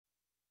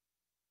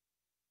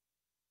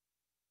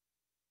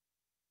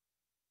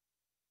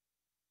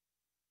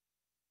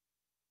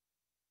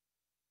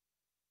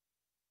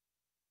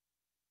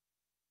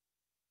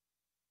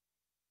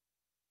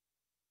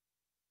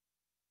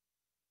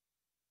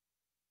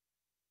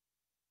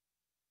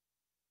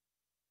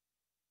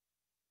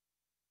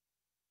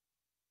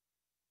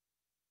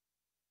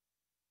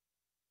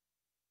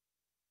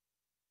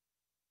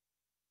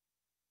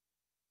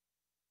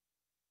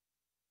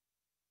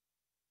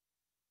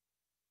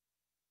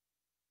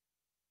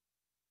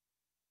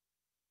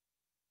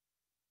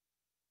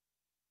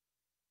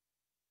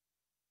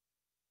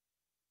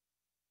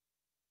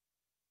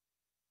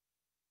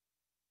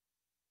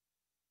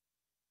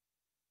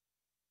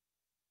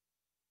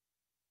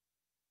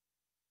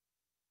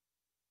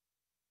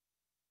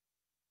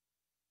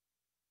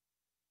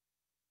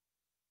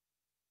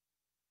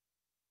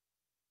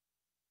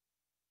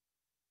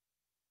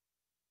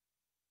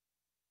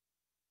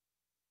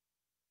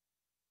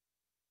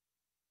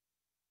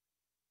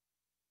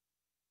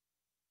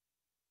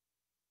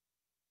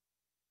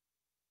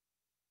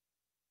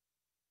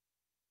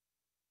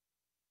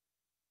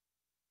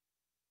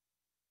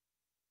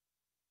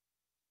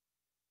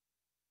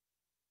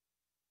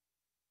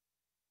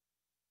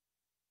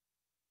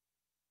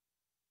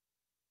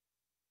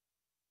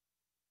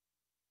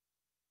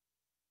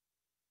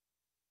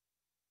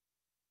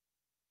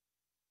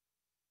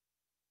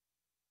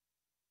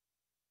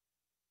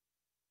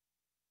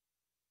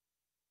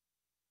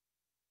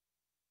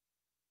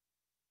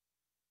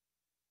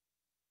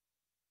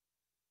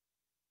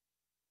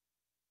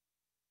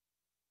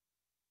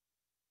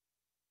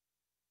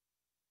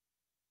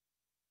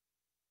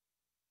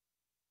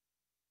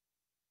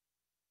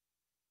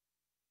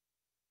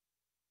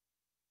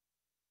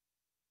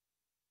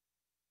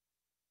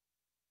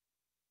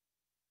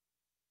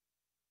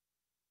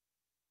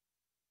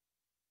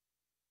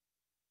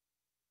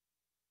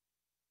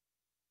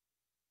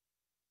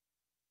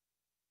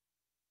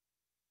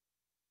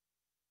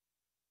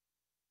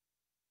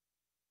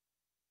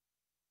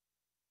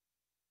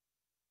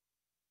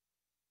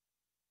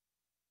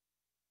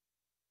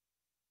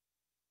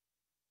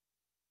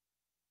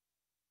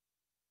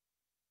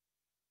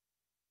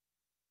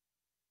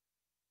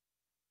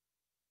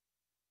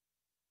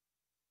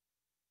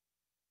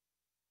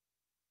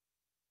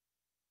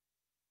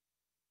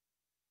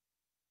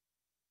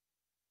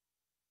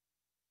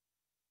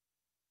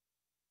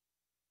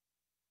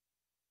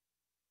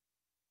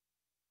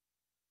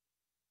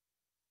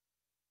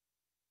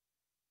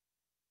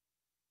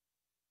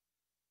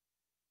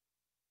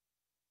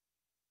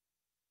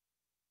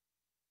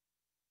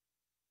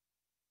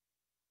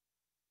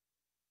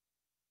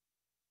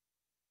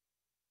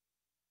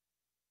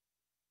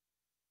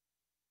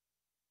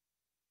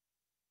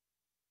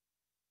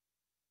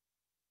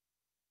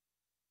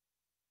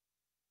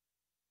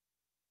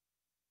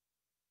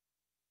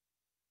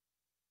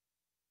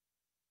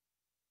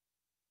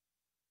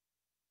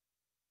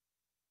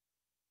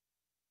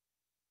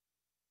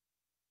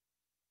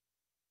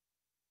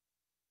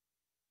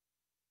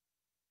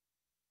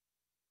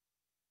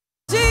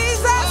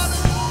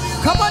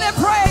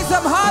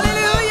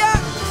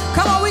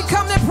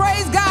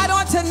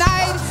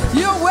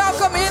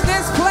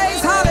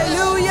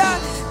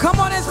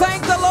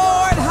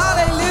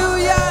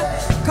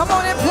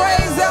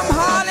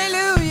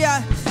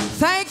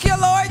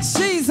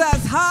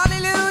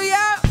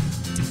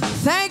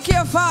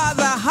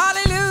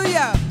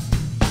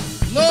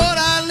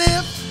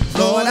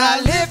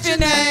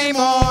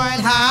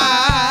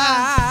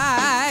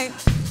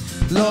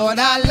Lord,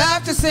 I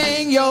love to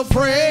sing your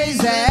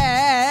praises.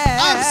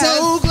 I'm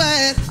so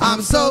glad.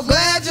 I'm so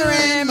glad you're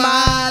in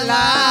my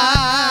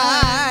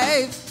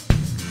life.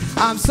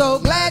 I'm so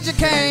glad you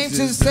came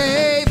to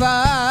save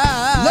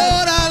us.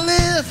 Lord, I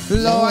live.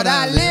 Lord,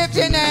 I lift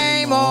your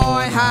name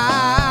on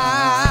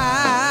high.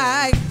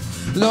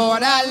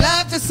 Lord, I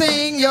love to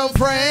sing your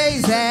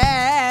praises.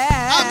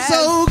 I'm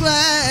so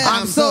glad.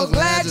 I'm so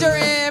glad you're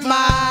in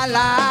my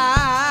life.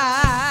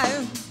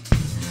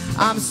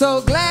 I'm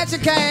so glad you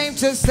came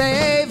to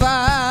save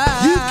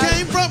us.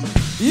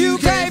 You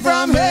came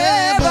from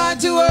heaven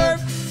to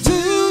earth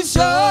to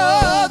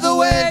show the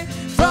way.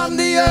 From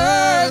the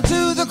earth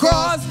to the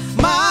cross,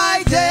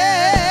 my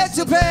debt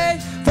to pay.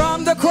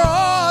 From the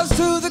cross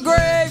to the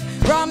grave,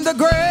 from the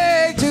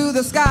grave to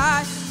the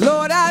sky.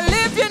 Lord, I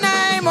lift your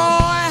name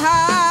on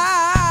high.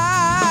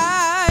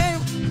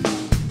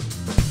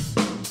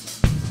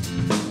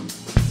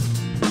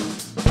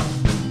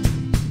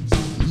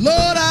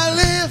 Lord, I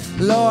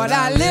live. Lord,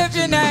 I lift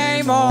your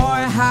name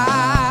on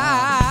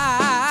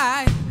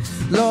high.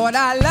 Lord,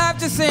 I love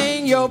to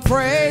sing your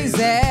praises.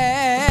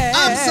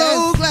 I'm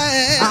so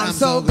glad. I'm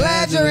so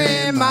glad you're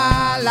in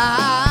my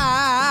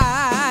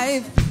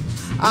life.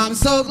 I'm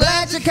so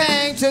glad you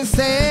came to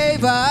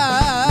save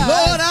us.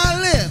 Lord, I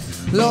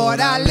live. Lord,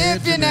 I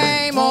lift your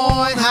name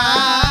on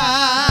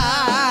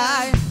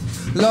high.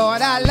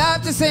 Lord, I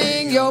love to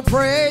sing your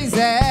praises.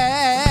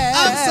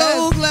 I'm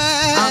so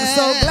glad. I'm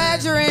so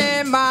glad you're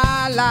in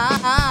my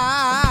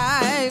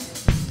life.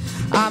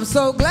 I'm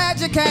so glad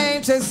you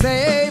came to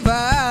save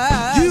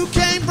us.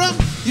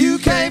 You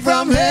came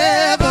from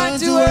heaven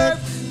to earth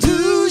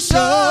to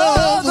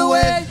show the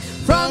way.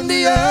 From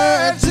the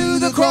earth to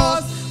the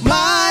cross,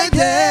 my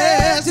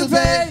debt to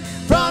pay.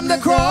 From the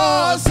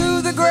cross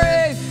to the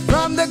grave,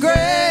 from the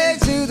grave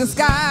to the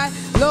sky.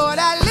 Lord,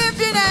 I lift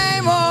your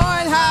name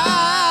on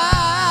high.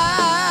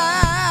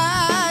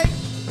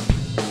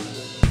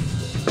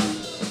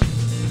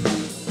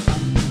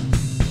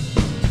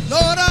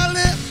 Lord, I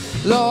live.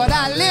 Lord,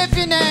 I lift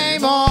your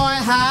name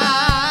on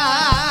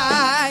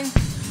high.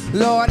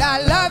 Lord,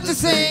 I love to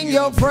sing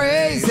your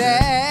praises.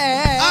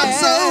 I'm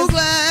so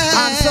glad.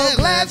 I'm so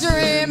glad you're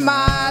in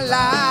my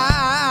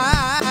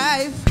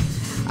life.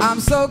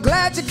 I'm so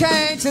glad you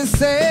came to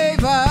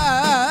save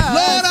us.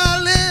 Lord, I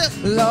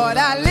live. Lord,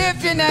 I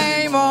lift your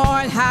name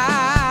on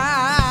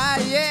high.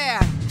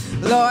 Yeah.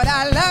 Lord,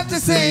 I love to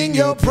sing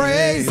your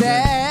praises.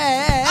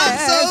 I'm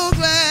so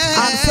glad.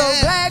 I'm so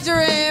glad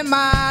you're in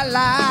my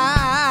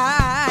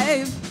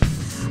life.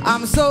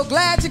 I'm so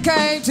glad you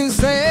came to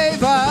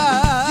save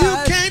us.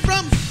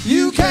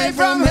 You came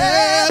from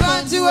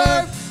heaven to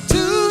earth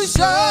to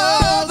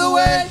show the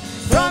way.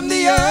 From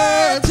the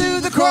earth to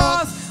the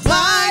cross,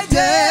 my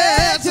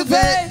debt to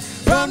pay.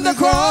 From the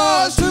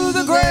cross to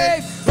the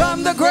grave,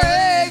 from the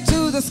grave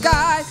to the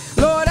sky.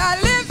 Lord, I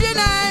lift your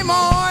name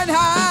on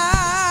high.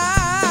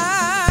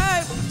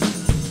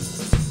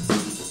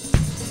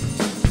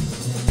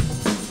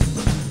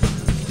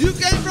 You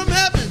came from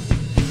heaven.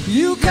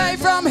 You came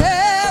from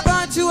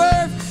heaven to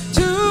earth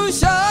to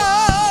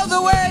show the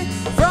way.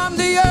 From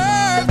the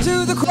earth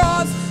to the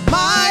cross,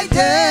 my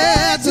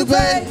debt to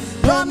pay.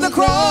 From the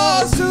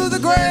cross to the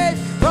grave,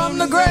 from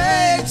the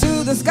grave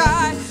to the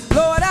sky.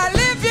 Lord, I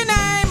lift your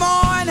name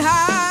on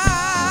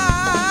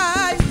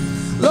high.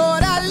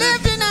 Lord, I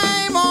lift your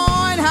name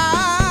on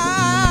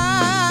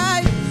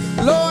high.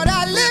 Lord,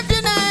 I lift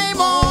your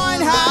name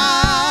on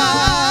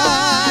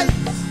high.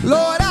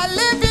 Lord, I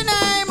lift your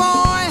name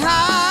on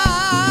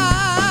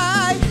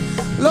high.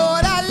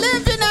 Lord, I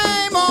lift your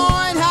name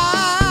on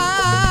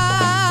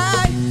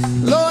high.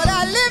 Lord,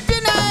 I lift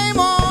your name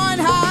on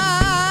high.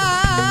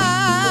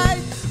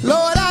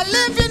 Lord, I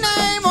lift your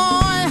name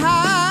on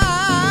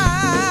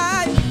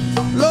high.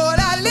 Lord,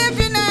 I lift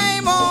your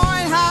name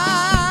on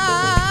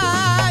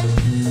high.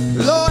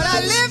 Lord, I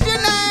lift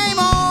your name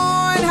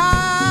on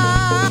high.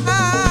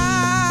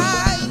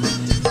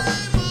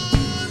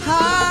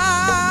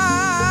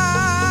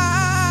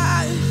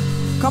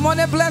 Come on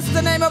and bless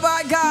the name of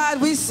our God.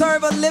 We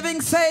serve a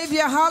living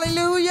Savior.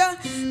 Hallelujah.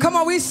 Come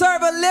on, we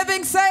serve a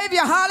living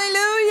Savior.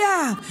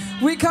 Hallelujah.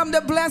 We come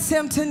to bless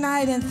him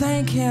tonight and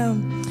thank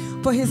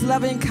him for his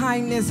loving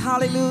kindness.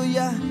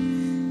 Hallelujah.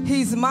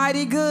 He's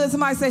mighty good.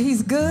 Somebody say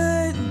he's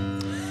good.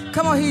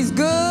 Come on, he's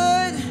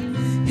good.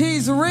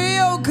 He's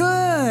real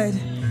good.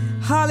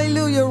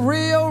 Hallelujah.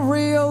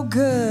 Real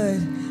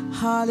good.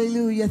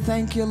 Hallelujah.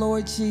 Thank you,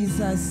 Lord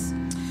Jesus.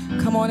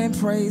 Come on and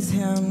praise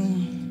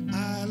him.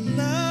 I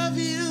love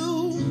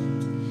you.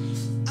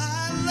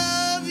 I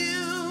love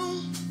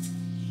you.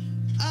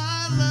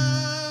 I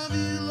love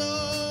you,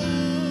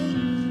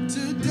 Lord,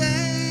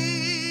 today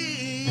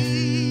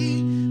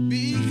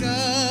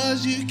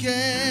because you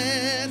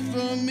cared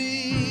for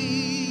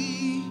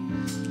me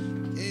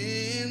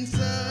in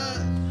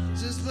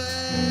such a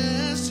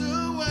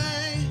special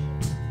way.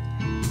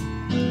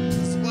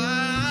 That's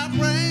why I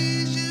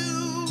praise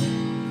you.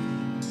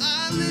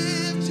 I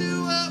lift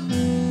you up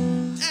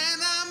and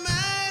I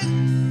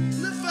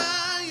magnify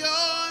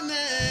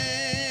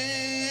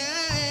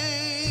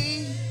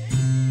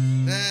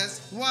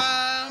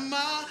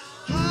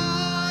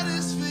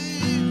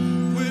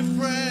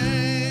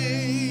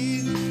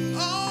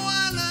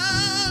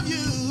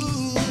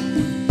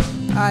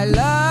I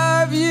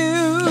love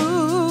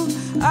you.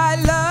 I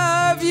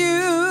love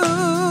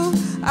you.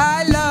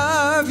 I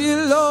love you,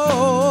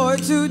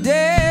 Lord,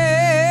 today,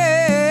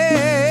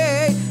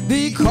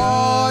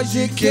 because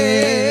you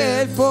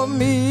cared for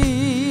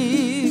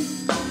me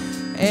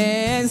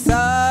in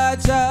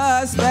such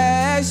a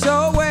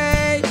special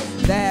way.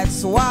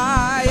 That's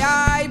why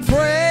I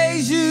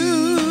praise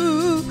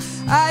you.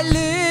 I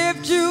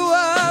lift you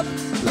up,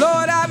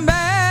 Lord, I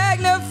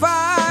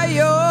magnify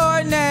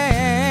your name.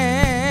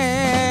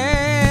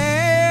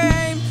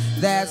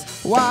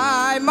 That's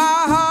why my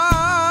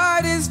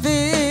heart is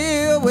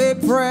filled with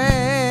praise.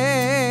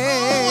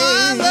 Oh,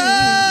 I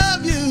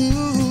love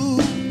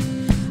you.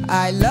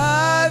 I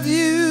love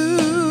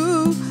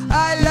you.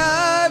 I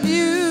love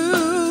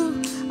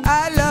you.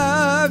 I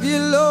love you,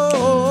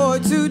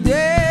 Lord,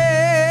 today,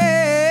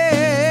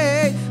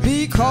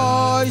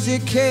 because you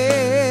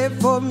cared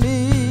for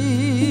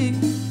me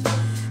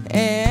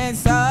in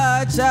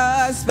such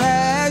a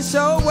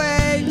special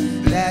way.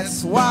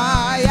 That's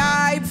why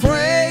I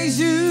praise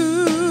you.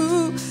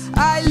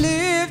 I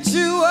lift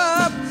you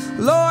up,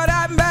 Lord,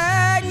 I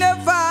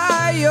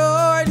magnify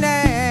your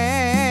name.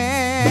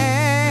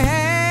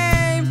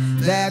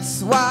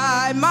 That's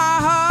why my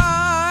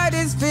heart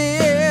is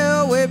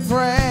filled with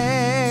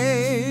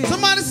praise.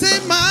 Somebody say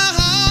my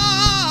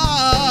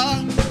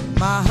heart.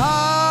 My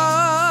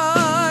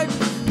heart,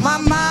 my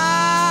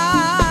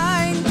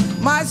mind,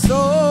 my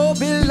soul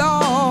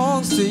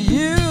belongs to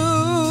you.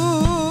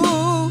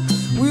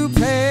 You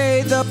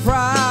paid the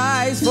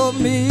price for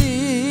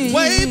me.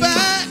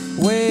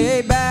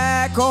 Way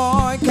back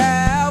On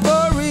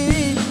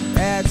Calvary.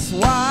 That's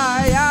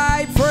why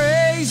I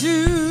praise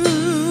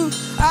you.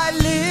 I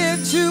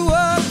lift you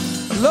up,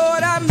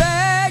 Lord, I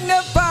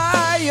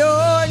magnify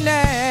your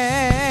name.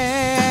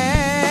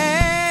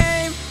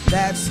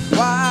 That's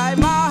why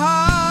my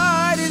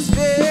heart is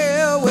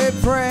filled with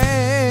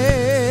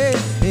praise.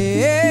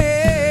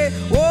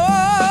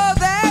 Oh,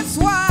 that's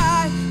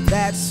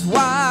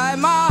why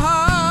my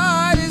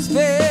heart is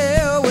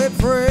filled with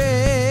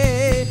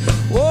praise.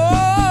 Oh,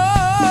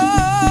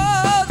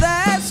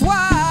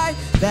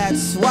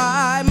 that's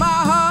why my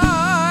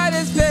heart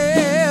is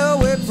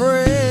filled with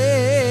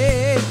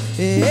praise.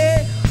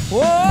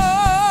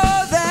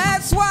 Oh,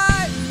 that's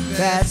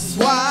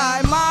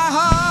why my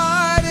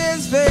heart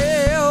is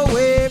filled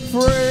with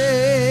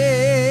praise.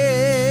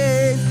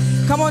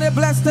 Come on and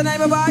bless the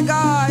name of our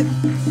God.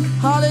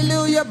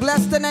 Hallelujah.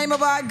 Bless the name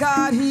of our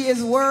God. He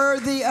is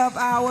worthy of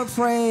our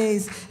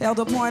praise.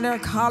 Elder Pointer,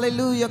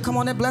 hallelujah. Come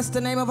on and bless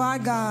the name of our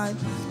God.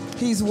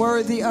 He's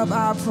worthy of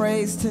our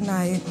praise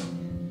tonight.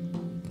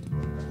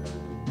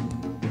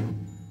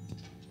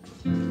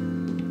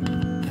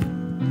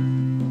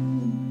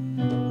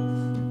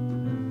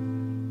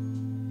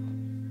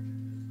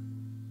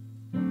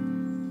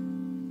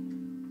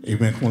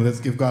 Amen. Come on, let's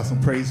give God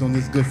some praise on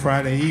this Good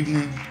Friday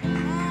evening.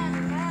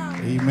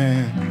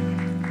 Amen.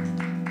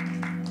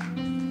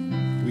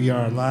 We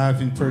are live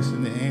in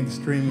person and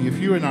streaming. If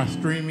you're in our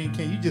streaming,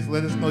 can you just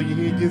let us know you're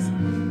here? Just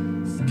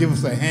give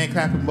us a hand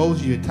clap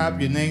emoji, your type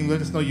your name.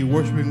 Let us know you're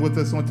worshiping with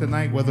us on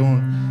tonight, whether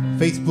on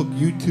Facebook,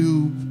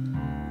 YouTube,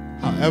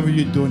 however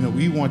you're doing it.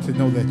 We want to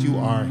know that you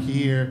are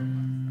here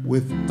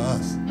with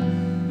us.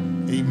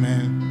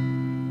 Amen.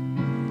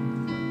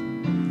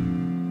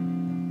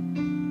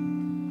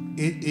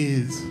 It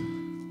is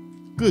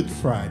Good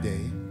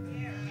Friday.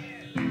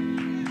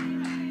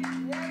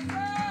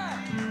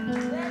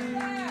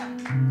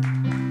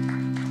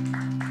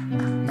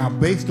 Now,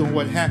 based on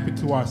what happened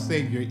to our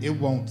Savior, it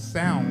won't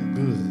sound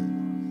good.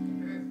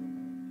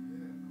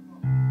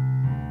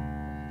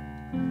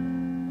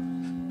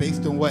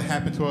 Based on what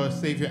happened to our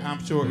Savior,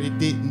 I'm sure it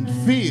didn't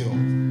feel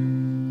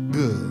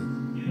good.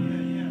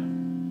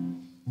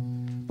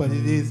 But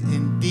it is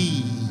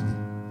indeed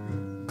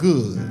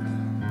good.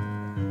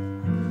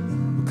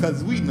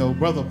 Because we know,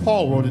 Brother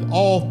Paul wrote it,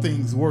 all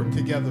things work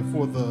together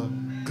for the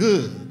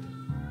good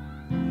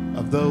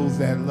of those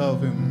that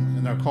love him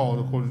and are called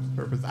according to his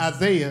purpose.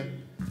 Isaiah,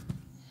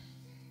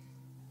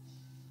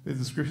 there's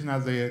a scripture in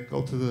Isaiah.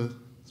 Go to the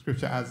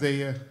scripture,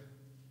 Isaiah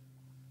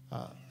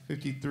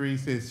 53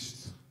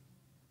 says,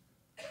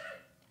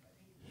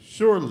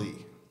 surely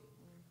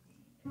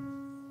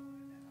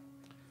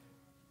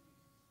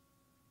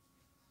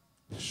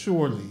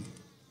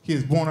he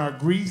has borne our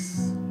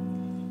griefs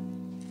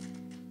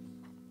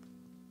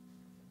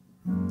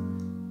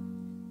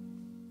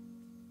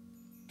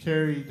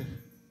carried.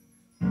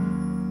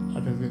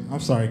 I'm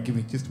sorry, give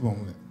me just a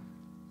moment.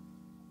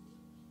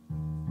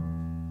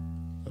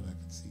 But I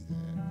can see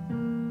that.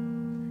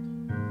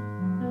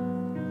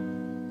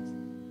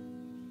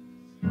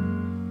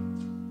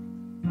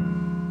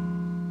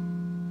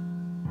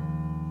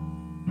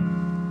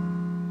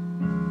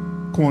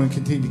 Come on and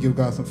continue to give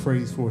God some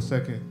praise for a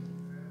second.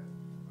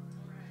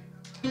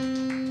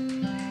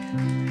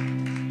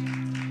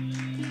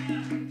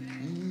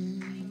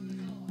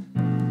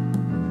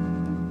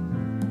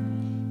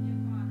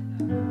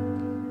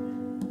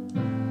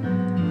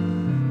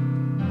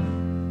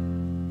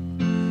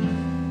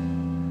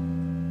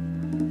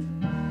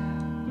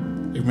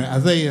 Amen.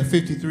 Isaiah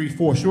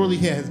 53:4. Surely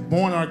he has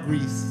borne our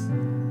griefs,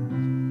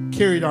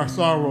 carried our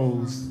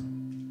sorrows,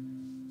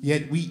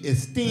 yet we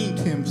esteemed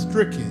him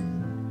stricken,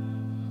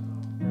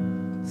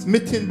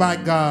 smitten by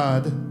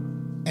God,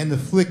 and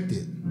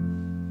afflicted.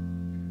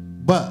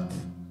 But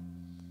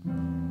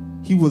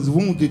he was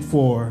wounded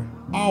for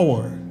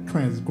our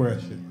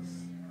transgressions,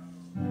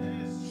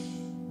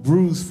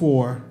 bruised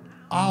for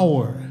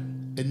our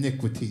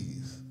iniquities.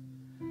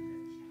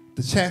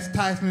 The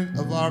chastisement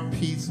of our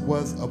peace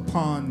was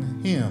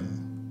upon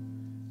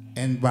him,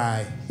 and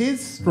by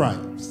his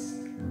stripes,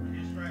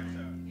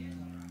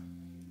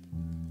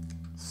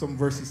 some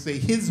verses say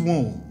his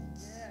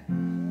wounds,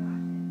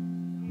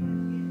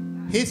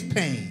 his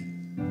pain,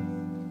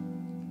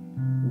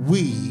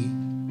 we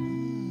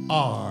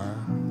are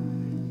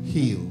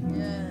healed.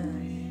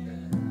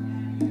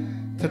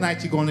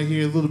 Tonight you're going to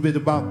hear a little bit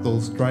about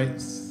those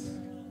stripes.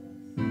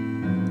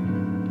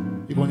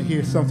 You're going to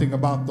hear something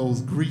about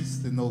those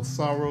griefs and those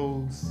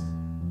sorrows.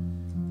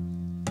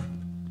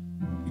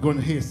 You're going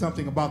to hear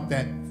something about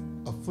that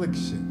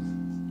affliction.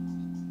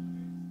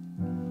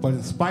 But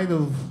in spite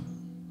of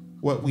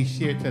what we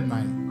share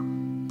tonight,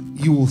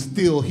 you will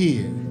still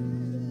hear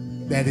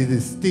that it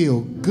is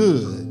still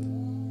Good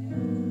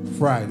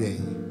Friday.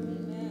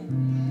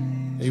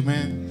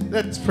 Amen.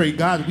 Let's pray.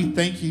 God, we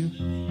thank you.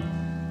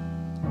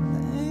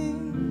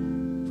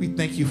 We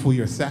thank you for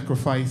your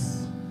sacrifice.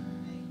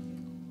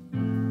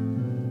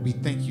 We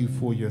thank you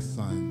for your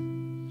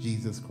Son,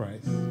 Jesus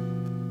Christ.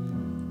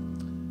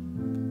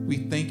 We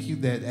thank you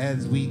that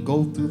as we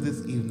go through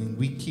this evening,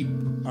 we keep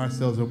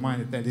ourselves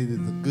reminded that it is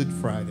a Good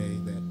Friday,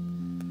 that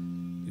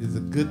it is a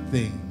good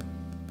thing,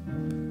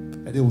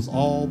 that it was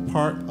all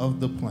part of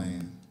the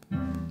plan.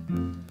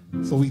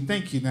 So we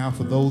thank you now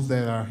for those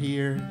that are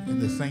here in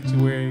the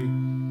sanctuary,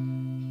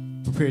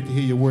 prepared to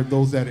hear your word,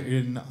 those that are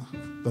in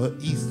the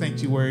East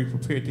Sanctuary,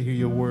 prepared to hear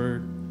your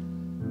word.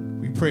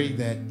 We pray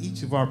that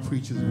each of our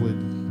preachers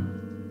would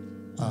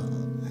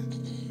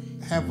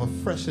have a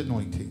fresh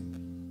anointing.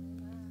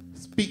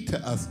 Speak to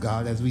us,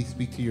 God, as we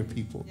speak to your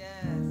people. Yes,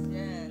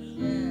 yes,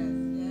 yes,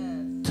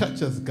 yes.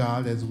 Touch us,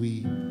 God, as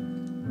we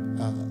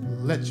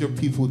let your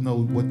people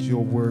know what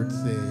your word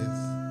says.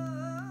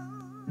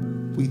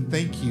 We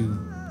thank you.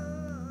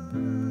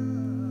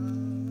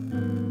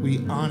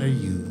 We honor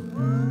you.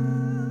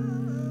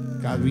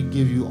 God, we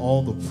give you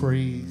all the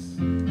praise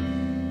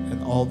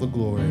and all the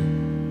glory.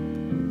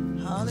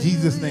 In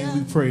Jesus' name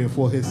we pray and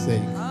for his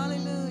sake.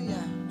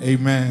 Hallelujah.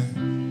 Amen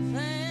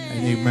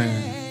and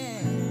amen.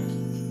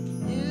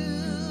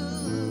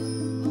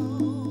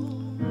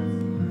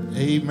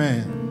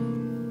 Amen.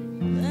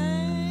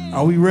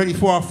 Are we ready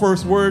for our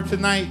first word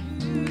tonight?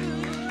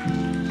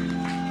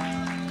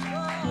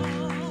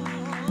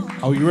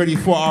 Are we ready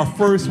for our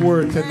first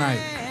word tonight?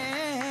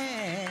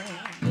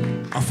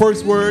 Our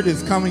first word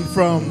is coming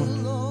from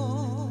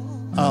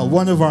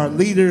one of our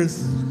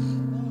leaders,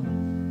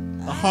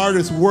 the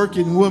hardest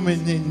working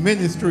woman in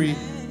ministry.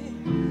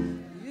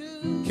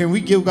 Can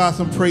we give God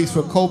some praise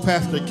for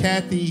co-pastor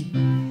Kathy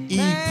E.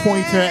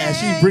 Pointer as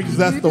she brings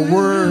us the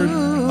word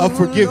of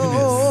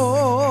forgiveness?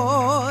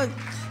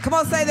 Come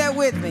on, say that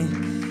with me.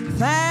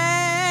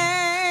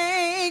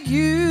 Thank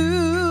you,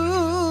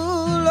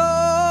 Lord.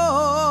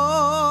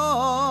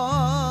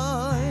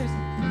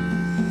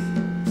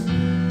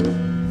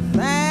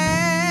 Thank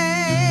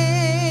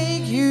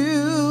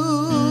you,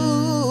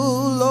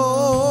 Lord.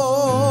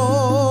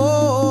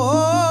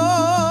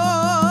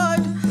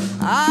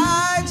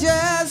 I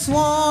just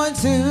want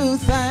to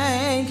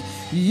thank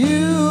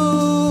you,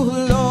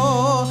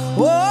 Lord.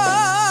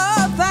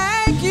 Oh,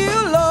 thank you,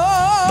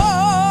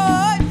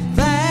 Lord.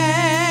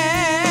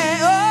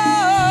 Thank,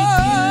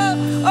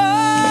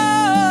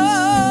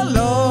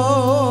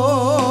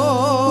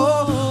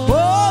 Lord.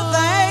 Oh,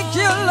 thank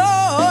you,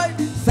 Lord.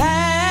 Thank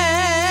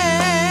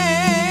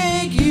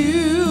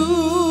you,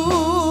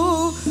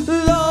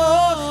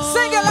 Lord.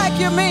 Sing it like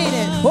you mean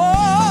it.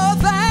 Oh,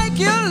 thank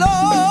you,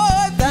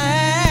 Lord.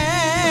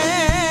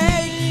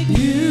 Thank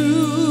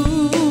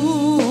you,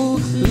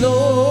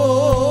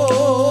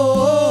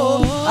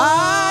 Lord.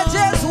 I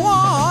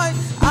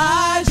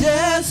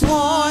just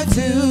want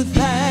to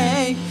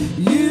thank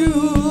you,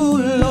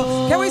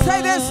 Lord. Can we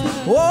say this?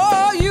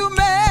 Oh, you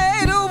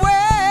made a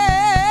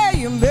way.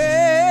 You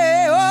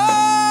made,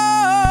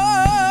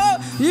 oh,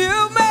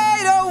 you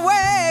made a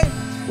way.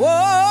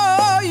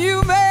 Oh,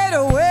 you made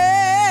a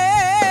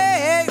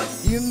way.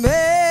 You made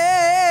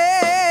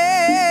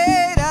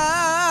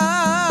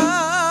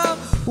a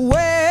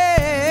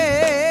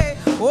way.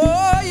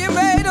 Oh, you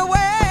made a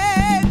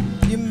way.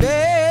 You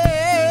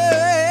made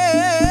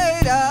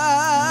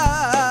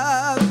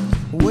a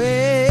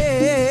way.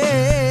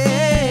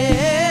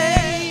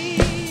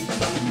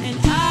 And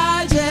I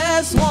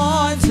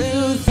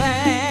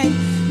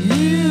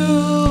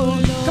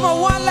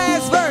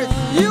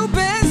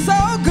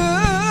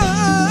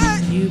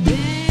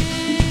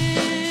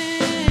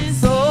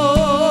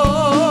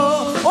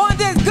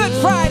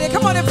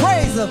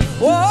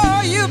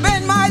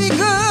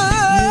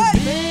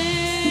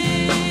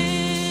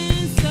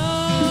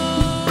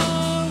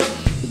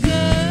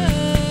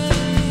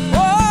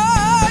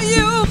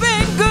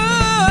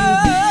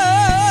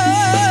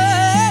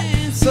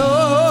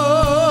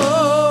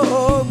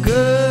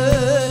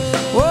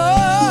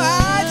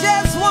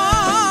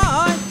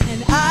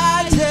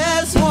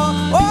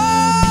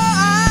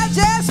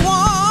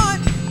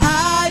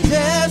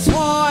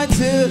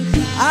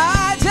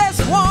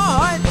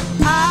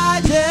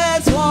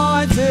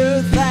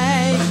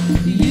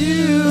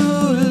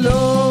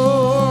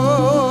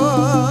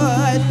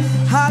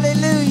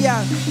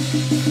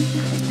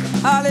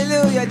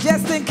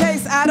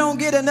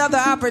another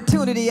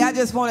opportunity, I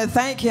just want to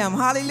thank him.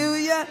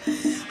 Hallelujah.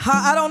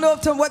 I don't know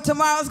what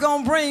tomorrow's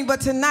going to bring, but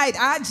tonight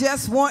I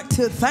just want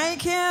to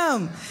thank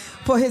him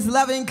for his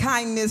loving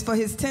kindness, for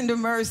his tender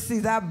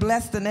mercies. I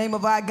bless the name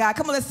of our God.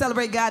 Come on, let's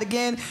celebrate God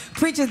again.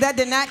 Preachers, that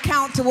did not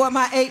count toward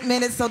my 8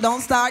 minutes, so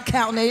don't start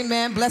counting.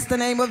 Amen. Bless the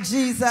name of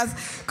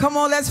Jesus. Come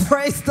on, let's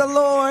praise the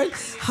Lord.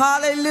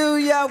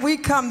 Hallelujah. We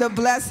come to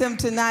bless him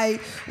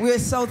tonight. We're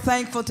so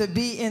thankful to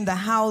be in the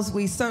house.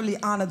 We certainly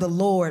honor the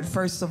Lord,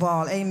 first of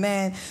all.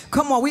 Amen.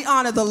 Come on, we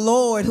honor the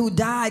Lord who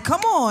died.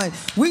 Come on,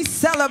 we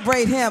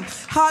celebrate him.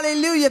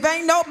 Hallelujah. If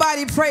ain't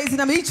nobody praising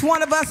him, each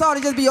one of us ought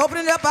to just be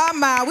opening up our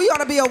mouth. We ought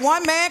to be a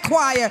one-man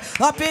choir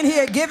up in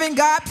here giving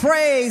God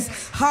praise.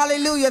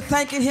 Hallelujah.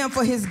 Thanking him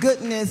for his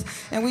goodness.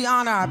 And we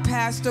honor our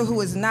pastor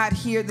who is not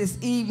here this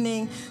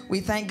evening.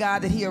 We thank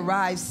God that he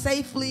arrived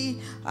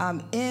safely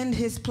in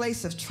his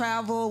place of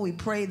travel. We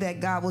pray that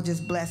God will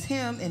just bless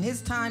him in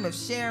his time of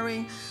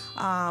sharing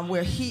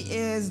where he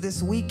is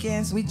this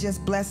weekend. So we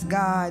just bless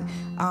God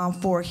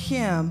for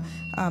him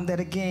that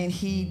again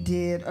he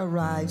did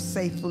arrive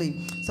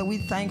safely. So we're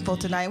thankful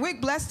tonight. We're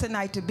blessed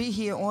tonight to be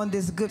here on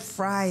this Good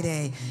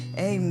Friday.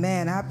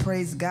 Amen. I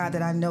praise God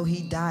that I know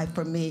he died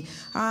for me.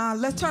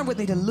 Let's turn with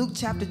me to Luke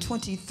chapter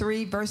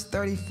 23, verse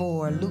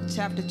 34. Luke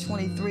chapter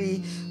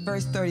 23,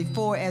 verse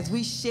 34, as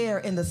we share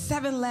in the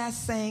 7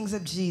 last sayings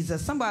of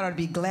Jesus. Somebody ought to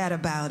be glad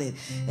about it.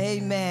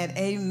 Amen.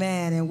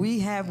 Amen. And we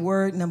have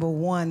word number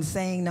 1,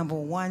 saying number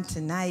 1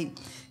 tonight,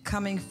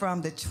 coming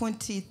from the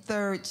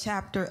 23rd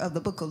chapter of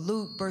the book of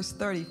Luke, verse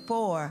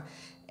 34.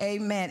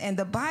 Amen. And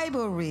the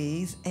Bible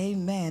reads,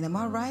 amen. Am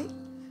I right?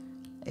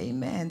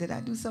 Amen. Did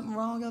I do something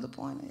wrong, Elder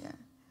Pointer?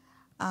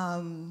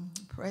 Yeah.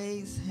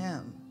 Praise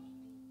him.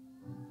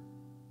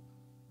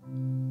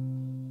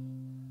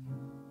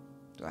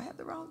 Do I have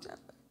the wrong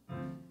chapter?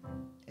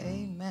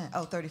 Amen.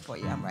 Oh, 34.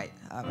 Yeah, I'm right.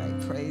 All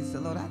right. Praise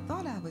the Lord. I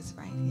thought I was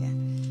right here.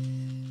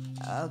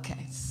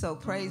 Okay. So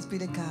praise be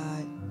to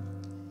God.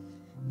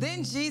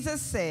 Then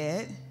Jesus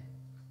said,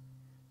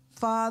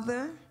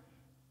 Father,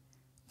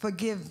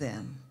 forgive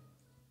them,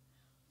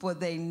 for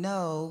they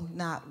know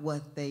not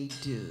what they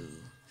do.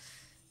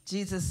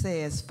 Jesus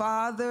says,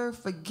 Father,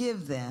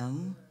 forgive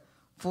them,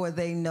 for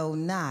they know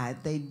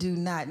not. They do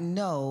not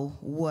know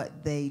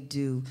what they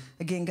do.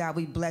 Again, God,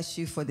 we bless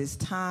you for this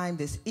time,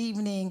 this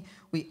evening.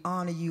 We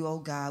honor you, oh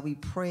God. We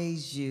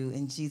praise you.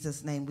 In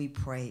Jesus' name we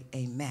pray.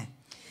 Amen.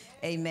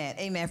 Amen.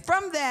 Amen.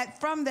 From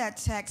that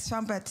text,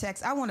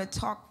 I want to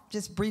talk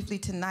just briefly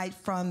tonight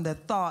from the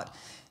thought,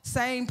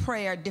 same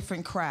prayer,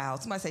 different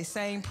crowd. Somebody say,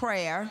 same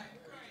prayer,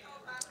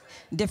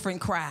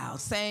 different crowd.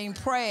 Same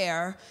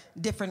prayer,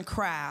 different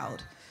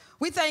crowd.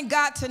 We thank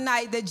God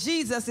tonight that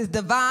Jesus is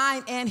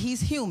divine and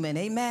he's human.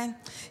 Amen.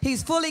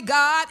 He's fully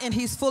God and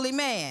he's fully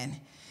man.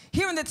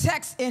 Here in the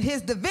text, in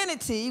his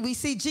divinity, we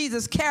see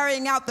Jesus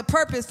carrying out the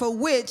purpose for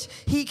which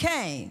he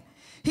came.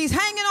 He's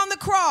hanging on the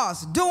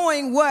cross,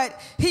 doing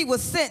what he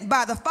was sent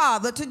by the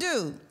Father to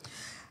do.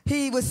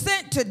 He was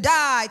sent to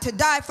die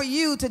for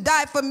you, to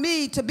die for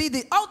me, to be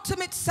the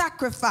ultimate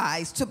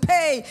sacrifice, to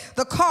pay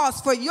the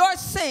cost for your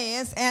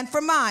sins and for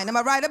mine. Am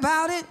I right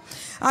about it?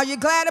 Are you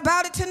glad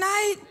about it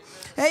tonight?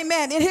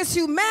 Amen. In his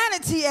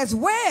humanity as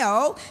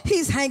well,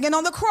 he's hanging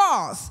on the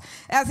cross.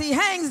 As he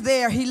hangs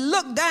there, he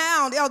looked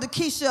down, Elder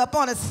Keisha,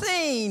 upon a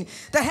scene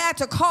that had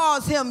to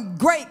cause him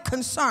great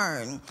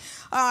concern.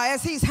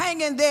 As he's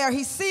hanging there,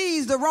 he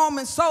sees the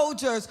Roman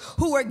soldiers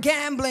who were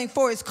gambling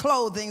for his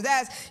clothing.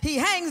 As he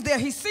hangs there,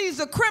 he sees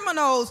the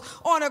criminals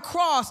on a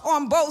cross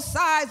on both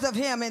sides of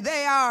him, and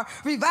they are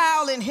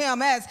reviling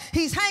him. As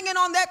he's hanging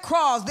on that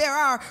cross, there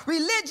are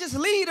religious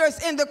leaders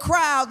in the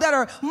crowd that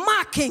are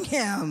mocking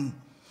him.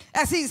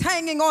 As he's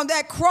hanging on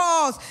that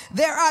cross,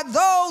 there are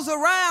those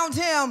around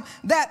him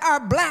that are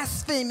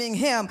blaspheming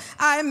him.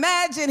 I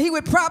imagine he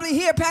would probably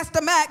hear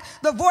Pastor Mac,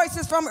 the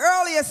voices from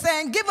earlier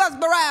saying, give us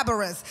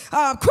Barabbas,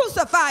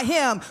 crucify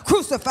him,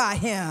 crucify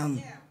him.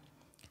 Yeah.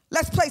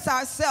 Let's place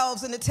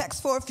ourselves in the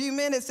text for a few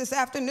minutes this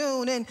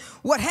afternoon in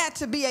what had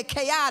to be a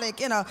chaotic,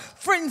 in a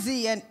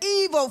frenzy, and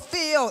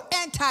evil-filled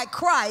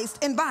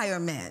antichrist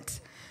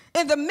environment.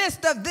 In the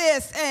midst of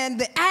this and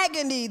the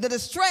agony, the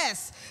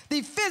distress,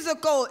 the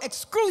physical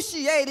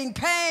excruciating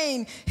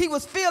pain he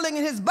was feeling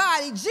in his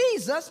body,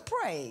 Jesus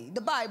prayed.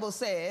 The Bible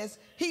says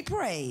he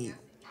prayed.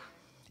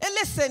 And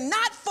listen,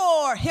 not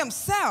for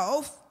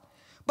himself,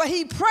 but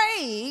he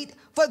prayed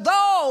for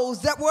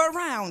those that were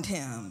around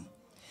him.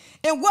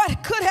 In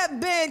what could have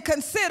been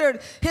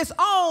considered his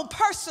own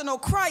personal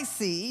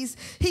crises,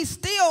 he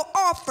still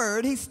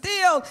offered, he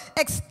still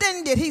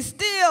extended, he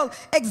still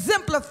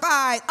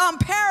exemplified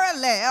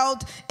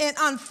unparalleled and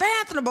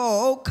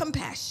unfathomable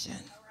compassion.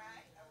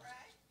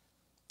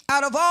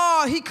 Out of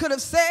all he could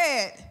have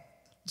said,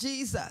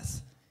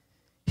 Jesus,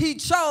 he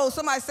chose.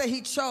 Somebody say he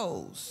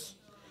chose.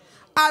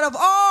 Out of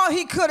all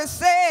he could have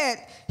said,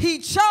 he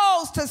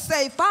chose to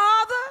say,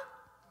 Father,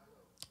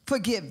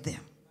 forgive them.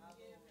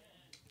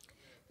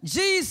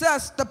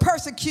 Jesus, the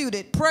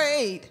persecuted,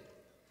 prayed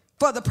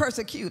for the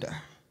persecutor.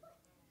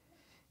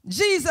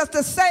 Jesus,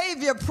 the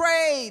Savior,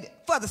 prayed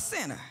for the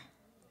sinner.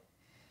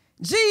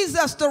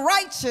 Jesus, the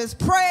righteous,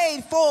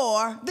 prayed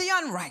for the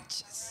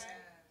unrighteous.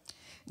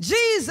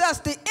 Jesus,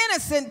 the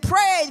innocent,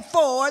 prayed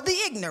for the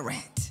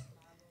ignorant.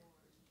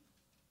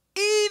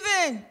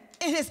 Even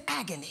in his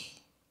agony,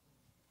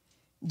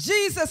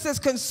 Jesus is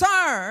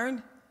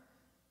concerned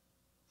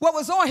what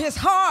was on his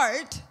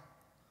heart,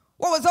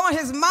 what was on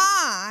his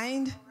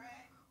mind,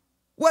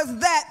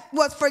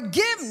 was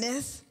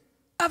forgiveness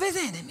of his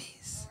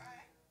enemies.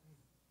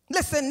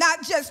 Listen,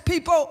 not just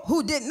people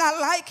who did not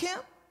like him,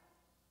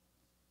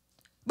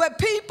 but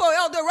people,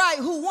 Elder Wright,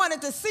 who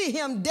wanted to see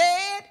him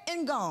dead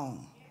and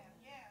gone.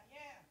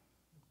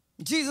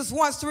 Jesus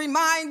wants to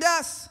remind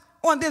us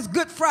on this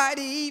Good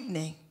Friday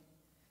evening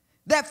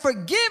that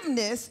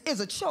forgiveness is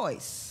a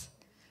choice.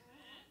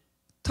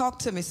 Talk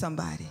to me,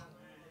 somebody.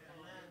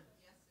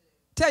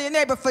 Tell your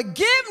neighbor,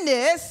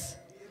 forgiveness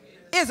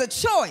is a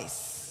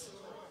choice.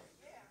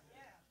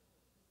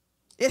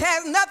 It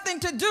has nothing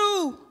to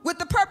do with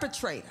the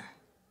perpetrator.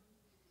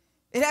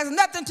 It has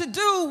nothing to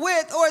do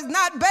with, or is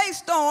not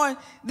based on,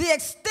 the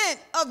extent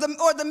of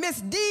the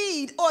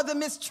misdeed or the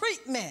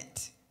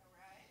mistreatment.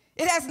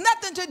 It has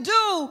nothing to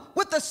do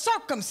with the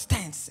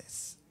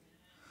circumstances.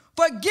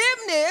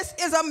 Forgiveness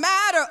is a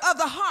matter of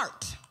the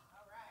heart,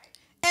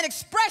 an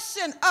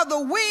expression of the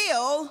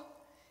will,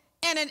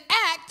 and an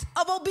act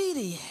of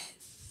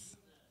obedience.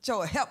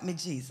 Joy, help me,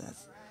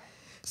 Jesus.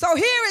 So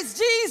here is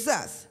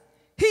Jesus.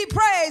 He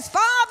prays,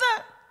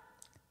 Father,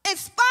 in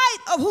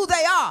spite of who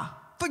they are,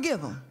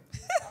 forgive them.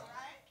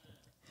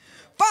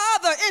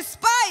 Father, in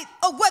spite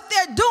of what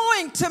they're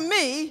doing to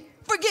me,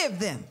 forgive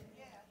them.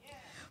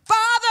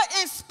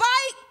 Father, in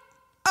spite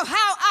of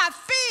how I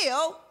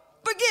feel,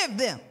 forgive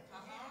them.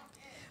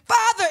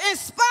 Father, in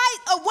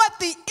spite of what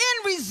the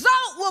end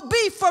result will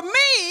be for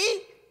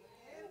me,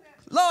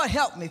 Lord,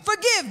 help me,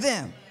 forgive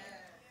them.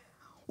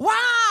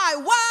 Why,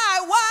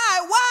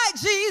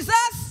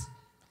 Jesus?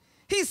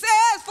 He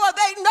says, for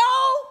they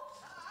know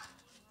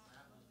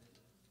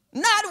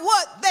not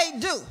what they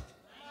do.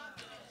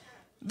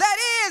 That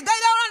is, they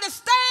don't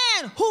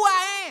understand who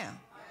I am.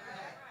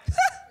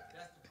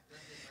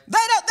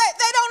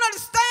 They don't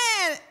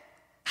understand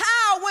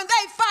how when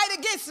they fight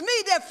against me,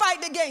 they're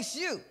fighting against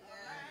you.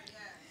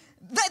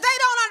 They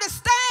don't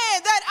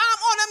understand that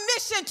I'm on a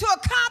mission to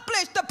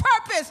accomplish the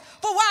purpose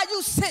for why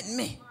you sent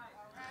me.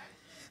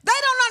 They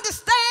don't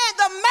understand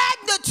the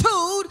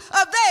magnitude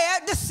of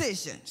their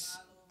decisions.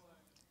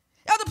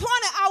 Elder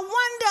Pointer,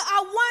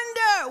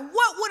 I wonder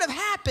what would have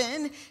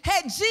happened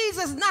had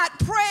Jesus not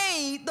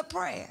prayed the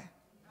prayer.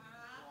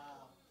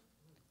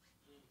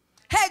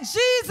 Had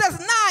Jesus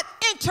not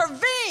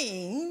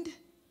intervened,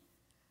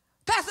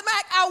 Pastor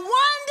Mac, I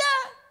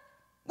wonder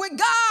would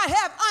God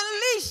have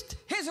unleashed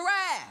his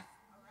wrath.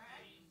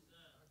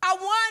 I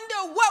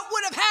wonder what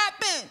would have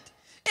happened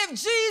if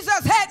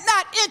Jesus had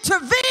not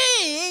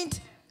intervened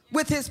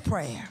with his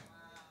prayer.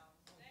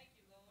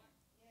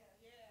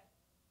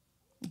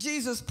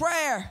 Jesus'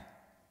 prayer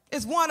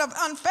is one of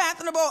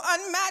unfathomable,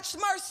 unmatched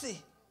mercy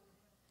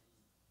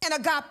and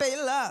agape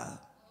love.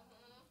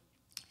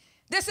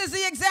 This is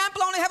the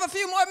example. I only have a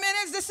few more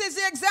minutes. This is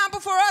the example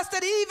for us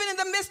that even in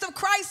the midst of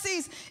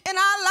crises in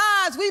our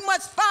lives, we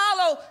must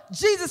follow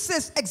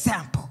Jesus'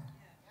 example.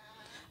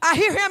 I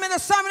hear him in the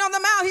Sermon on the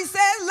Mount. He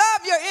said,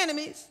 love your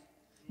enemies.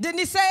 Didn't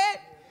he say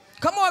it?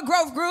 Come on,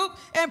 Growth Group.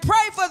 And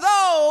pray for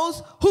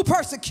those who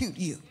persecute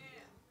you.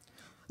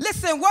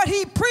 Listen, what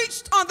he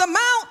preached on the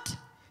Mount,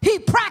 he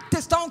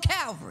practiced on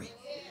Calvary.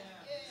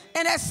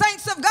 And as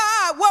saints of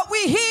God, what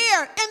we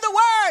hear in the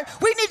Word,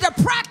 we need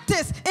to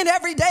practice in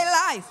everyday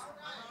life.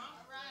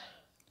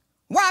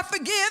 Why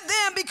forgive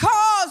them?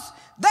 Because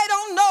they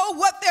don't know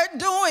what they're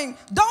doing.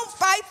 Don't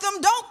fight them.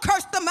 Don't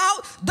curse them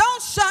out.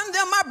 Don't shun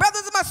them. My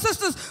brothers and my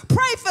sisters,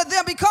 pray for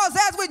them, because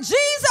as with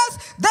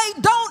Jesus,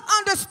 they don't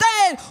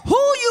understand who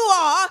you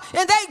are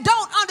and they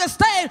don't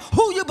understand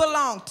who you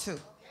belong to.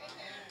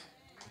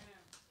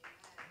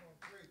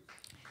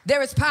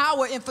 There is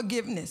power in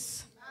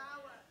forgiveness.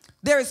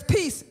 There is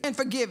peace in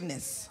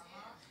forgiveness.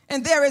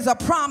 And there is a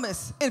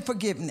promise in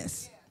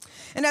forgiveness.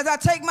 And as I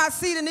take my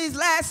seat in these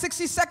last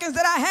 60 seconds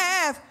that I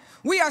have,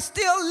 we are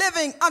still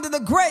living under the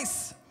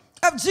grace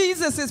of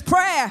Jesus'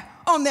 prayer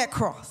on that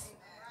cross.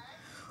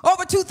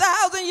 Over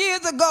 2,000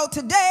 years ago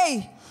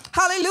today,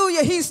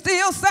 hallelujah, he's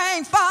still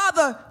saying,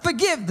 Father,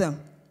 forgive them,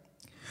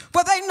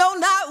 for they know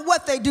not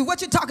what they do.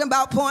 What you talking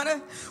about,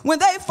 Pointer? When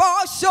they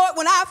fall short,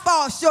 when I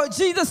fall short,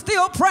 Jesus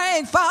still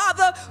praying,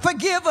 Father,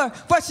 forgive her,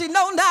 for she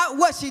know not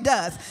what she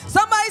does.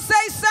 Somebody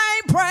say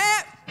same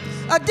prayer.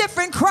 A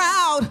different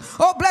crowd.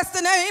 Oh, bless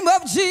the name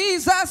of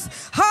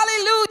Jesus.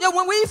 Hallelujah.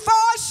 When we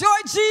fall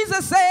short,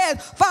 Jesus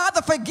says,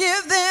 Father,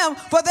 forgive them,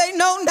 for they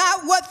know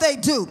not what they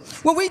do.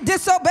 When we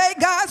disobey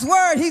God's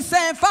word, he's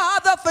saying,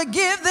 Father,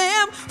 forgive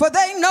them, for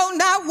they know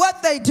not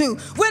what they do.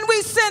 When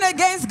we sin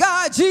against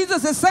God,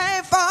 Jesus is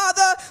saying,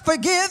 Father,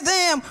 forgive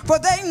them, for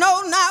they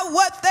know not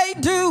what they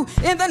do.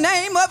 In the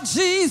name of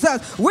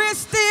Jesus, we're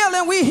still,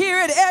 and we hear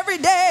it every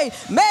day.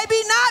 May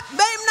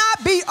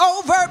not be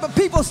over, but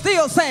people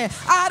still saying,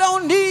 I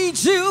don't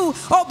need you.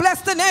 Oh,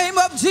 bless the name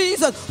of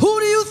Jesus. Who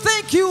do you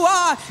think you you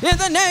are in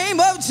the name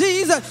of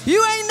Jesus.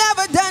 You ain't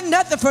never done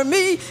nothing for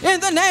me in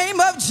the name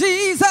of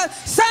Jesus.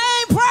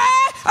 Same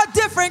prayer, a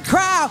different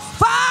crowd.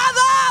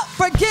 Father,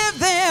 forgive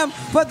them,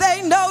 for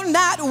they know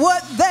not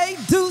what they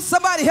do.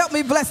 Somebody help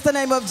me bless the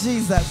name of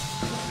Jesus.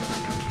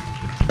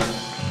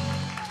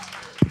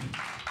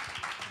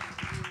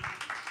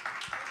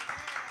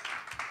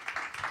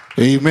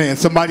 Amen.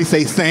 Somebody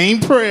say same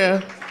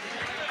prayer,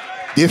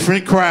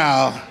 different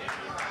crowd.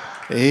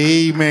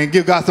 Amen.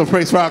 Give God some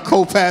praise for our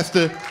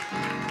co-pastor.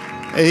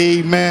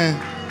 Amen.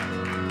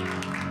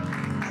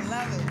 I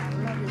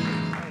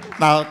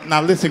love it.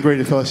 Now listen,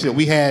 Greater Fellowship.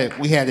 We had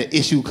an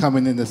issue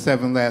coming in the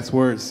 7 Last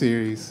Words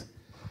series.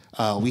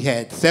 We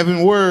had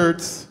 7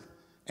 words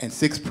and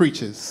 6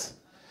 preachers.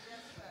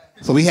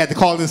 So we had to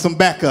call in some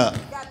backup.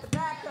 Got the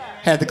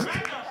backup.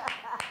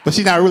 But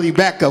she's not really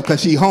backup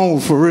because she's home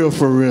for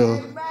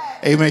real.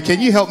 Amen. Can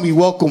you help me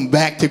welcome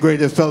back to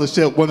Greater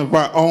Fellowship one of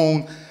our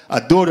own,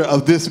 a daughter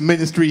of this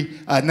ministry,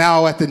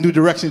 now at the New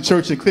Direction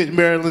Church in Clinton,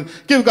 Maryland.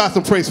 Give God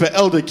some praise for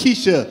Elder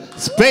Keisha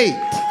Spate.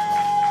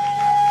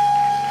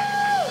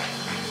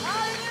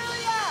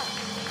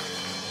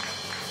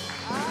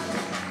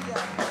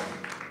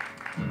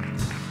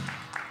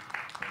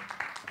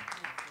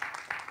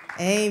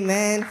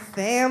 Amen,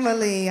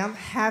 family. I'm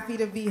happy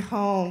to be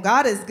home.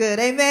 God is good.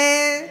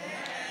 Amen.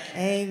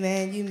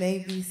 Amen. You may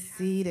be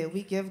seated.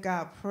 We give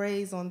God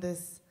praise on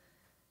this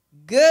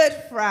Good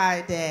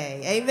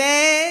Friday.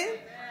 Amen.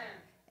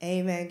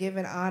 Amen.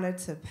 Giving honor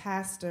to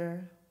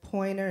Pastor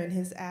Pointer in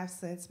his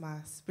absence, my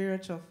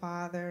spiritual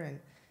father and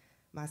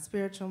my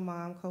spiritual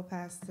mom,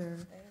 co-pastor,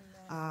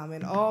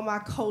 and all my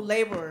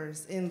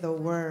co-laborers in the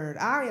word.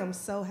 I am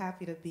so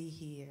happy to be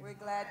here. We're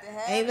glad to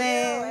have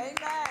Amen. you. Amen.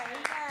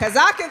 Because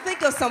I can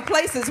think of some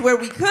places where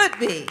we could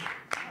be.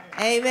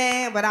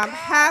 Amen. But I'm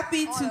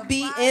happy to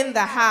be in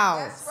the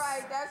house.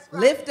 That's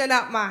right. Lifting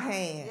up my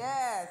hand.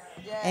 Yes.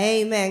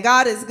 Amen.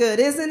 God is good,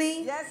 isn't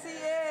he? Yes,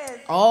 he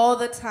is. All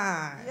the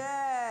time.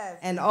 Yes.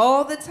 And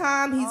all the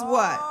time he's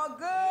what? Oh,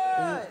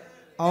 good.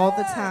 All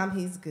the time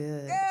he's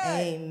good. Good.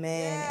 Amen.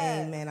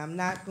 Yes. Amen. I'm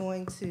not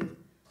going to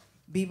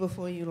be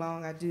before you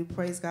long. I do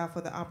praise God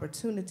for the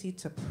opportunity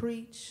to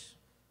preach.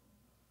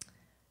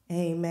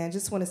 Amen.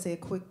 Just want to say a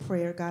quick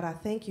prayer. God, I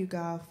thank you,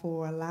 God,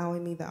 for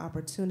allowing me the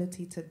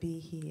opportunity to be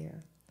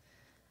here.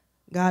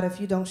 God,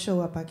 if you don't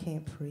show up, I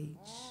can't preach.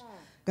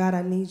 God,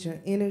 I need your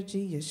energy,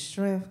 your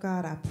strength.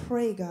 God, I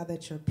pray, God,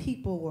 that your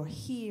people will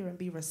hear and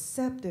be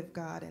receptive,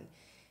 God, and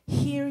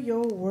hear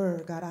your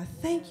word. God, I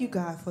thank you,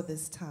 God, for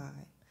this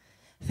time.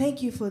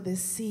 Thank you for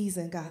this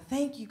season, God.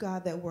 Thank you,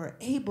 God, that we're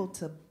able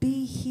to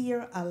be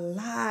here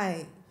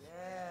alive.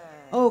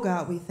 Oh,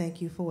 God, we thank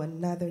you for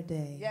another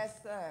day. Yes,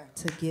 sir.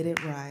 To get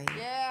it right.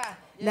 Yeah.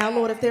 Now,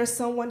 Lord, if there's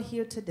someone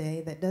here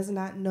today that does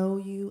not know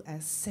you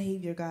as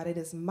Savior, God, it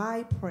is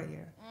my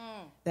prayer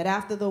that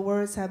after the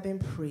words have been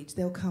preached,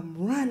 they'll come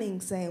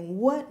running saying,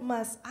 what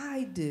must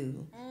I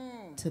do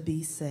to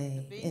be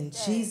saved? In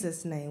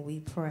Jesus' name we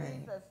pray.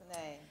 In Jesus'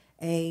 name.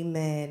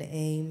 Amen,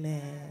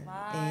 amen,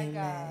 My amen.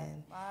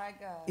 God. My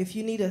God. If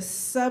you need a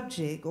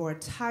subject or a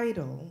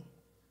title,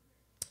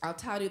 I'll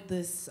title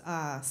this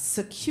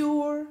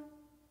Secure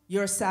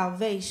Your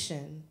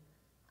Salvation,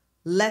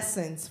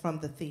 Lessons from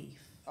the Thief.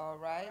 All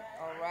right.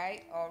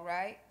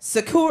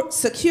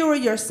 Secure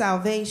your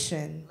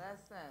salvation,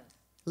 Listen.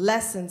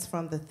 lessons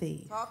from the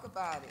thief. Talk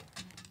about it.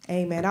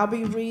 Amen. I'll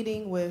be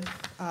reading with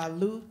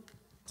Luke,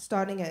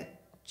 starting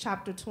at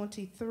chapter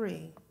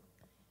 23.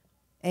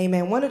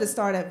 Amen. Wanted to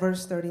start at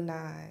verse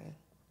 39.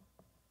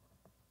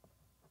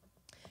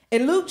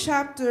 In Luke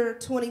chapter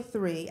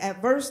 23,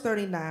 at verse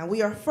 39,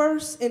 we are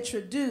first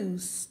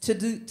introduced to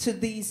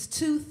these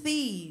 2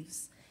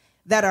 thieves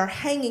that are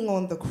hanging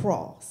on the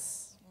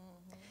cross.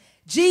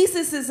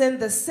 Jesus is in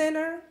the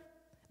center.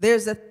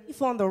 There's a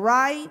thief on the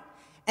right,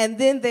 and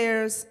then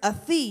there's a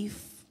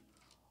thief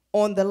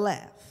on the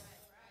left.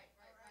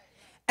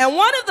 And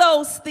one of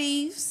those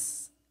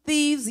thieves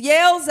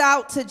yells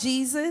out to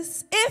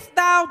Jesus, if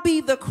thou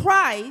be the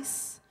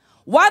Christ,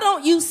 why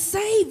don't you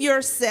save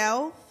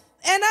yourself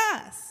and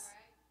us?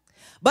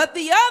 But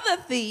the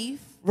other thief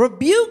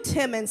rebuked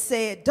him and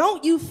said,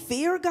 don't you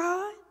fear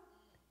God?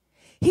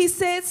 He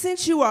said,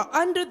 since you are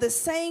under the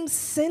same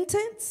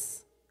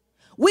sentence,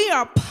 we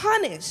are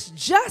punished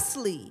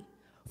justly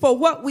for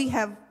what we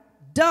have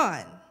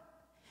done,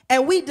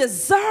 and we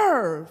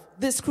deserve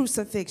this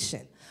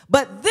crucifixion.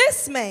 But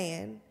this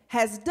man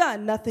has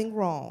done nothing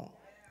wrong.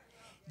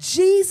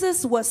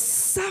 Jesus was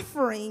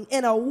suffering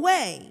in a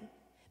way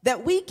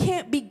that we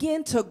can't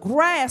begin to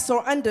grasp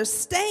or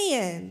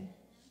understand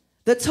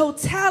the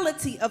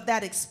totality of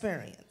that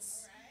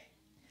experience.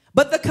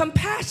 But the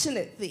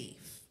compassionate thief,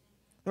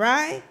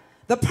 right?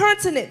 The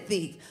penitent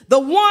thief, the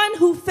one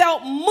who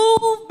felt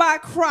moved by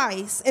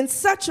Christ in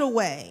such a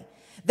way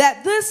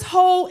that this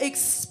whole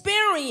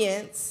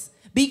experience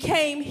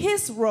became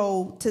his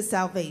road to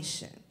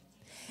salvation.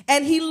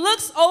 And he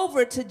looks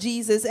over to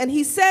Jesus and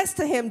he says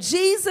to him,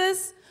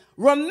 Jesus,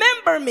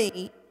 remember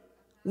me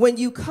when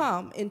you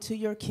come into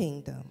your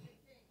kingdom.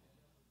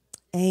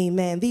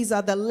 Amen. These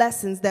are the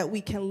lessons that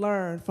we can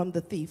learn from the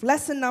thief.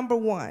 Lesson number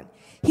 1,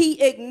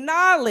 he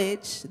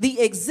acknowledged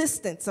the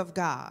existence of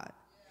God.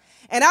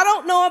 And I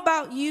don't know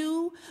about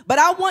you, but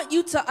I want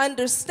you to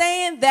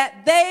understand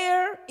that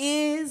there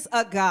is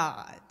a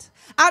God.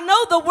 I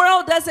know the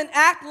world doesn't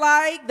act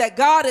like that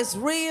God is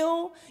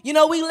real. You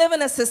know, we live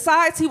in a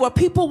society where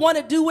people want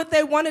to do what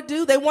they want to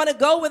do. They want to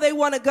go where they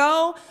want to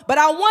go. But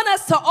I want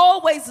us to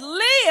always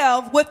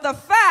live with the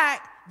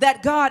fact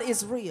that God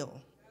is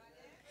real.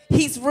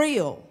 He's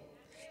real.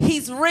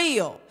 He's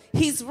real.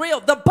 He's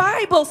real. The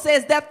Bible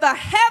says that the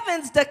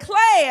heavens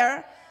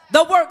declare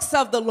the works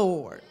of the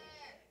Lord.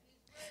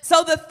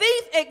 So the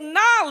thief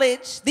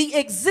acknowledged the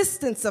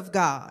existence of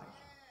God.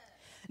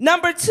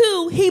 Number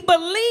 2, he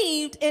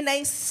believed in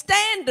a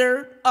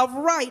standard of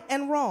right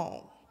and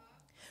wrong.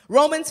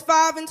 Romans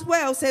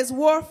 5:12 says,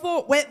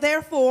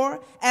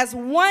 therefore, as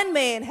one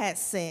man had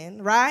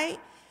sinned, right?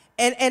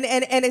 And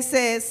it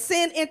says,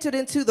 sin entered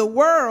into the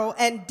world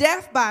and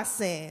death by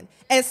sin.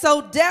 And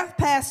so death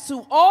passed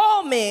to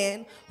all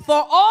men,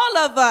 for all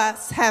of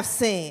us have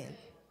sinned.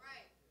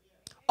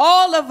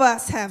 All of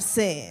us have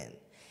sinned.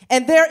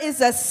 And there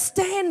is a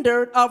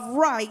standard of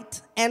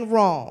right and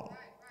wrong.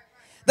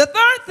 The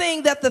third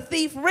thing that the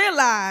thief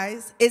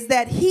realized is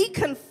that he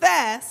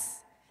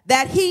confessed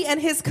that he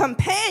and his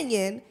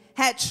companion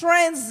had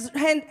transgressed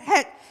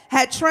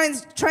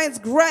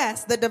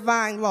the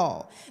divine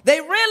law. They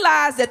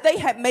realized that they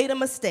had made a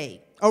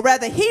mistake, or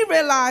rather he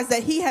realized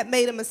that he had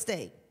made a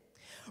mistake.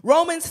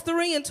 Romans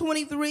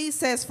 3:23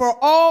 says, for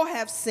all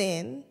have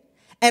sinned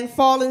and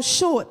fallen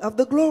short of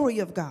the glory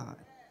of God.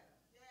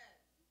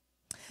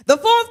 The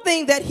fourth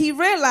thing that he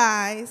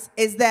realized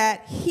is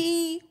that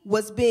he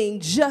was being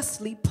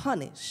justly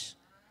punished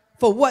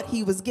for what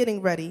he was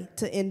getting ready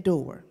to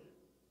endure.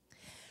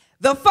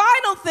 The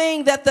final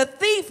thing that the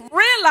thief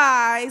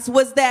realized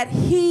was that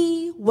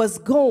he was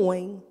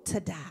going to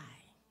die.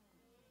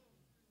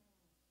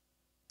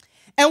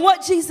 And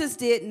what Jesus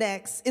did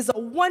next is a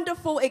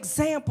wonderful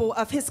example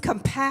of his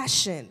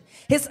compassion,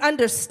 his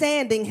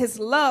understanding, his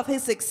love,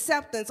 his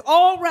acceptance,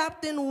 all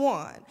wrapped in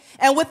one.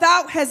 And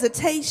without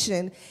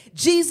hesitation,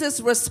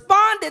 Jesus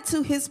responded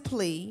to his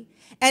plea,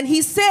 and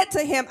he said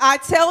to him, I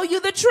tell you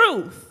the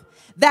truth,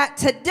 that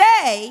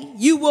today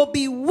you will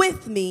be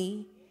with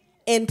me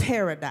in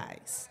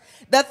paradise.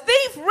 The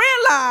thief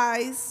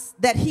realized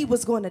that he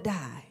was going to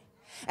die.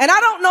 And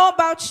I don't know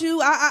about you.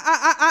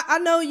 I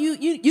know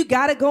you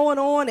got it going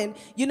on, and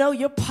you know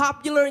you're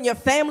popular and your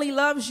family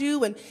loves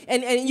you, and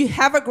you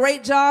have a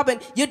great job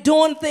and you're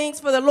doing things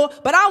for the Lord.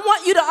 But I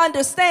want you to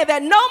understand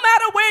that no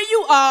matter where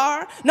you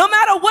are, no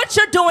matter what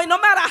you're doing, no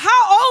matter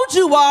how old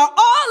you are,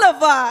 all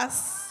of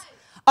us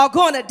are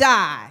going to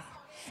die.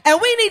 And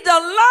we need to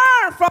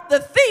learn from the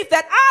thief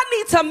that I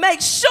need to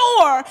make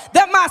sure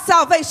that my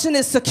salvation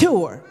is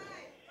secure.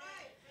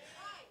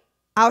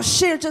 I'll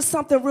share just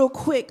something real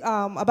quick.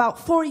 About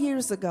 4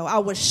 years ago, I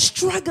was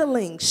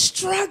struggling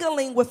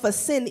with a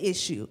sin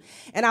issue.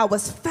 And I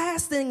was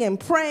fasting and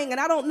praying. And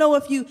I don't know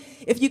if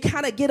you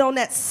kind of get on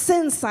that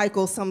sin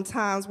cycle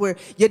sometimes where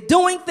you're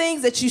doing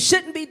things that you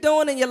shouldn't be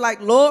doing. And you're like,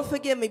 Lord,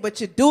 forgive me,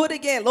 but you do it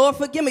again. Lord,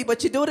 forgive me,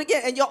 but you do it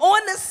again. And you're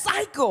on this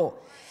cycle.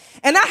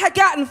 And I had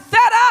gotten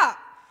fed up.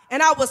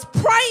 And I was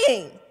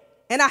praying.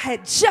 And I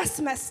had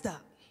just messed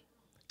up.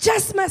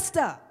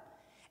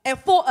 And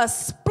for a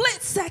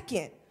split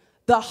second,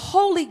 the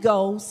Holy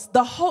Ghost,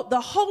 the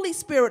Holy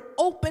Spirit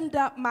opened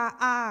up my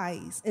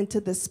eyes into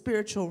the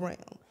spiritual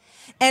realm.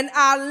 And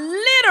I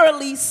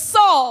literally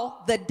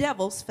saw the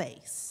devil's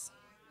face.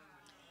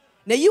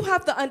 Now you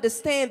have to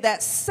understand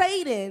that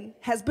Satan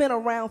has been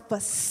around for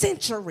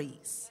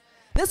centuries.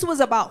 This was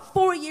about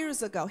 4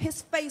 years ago.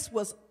 His face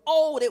was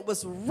old, it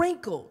was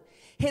wrinkled.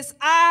 His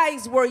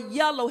eyes were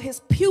yellow, his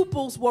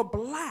pupils were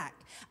black.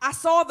 I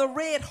saw the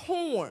red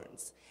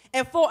horns.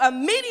 And for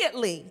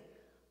immediately,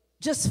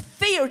 just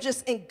fear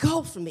just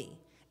engulfed me.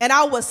 And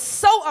I was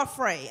so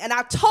afraid. And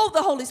I told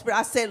the Holy Spirit,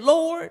 I said,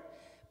 Lord,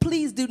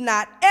 please do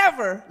not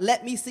ever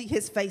let me see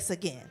his face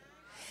again.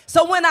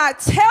 So when I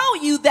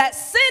tell you that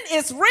sin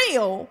is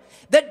real,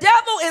 the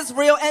devil is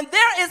real, and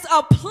there is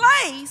a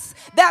place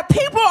that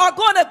people are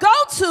going to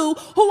go to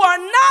who are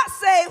not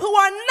saved, who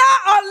are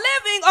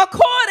living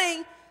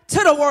according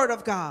to the word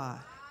of God.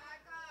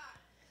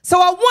 So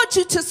I want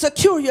you to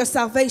secure your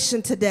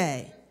salvation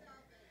today.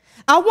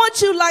 I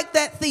want you, like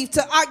that thief,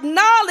 to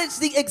acknowledge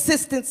the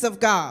existence of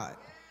God.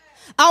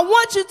 I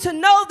want you to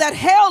know that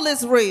hell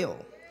is real.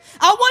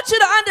 I want you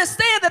to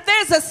understand that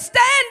there's a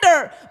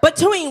standard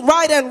between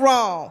right and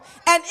wrong.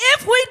 And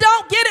if we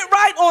don't get it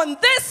right on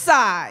this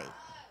side,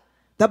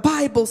 the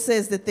Bible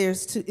says that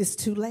it's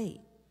too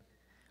late.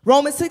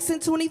 Romans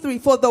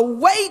 6:23, for the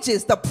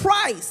wages, the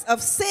price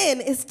of sin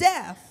is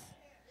death.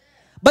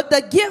 But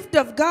the gift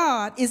of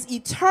God is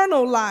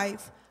eternal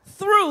life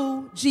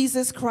through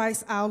Jesus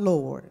Christ our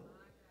Lord.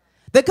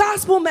 The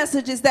gospel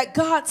message is that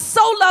God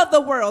so loved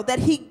the world that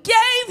he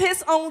gave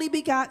his only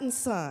begotten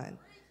son,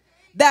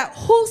 that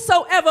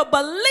whosoever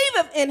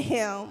believeth in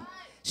him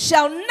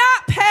shall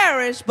not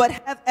perish but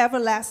have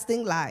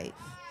everlasting life.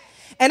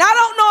 And I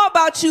don't know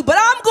about you, but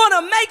I'm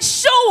going to make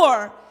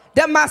sure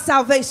that my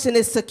salvation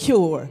is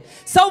secure.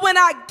 So when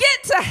I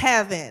get to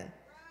heaven,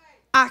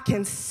 I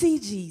can see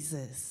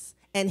Jesus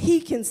and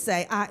he can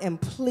say, I am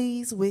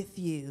pleased with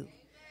you.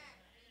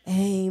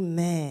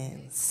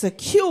 Amen.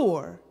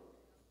 Secure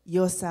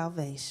your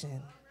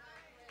salvation.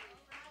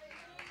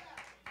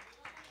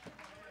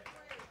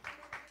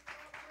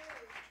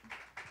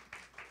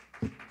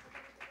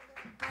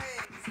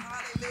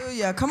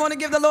 Hallelujah. Come on and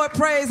give the Lord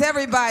praise,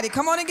 everybody.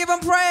 Come on and give him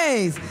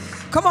praise.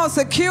 Come on,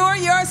 secure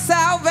your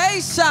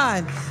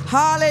salvation.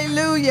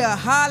 Hallelujah,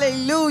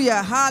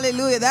 hallelujah,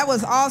 hallelujah. That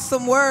was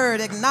awesome word,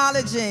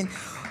 acknowledging,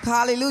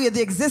 hallelujah,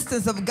 the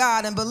existence of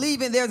God and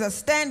believing there's a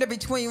standard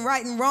between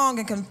right and wrong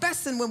and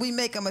confessing when we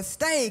make a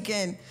mistake.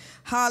 And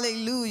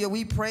hallelujah,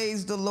 we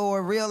praise the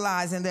Lord,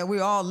 realizing that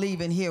we're all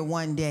leaving here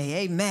one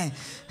day. Amen.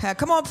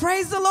 Come on,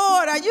 praise the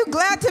Lord. Are you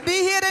glad to be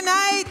here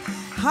tonight?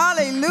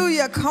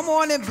 Hallelujah. Come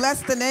on and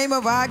bless the name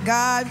of our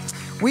God.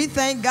 We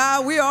thank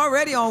God. We're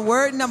already on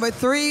word number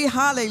 3.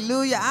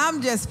 Hallelujah.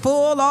 I'm just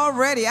full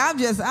already. I'm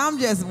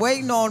just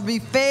waiting on to be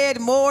fed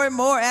more and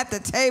more at the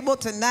table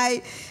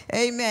tonight.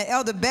 Amen.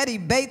 Elder Betty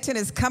Baton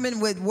is coming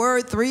with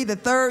word 3, the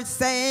third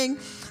saying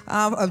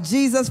of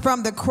Jesus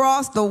from the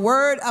cross, the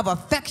word of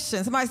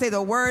affection. Somebody say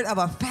the word of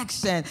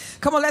affection.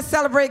 Come on, let's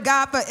celebrate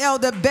God for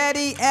Elder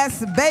Betty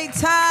S.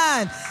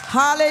 Baton.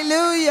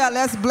 Hallelujah.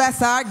 Let's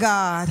bless our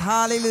God.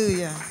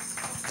 Hallelujah.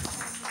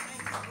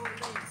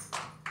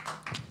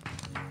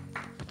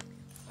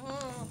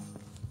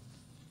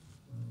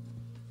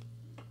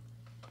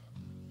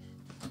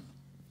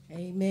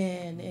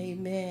 Amen,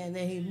 amen,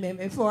 amen.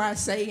 Before I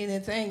say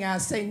anything, I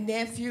say,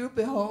 nephew,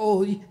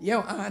 behold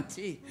your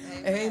auntie.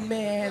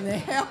 Amen.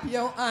 And help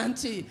your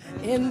auntie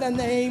in the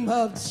name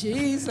of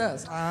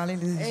Jesus.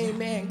 Hallelujah.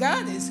 Amen.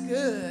 God is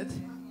good,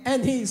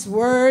 and he's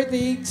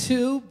worthy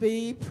to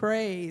be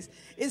praised.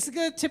 It's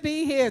good to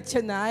be here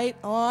tonight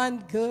on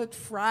Good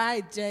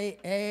Friday.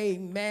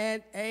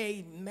 Amen,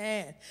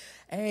 amen.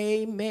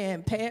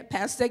 Amen.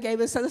 Pastor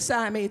gave us an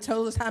assignment. He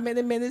told us how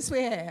many minutes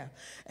we have.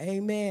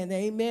 Amen.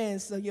 Amen.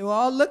 So you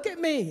all look at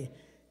me.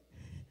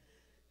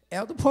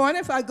 Elder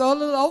Pointer, if I go a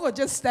little over,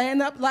 just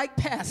stand up like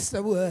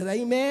Pastor would.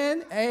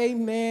 Amen.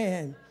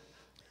 Amen.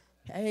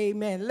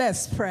 Amen.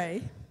 Let's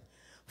pray.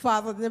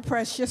 Father, in the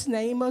precious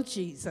name of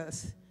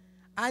Jesus,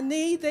 I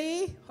need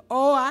thee.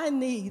 Oh, I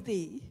need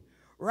thee.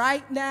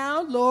 Right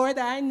now, Lord,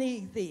 I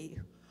need thee.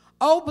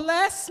 Oh,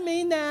 bless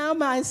me now,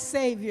 my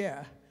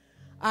Savior.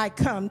 I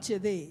come to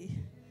thee.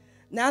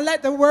 Now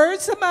let the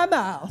words of my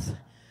mouth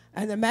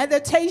and the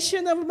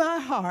meditation of my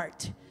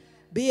heart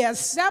be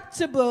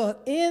acceptable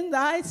in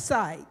thy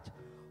sight.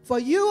 For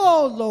you,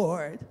 O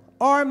Lord,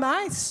 are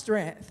my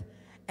strength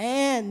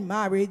and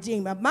my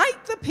Redeemer.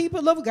 Might the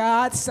people of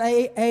God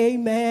say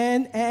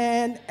amen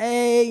and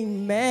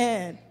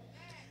amen.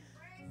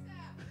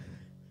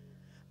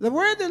 The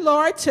word of the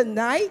Lord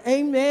tonight,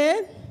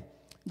 amen.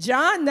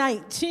 John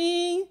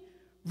 19,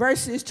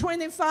 verses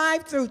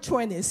 25 through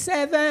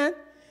 27,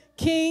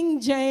 King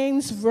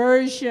James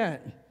Version.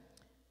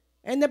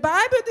 And the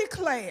Bible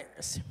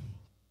declares,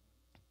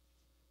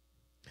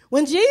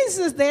 when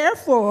Jesus,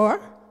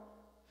 therefore,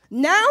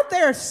 now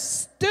there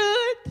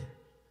stood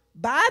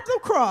by the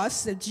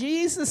cross of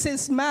Jesus,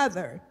 his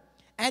mother,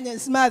 and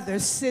his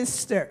mother's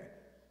sister,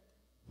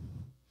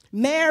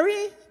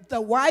 Mary,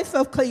 the wife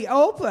of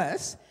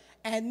Cleopas,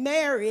 and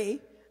Mary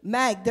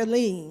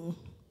Magdalene.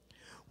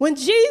 When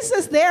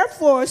Jesus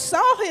therefore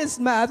saw his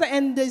mother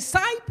and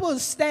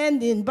disciples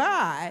standing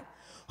by,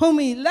 whom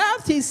he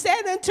loved, he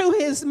said unto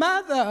his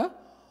mother,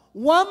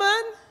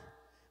 Woman,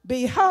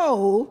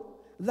 behold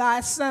thy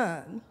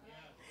son.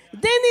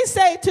 Then he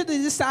said to the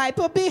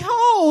disciple,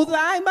 Behold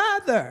thy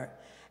mother.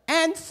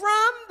 And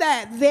from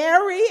that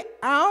very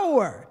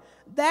hour,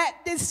 that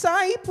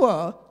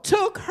disciple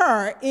took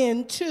her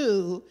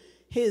into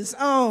his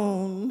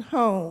own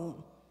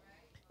home.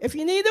 If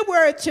you need a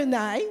word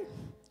tonight,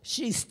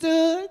 she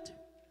stood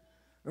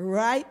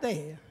right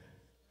there.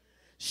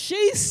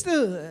 She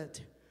stood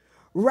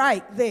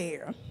right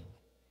there.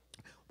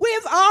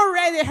 We've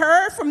already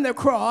heard from the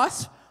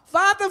cross,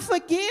 Father,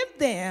 forgive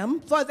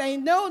them, for they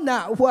know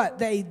not what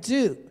they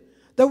do.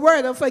 The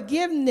word of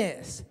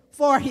forgiveness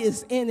for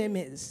his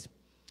enemies.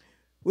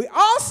 We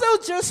also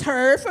just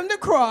heard from the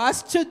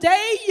cross,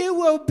 today you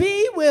will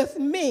be with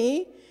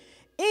me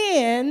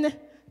in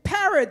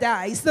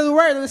paradise. The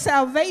word of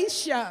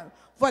salvation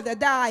for the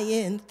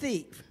dying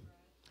thief.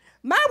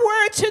 My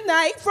word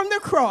tonight from the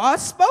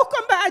cross, spoken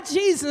by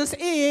Jesus,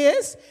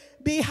 is,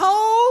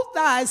 Behold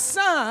thy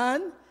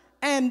son,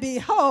 and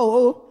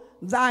behold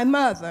thy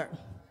mother.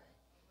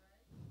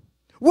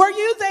 Were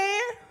you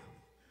there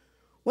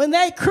when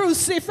they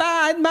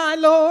crucified my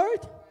Lord?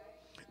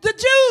 The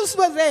Jews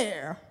were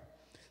there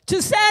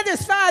to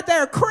satisfy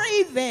their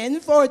craving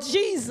for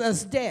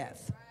Jesus'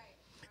 death.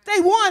 They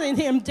wanted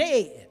him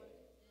dead.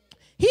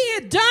 He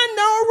had done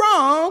no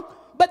wrong,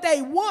 but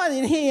they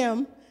wanted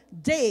him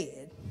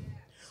dead.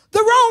 The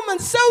Roman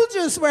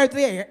soldiers were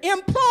there,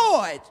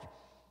 employed,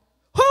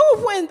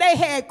 who, when they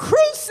had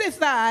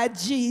crucified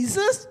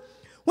Jesus,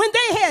 When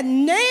they had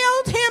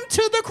nailed him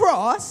to the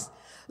cross,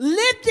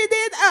 lifted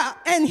it up,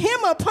 and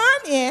him upon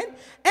it,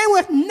 and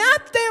with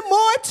nothing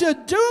more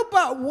to do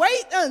but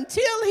wait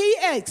until he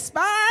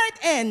expired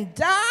and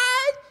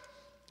died,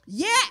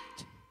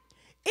 yet,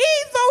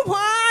 even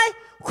while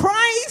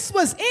Christ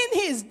was in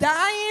his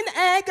dying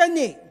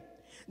agony,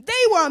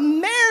 they were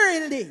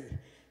merrily,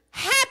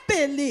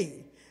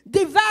 happily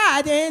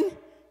dividing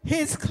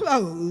his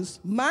clothes.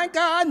 My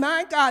God,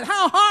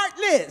 how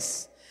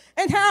heartless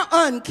and how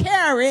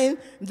uncaring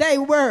they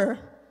were.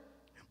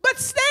 But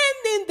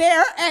standing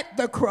there at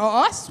the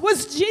cross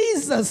was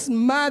Jesus'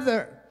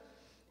 mother.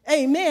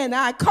 Amen.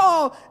 I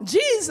call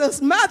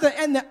Jesus' mother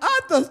and the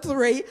other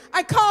three,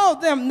 I call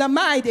them the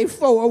mighty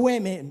four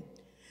women.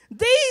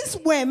 These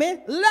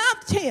women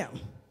loved him.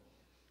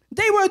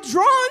 They were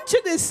drawn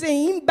to the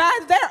scene by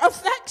their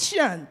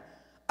affection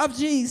of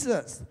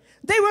Jesus.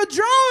 They were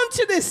drawn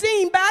to the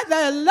scene by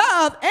their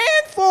love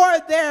and for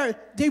their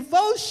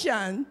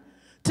devotion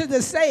to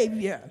the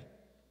Savior.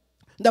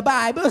 The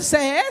Bible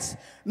says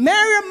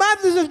Mary,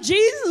 mother of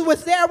Jesus,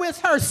 was there with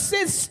her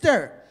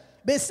sister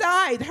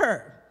beside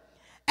her.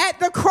 At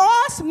the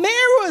cross, Mary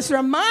was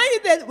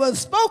reminded that it was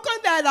spoken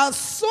that a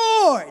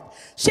sword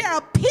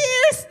shall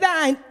pierce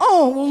thine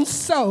own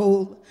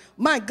soul.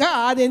 My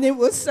God, and it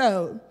was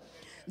so.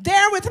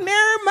 There with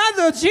Mary,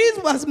 mother of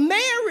Jesus, was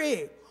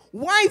Mary,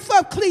 wife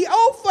of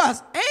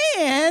Cleophas,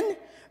 and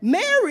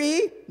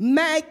Mary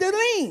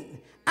Magdalene,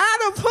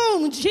 out of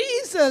whom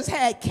Jesus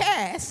had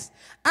cast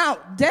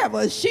out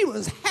devils. She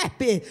was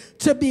happy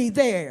to be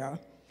there.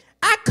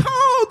 I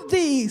called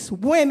these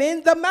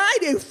women the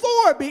mighty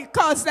four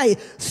because they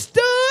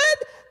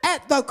stood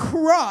at the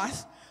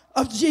cross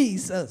of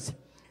Jesus.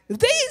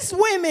 These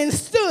women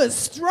stood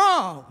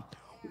strong,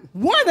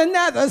 one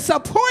another,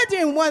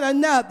 supporting one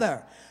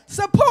another,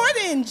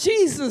 supporting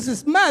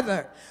Jesus'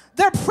 mother.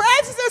 Their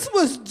presence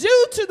was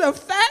due to the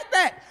fact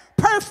that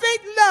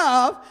perfect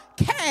love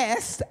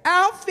casts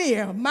out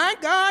fear. My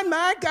God,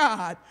 my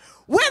God.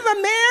 Whether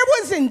Mary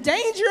was in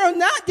danger or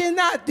not did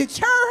not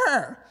deter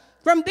her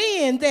from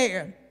being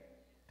there.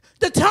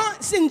 The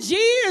taunts and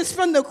jeers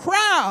from the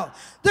crowd,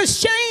 the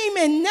shame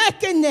and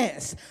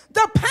nakedness,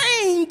 the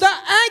pain, the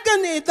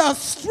agony, the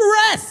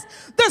stress,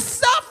 the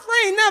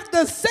suffering of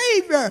the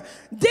Savior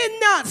did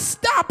not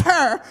stop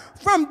her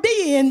from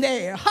being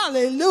there.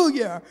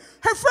 Hallelujah.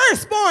 Her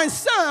firstborn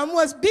son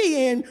was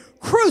being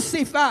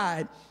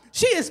crucified.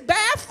 She is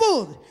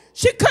baffled.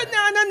 She could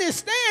not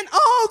understand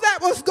all that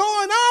was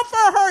going on,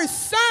 for her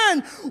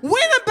son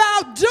went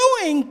about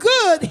doing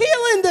good,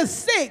 healing the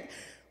sick,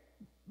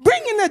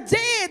 bringing the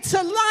dead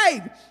to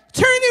life,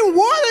 turning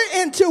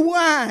water into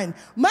wine.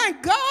 My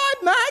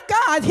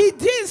God, he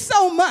did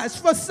so much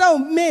for so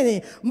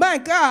many. My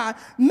God,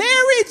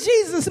 Mary,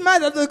 Jesus'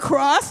 mother of the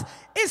cross,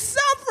 is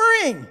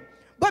suffering,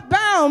 but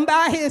bound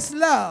by his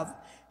love.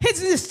 His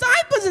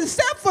disciples,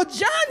 except for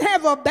John,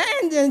 have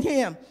abandoned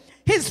him.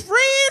 His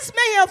friends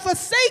may have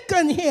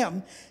forsaken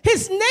him.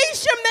 His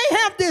nation may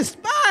have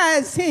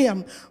despised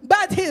him.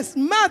 But his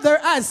mother,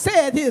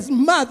 his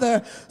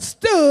mother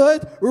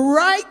stood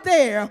right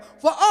there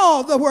for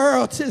all the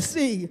world to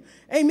see.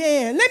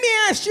 Amen. Let me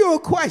ask you a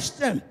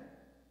question.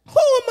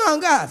 Who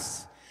among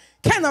us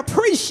can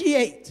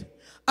appreciate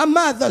a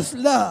mother's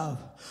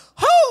love?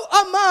 Who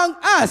among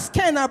us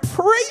can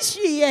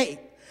appreciate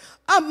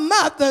a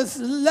mother's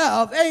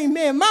love?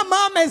 Amen. My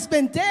mom has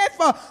been dead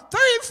for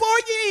 34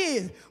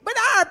 years, but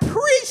I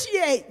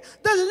appreciate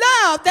the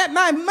love that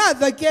my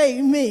mother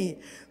gave me.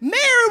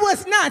 Mary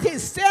was not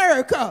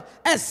hysterical,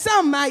 as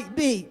some might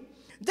be.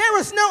 There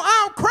was no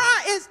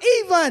outcry, as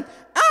even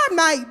I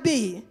might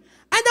be.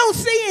 I don't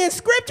see in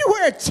Scripture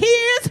where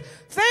tears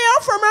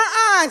fell from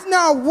her eyes,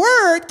 nor a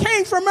word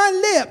came from her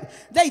lip.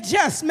 They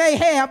just may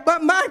have.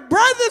 But my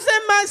brothers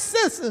and my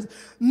sisters,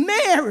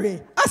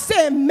 Mary,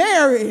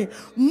 Mary,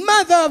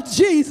 mother of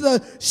Jesus,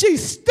 she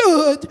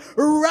stood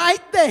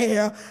right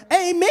there.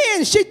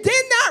 Amen. She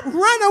did not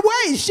run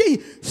away.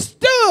 She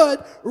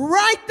stood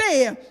right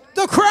there.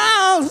 The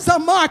crowds are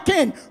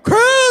mocking,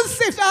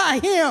 crucify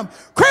him,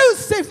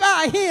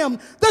 crucify him.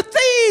 The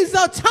thieves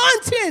are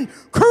taunting,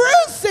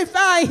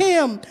 crucify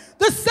him.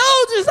 The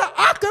soldiers are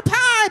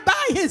occupied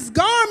by his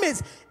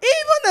garments,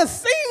 even a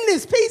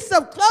seamless piece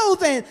of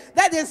clothing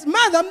that his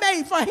mother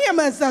made for him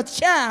as a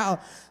child.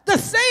 The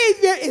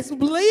Savior is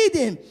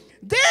bleeding.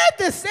 There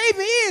the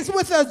Savior is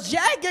with a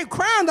jagged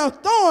crown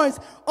of thorns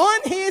on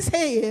his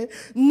head,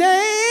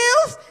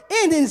 nails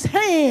in his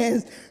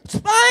hands,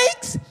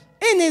 spikes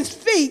in his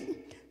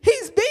feet.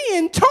 He's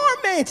being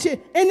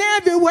tormented in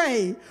every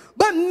way.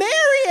 But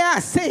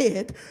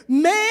Mary,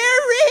 Mary,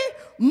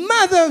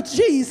 mother of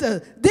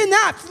Jesus, did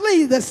not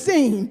flee the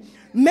scene.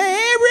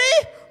 Mary,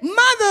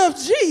 mother of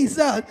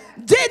Jesus,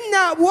 did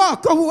not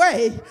walk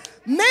away.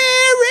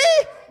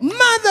 Mary,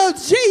 mother of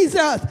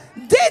Jesus,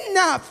 did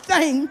not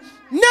faint.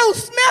 No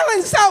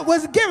smelling salt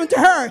was given to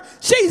her.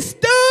 She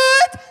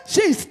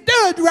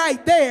stood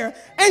right there.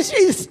 And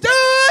she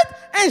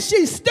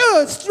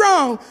stood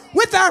strong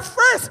with our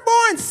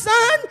firstborn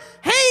son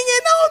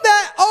hanging on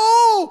that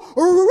old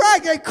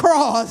rugged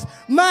cross.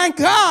 My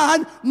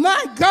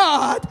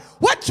God,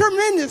 what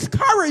tremendous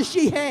courage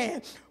she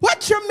had.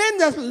 What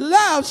tremendous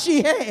love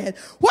she had.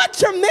 What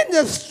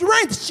tremendous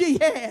strength she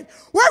had.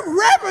 What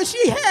reverence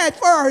she had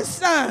for her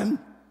son.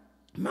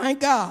 My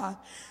God.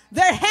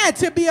 There had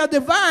to be a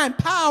divine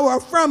power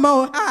from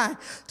on high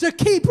to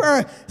keep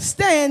her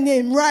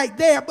standing right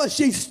there, but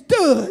she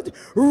stood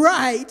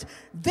right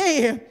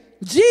there.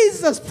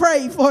 Jesus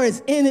prayed for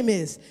his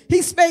enemies.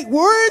 He spake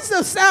words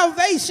of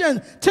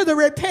salvation to the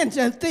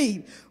repentant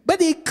thief,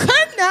 but he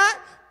could not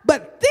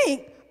but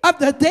think of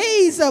the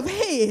days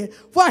ahead,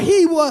 for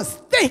he was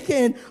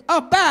thinking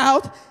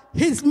about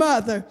his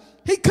mother.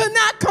 He could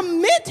not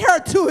commit her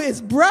to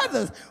his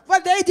brothers, for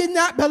they did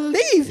not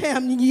believe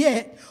him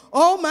yet.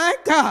 Oh my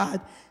God.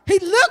 He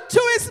looked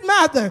to his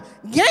mother,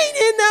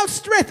 gained enough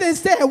strength and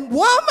said,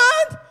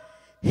 woman,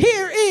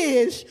 here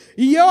is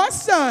your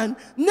son.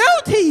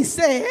 Note he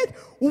said,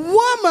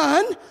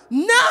 woman,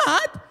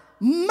 not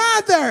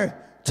mother.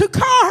 To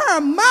call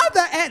her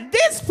mother at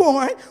this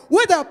point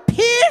would have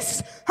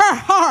pierced her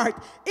heart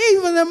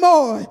even the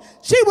more.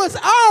 She was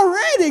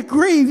already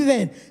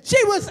grieving.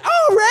 She was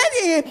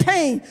already in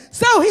pain.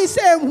 So he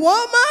said,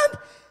 woman,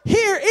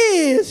 here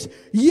is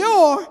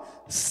your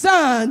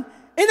son.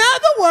 In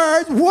other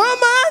words,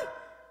 woman,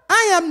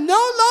 I am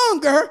no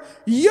longer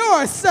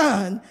your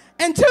son.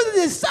 And to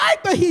the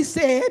disciple he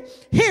said,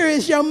 here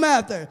is your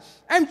mother.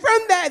 And from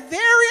that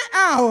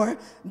very hour,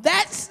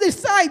 that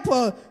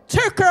disciple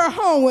took her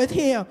home with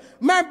him.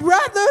 My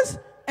brothers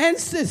and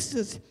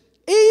sisters,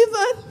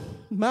 even,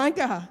 my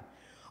God,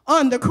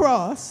 on the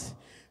cross,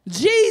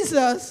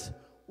 Jesus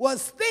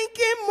was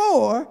thinking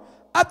more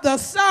of the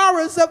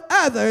sorrows of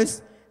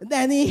others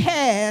than he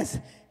has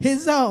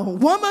his own.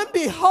 Woman,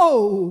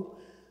 behold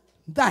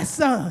thy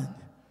son.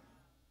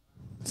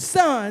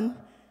 Son,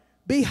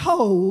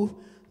 behold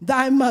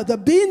thy mother.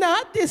 Be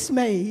not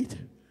dismayed.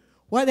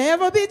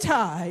 Whatever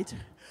betide,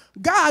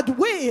 God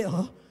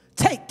will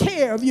take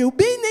care of you.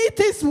 Beneath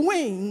his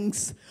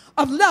wings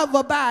of love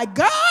abide.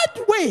 God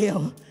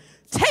will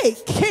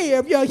take care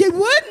of you. He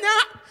would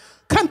not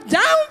come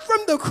down from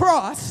the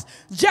cross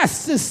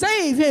just to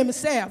save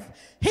himself.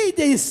 He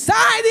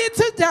decided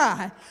to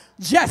die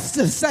just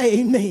to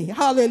save me.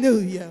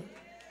 Hallelujah.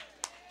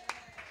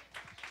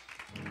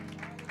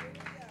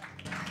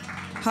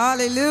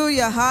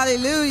 Hallelujah,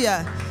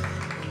 hallelujah,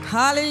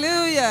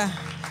 hallelujah.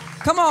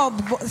 Come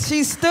on,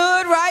 she stood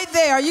right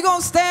there. Are you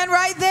going to stand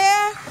right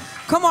there?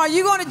 Come on, are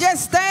you going to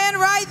just stand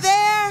right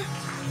there?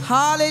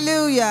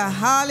 Hallelujah,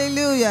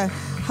 hallelujah,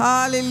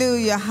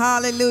 hallelujah,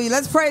 hallelujah.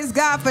 Let's praise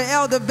God for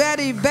Elder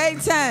Betty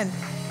Bayton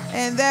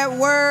and that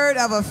word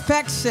of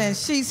affection.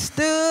 She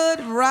stood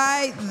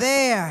right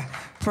there.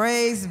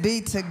 Praise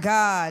be to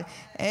God.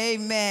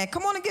 Amen.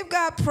 Come on and give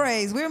God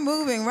praise. We're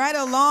moving right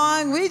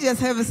along. We just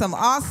having some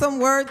awesome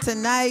word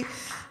tonight.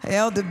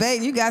 Elder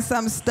Bayton, you got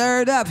something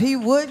stirred up. He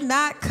would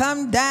not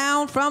come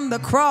down from the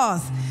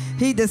cross.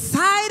 He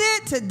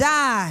decided to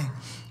die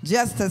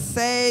just to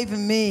save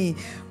me.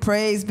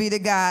 Praise be to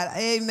God.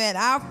 Amen.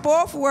 Our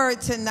fourth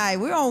word tonight.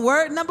 We're on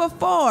word number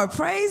 4.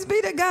 Praise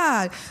be to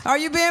God. Are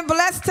you being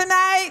blessed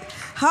tonight?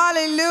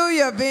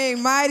 Hallelujah.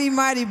 Being mighty,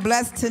 mighty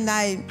blessed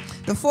tonight.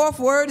 The fourth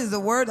word is the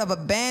word of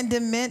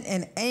abandonment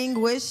and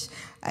anguish.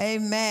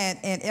 Amen.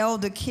 And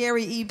Elder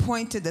Carrie E.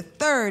 Pointer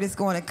III is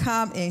going to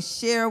come and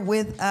share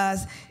with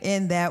us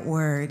in that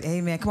word.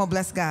 Amen. Come on,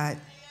 bless God.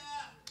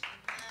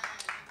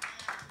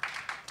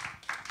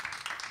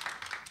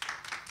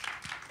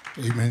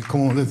 Amen.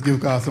 Come on, let's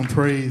give God some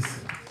praise.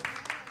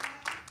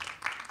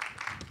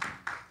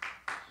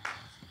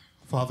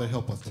 Father,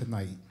 help us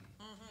tonight.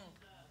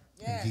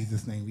 Yes. In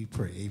Jesus' name we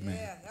pray. Amen.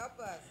 Yeah, help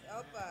us.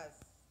 Help us.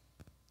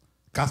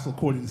 Gospel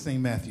according to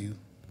St. Matthew,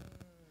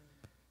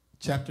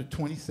 chapter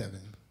 27,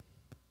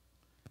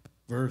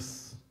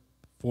 verse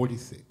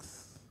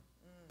 46.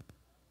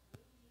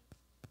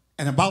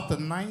 And about the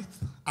 9th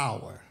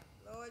hour,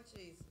 Lord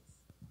Jesus,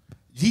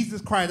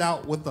 Jesus cried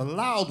out with a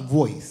loud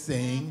voice,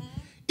 saying,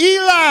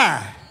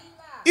 Eli,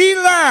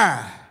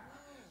 Eli,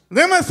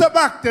 lema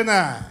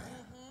sabachthani.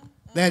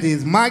 That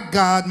is, my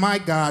God,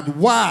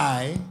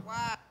 why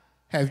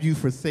have you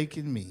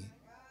forsaken me?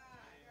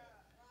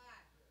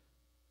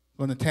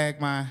 I'm going to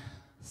tag my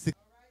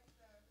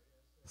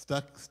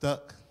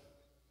stuck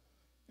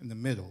in the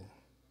middle.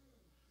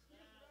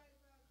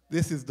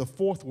 This is the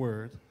 4th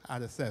word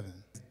out of 7.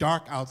 It's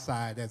dark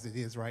outside as it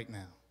is right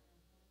now.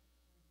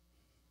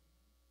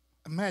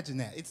 Imagine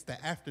that. It's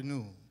the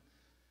afternoon.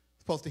 You're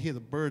supposed to hear the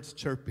birds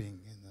chirping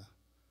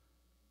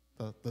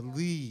and the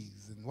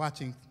leaves and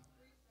watching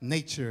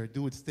nature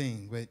do its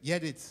thing, but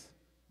yet it's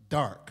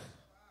dark.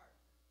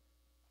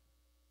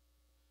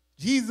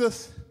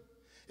 Jesus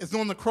is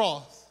on the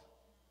cross.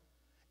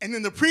 And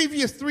in the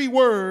previous 3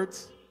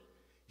 words,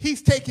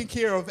 he's taking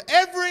care of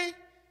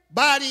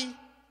everybody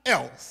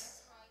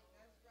else.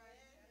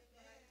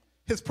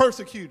 His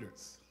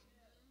persecutors.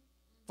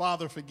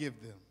 Father,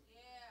 forgive them.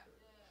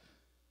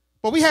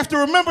 But we have to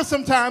remember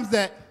sometimes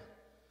that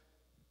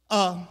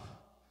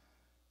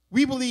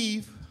we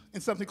believe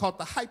in something called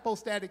the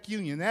hypostatic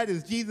union. That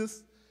is,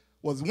 Jesus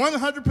was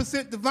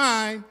 100%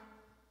 divine,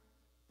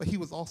 but he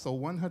was also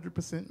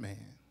 100% man.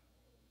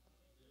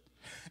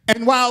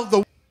 And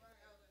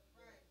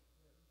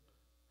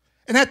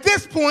and at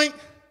this point,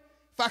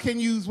 if I can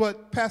use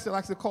what Pastor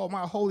likes to call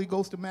my Holy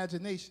Ghost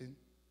imagination,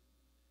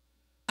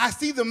 I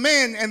see the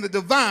man and the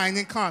divine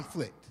in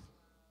conflict.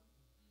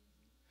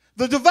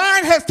 The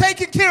divine has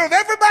taken care of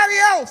everybody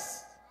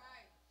else.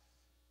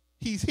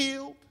 He's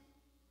healed.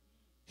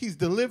 He's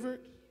delivered.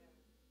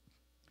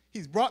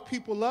 He's brought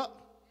people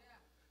up.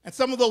 And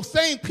some of those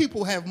same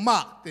people have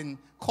mocked and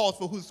called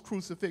for his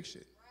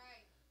crucifixion.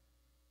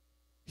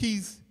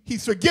 He's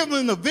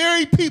forgiven the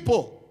very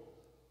people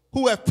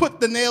who have put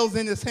the nails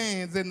in his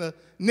hands and the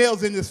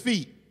nails in his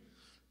feet.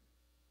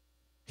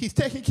 He's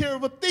taking care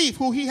of a thief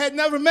who he had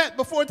never met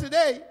before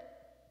today.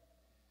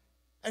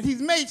 And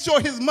he's made sure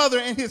his mother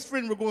and his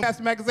friend were going to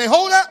Pastor Mac and say,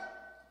 hold up.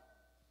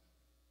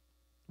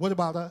 What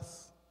about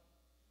us?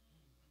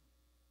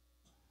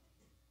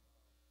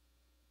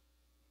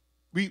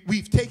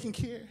 We've taken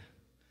care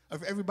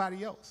of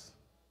everybody else.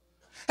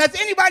 Has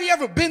anybody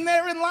ever been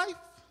there in life?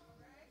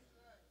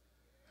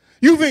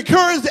 You've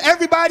encouraged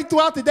everybody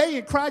throughout the day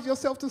and cried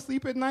yourself to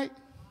sleep at night?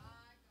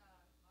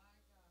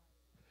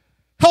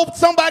 Helped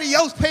somebody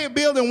else pay a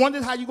bill and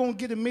wondered how you're going to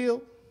get a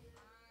meal?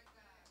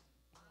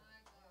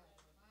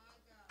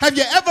 Have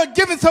you ever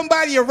given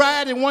somebody a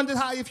ride and wondered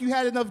how if you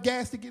had enough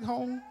gas to get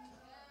home?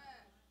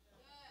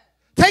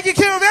 Taking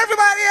care of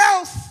everybody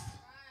else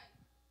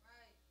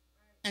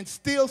and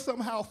still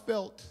somehow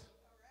felt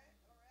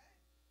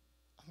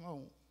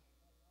alone.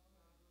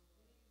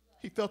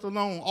 He felt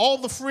alone. All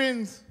the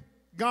friends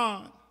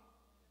gone.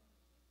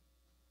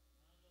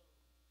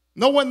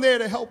 No one there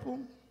to help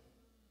him.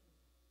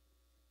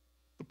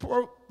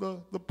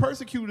 The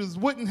persecutors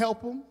wouldn't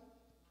help him.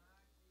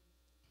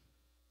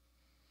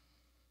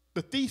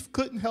 The thief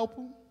couldn't help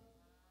him.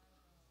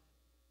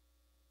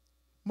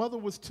 Mother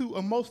was too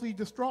emotionally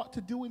distraught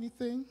to do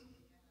anything.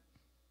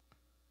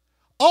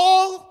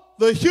 All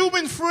the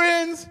human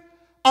friends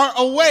are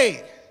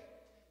away.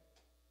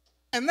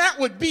 And that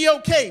would be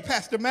okay,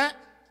 Pastor Matt.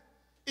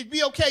 It'd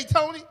be okay,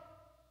 Tony.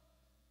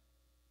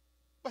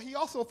 But he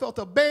also felt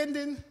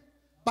abandoned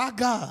by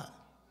God.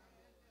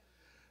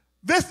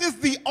 This is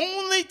the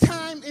only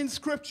time in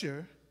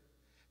Scripture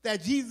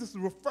that Jesus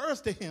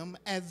refers to him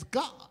as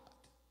God.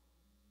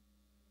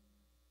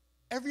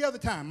 Every other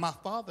time, my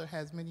Father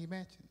has many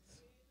mansions.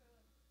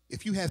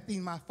 If you have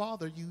seen my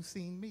Father, you've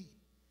seen me.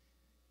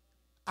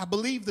 I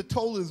believe the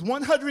total is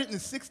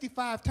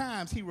 165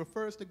 times he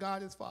refers to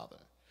God as Father.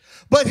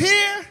 But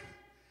here,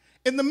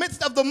 in the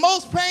midst of the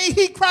most pain,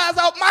 he cries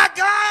out, my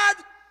God,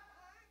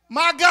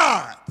 my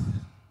God.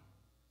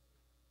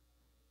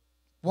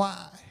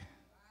 Why?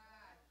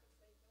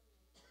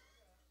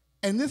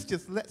 And this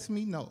just lets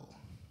me know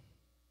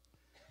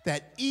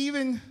that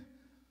even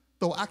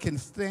though I can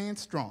stand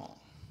strong,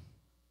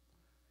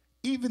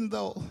 even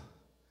though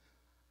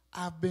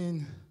I've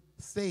been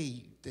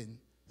saved and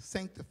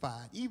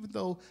sanctified, even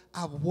though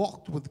I've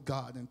walked with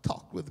God and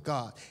talked with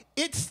God,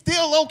 it's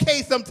still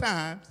okay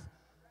sometimes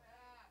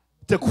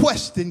to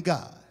question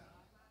God.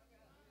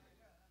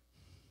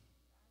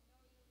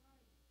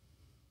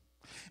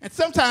 And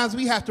sometimes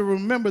we have to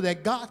remember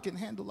that God can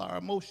handle our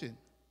emotion.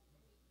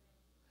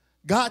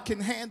 God can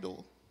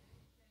handle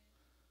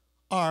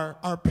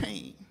our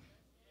pain.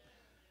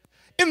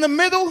 In the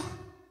middle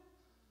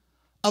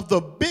of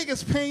the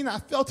biggest pain I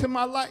felt in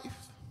my life,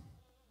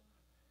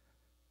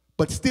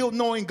 but still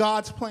knowing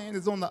God's plan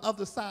is on the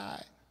other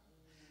side,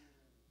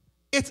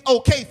 it's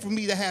okay for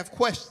me to have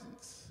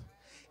questions.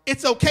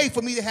 It's okay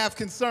for me to have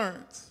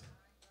concerns.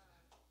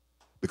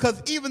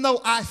 Because even though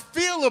I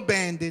feel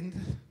abandoned,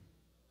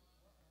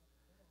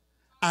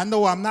 I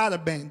know I'm not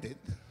abandoned.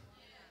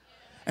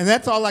 And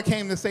that's all I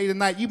came to say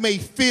tonight. You may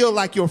feel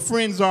like your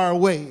friends are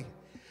away.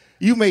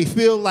 You may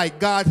feel like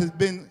God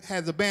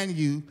has abandoned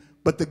you,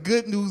 but the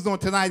good news on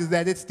tonight is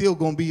that it's still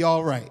going to be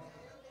all right.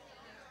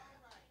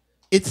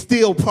 It's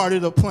still part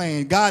of the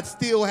plan. God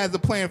still has a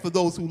plan for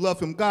those who love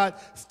him. God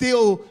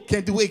still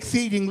can do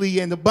exceedingly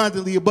and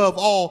abundantly above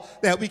all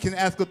that we can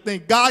ask or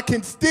think. God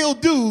can still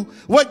do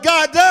what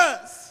God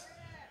does.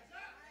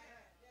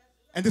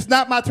 And it's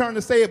not my turn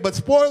to say it, but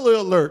spoiler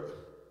alert,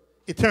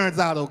 it turns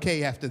out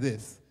okay after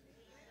this.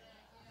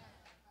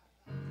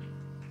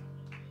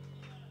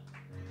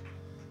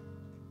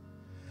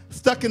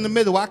 Stuck in the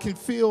middle, I can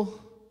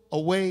feel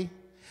away.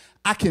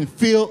 I can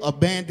feel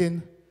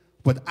abandoned,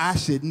 but I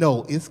should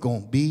know it's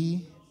going to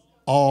be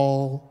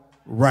all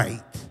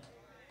right.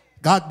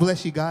 God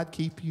bless you. God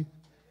keep you.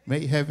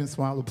 May heaven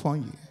smile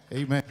upon you.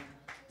 Amen.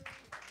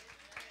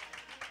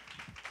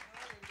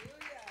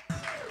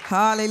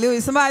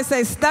 Hallelujah. Somebody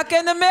say, stuck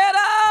in the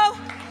middle.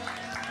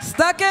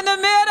 Stuck in the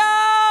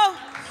middle.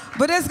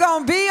 But it's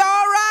going to be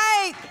all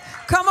right.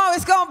 Come on,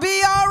 it's going to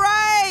be all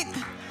right.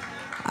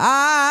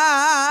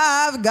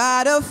 I've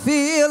got a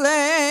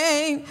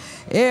feeling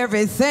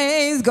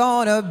everything's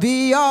gonna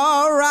be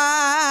all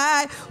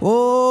right.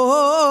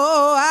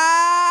 Oh,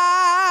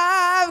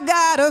 I've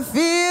got a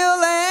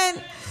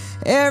feeling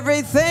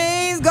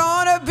everything's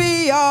gonna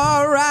be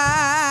all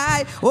right.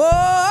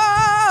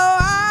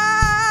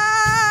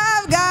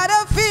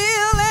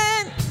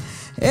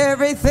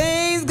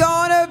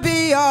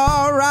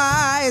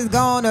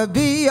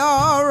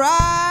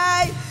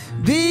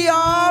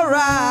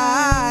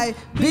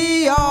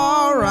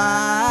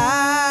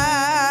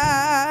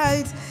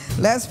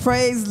 Let's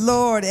praise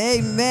Lord.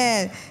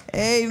 Amen.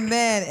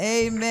 Amen.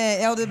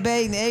 Amen. Elder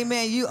Baden,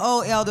 amen. You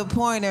owe Elder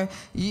Pointer.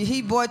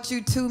 He bought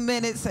you 2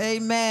 minutes.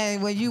 Amen.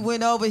 When you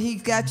went over, he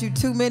got you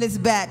 2 minutes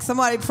back.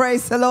 Somebody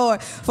praise the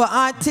Lord for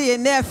auntie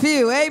and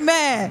nephew.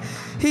 Amen.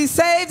 He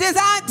saved his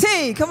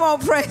auntie. Come on,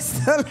 praise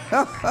the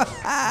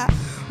Lord.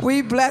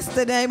 We bless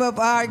the name of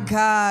our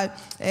God.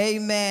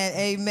 Amen.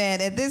 Amen.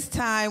 At this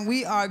time,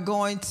 we are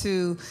going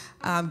to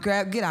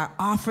get our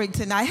offering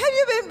tonight. Have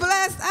you been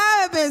blessed? I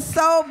have been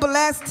so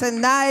blessed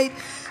tonight.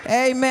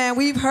 Amen.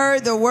 We've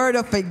heard the word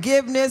of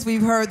forgiveness.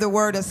 We've heard the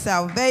word of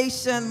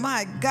salvation.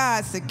 My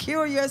God,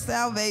 secure your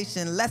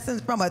salvation.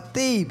 Lessons from a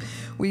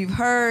thief. We've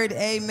heard,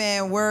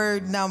 amen,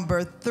 word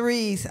number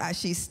 3.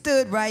 She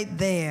stood right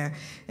there.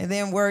 And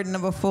then word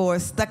number 4,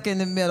 stuck in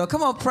the middle.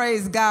 Come on,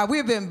 praise God.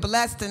 We've been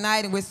blessed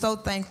tonight, and we're so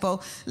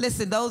thankful.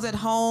 Listen, those at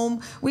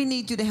home, we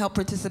need you to help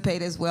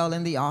participate as well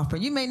in the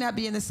offering. You may not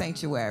be in the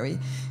sanctuary,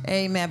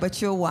 amen,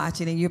 but you're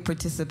watching and you're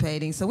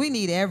participating. So we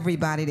need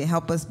everybody to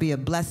help us be a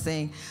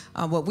blessing.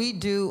 What we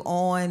do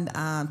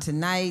on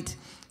tonight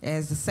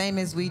is the same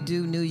as we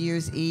do New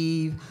Year's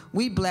Eve.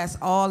 We bless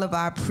all of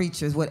our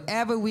preachers.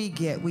 Whatever we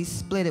get, we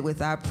split it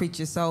with our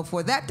preachers. So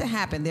for that to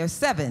happen, there's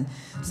 7.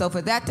 So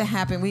for that to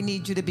happen, we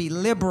need you to be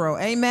liberal.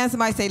 Amen.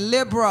 Somebody say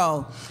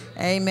liberal.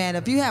 Amen.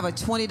 If you have a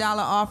 $20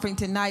 offering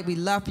tonight, we'd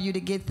love for you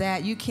to get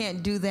that. You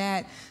can't do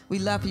that.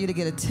 We'd love for you to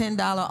get a $10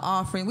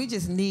 offering. We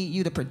just need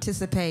you to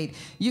participate.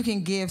 You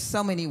can give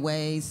so many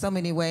ways, so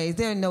many ways.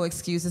 There are no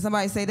excuses.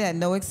 Somebody say that,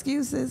 no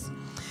excuses.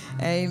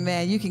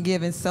 Amen. You can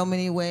give in so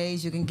many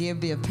ways. You can give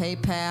via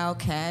PayPal,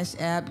 Cash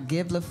App,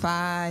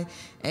 Givelify,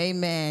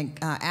 amen,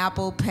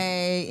 Apple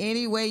Pay.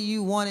 Any way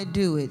you want to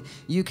do it,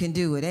 you can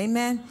do it.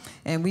 Amen.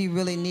 And we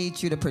really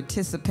need you to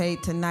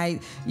participate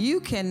tonight. You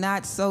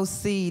cannot sow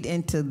seed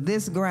into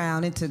this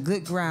ground, into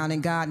good ground,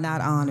 and God not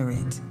honor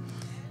it.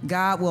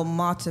 God will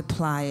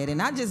multiply it.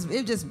 And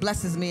it just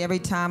blesses me every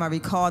time I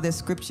recall this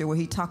scripture where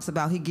he talks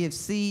about he gives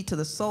seed to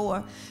the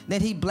sower,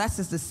 then he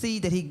blesses the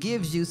seed that he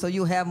gives you so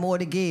you'll have more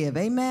to give.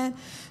 Amen.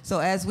 So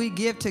as we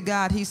give to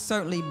God, he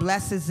certainly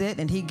blesses it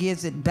and he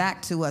gives it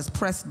back to us,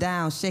 pressed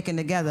down, shaken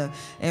together,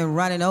 and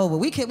running over.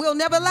 We'll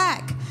never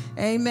lack.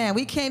 Amen.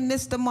 We can't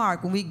miss the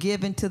mark when we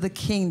give into the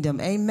kingdom.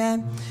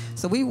 Amen.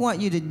 So we want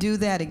you to do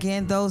that.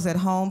 Again, those at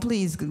home,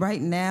 please,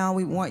 right now,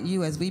 we want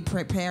you, as we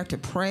prepare to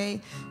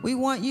pray, we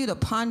want you to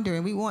ponder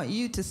and we want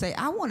you to say,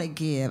 I want to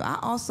give. I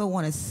also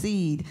want to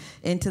seed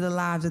into the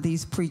lives of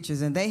these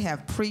preachers. And they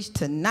have preached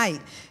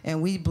tonight,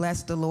 and we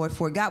bless the Lord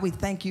for it. God, we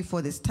thank you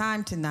for this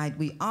time tonight.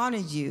 We honor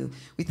you.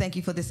 We thank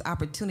you for this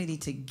opportunity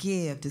to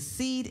give, to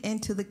seed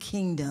into the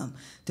kingdom,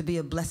 to be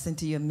a blessing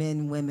to your men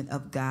and women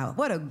of God.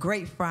 What a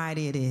great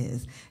Friday it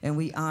is. And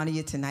we honor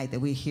you tonight that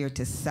we're here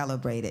to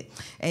celebrate it.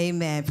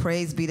 Amen.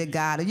 Praise be to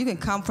God. You can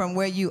come from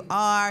where you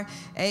are.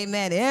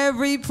 Amen.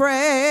 Every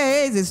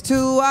praise is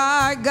to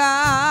our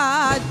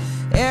God.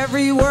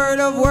 Every word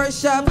of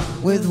worship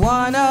with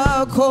one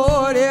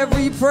accord.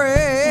 Every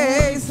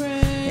praise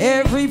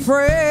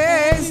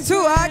to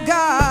our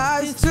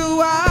God, to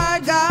our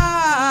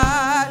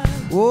God.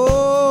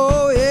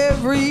 Oh,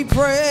 every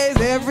praise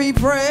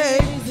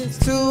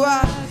to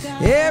our,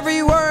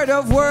 every word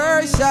of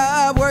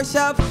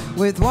worship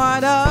with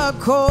one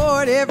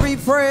accord. Every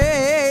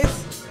praise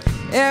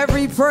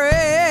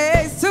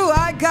to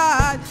our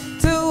God,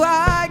 to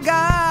our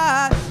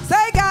God.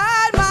 Say,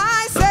 God,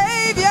 my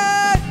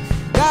Savior,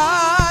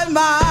 God,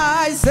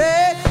 my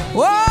Savior,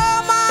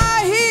 oh,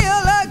 my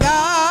healer,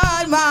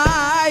 God,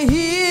 my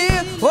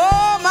healer,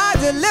 oh, my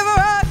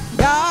deliverer,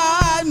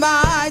 God,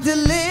 my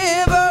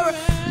deliverer.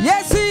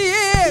 Yes, he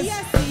is.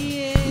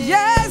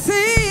 Yes,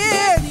 he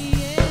is.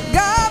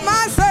 God,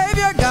 my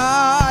Savior,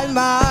 God,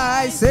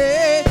 my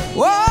Savior,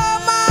 oh,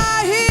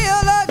 my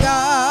healer,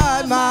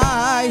 God,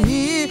 my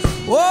healer,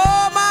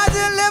 oh, my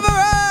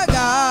deliverer,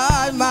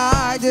 God,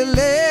 my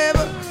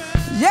deliverer.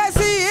 Yes,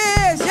 he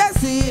is. Yes,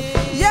 he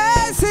is.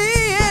 Yes, he is.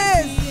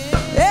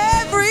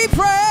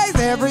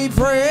 Every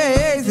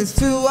praise is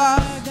to our,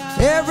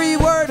 every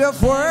word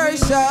of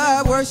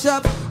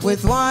worship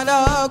with one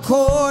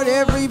accord.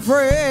 Every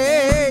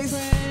praise,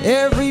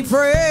 every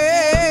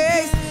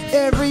praise,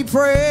 every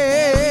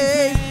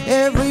praise,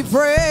 every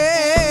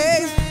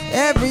praise,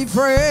 every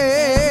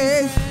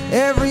praise,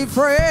 every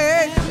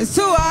praise is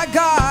to our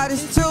God,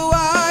 is to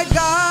our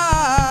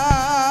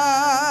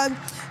God.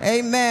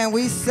 Amen.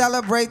 We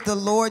celebrate the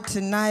Lord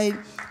tonight.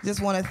 Just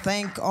want to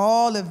thank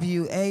all of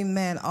you.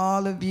 Amen.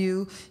 All of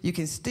you. You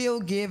can still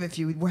give if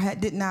you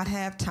did not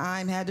have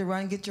time, had to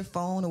run and get your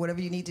phone or whatever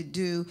you need to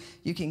do.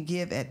 You can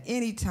give at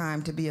any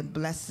time to be a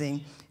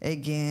blessing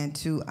again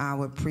to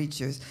our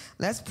preachers.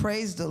 Let's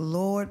praise the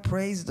Lord.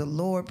 Praise the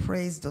Lord.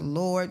 Praise the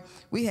Lord.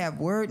 We have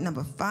word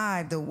number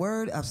 5, the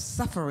word of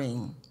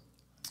suffering.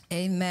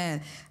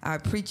 Amen. Our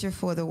preacher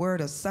for the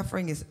word of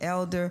suffering is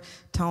Elder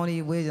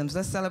Tony Williams.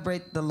 Let's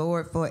celebrate the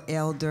Lord for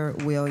Elder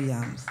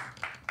Williams.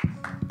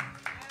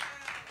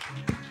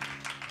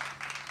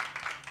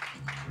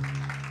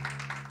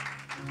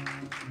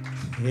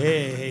 Yeah,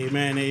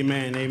 amen,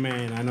 amen,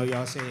 amen. I know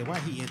y'all say, why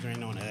he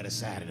entering on the other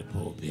side of the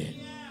pulpit?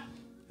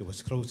 It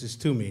was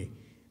closest to me.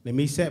 Let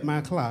me set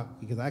my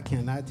clock because I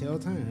cannot tell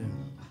time.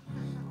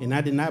 And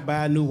I did not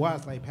buy a new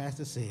watch like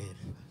Pastor said.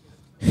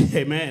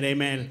 Amen,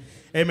 amen,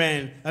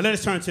 amen. Let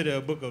us turn to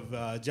the book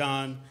of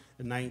John,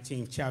 the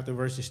 19th chapter,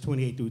 verses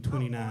 28 through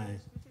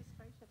 29.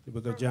 The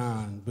book of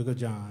John, I'm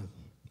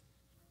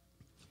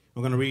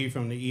going to read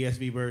from the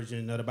ESV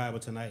version of the Bible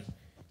tonight.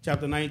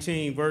 Chapter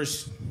 19,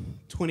 verse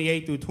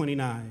 28 through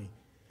 29.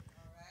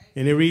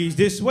 And it reads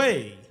this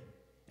way.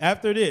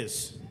 After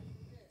this,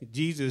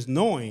 Jesus,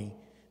 knowing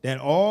that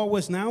all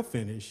was now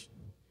finished,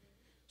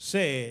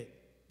 said,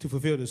 to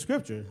fulfill the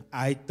scripture,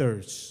 I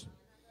thirst.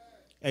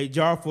 A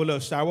jar full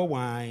of sour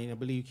wine, I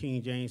believe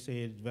King James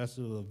said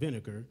vessel of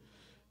vinegar,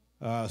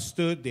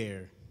 stood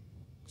there.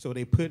 So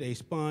they put a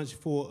sponge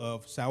full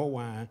of sour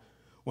wine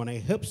on a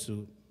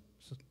hyssop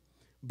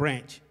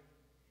branch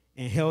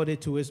and held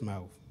it to his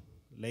mouth.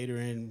 Later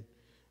in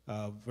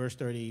verse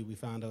 30, we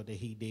found out that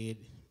he did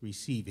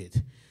receive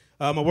it.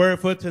 My word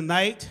for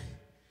tonight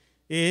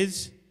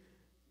is,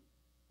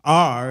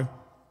 are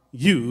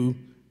you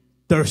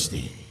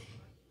thirsty?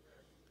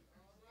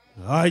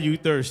 Are you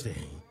thirsty?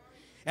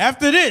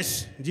 After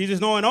this, Jesus,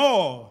 knowing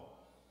all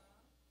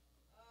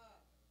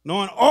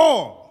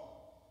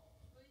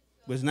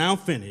was now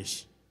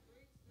finished,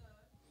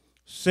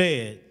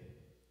 said,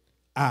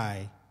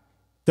 I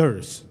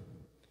thirst.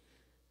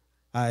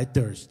 I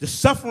thirst. The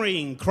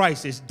suffering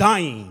Christ is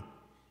dying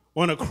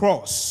on a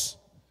cross.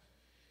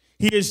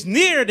 He is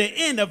near the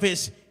end of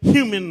his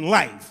human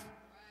life.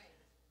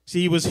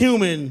 See, he was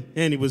human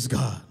and he was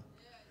God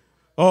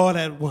all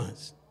at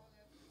once.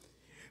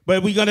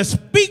 But we're going to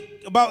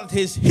speak about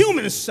his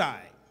human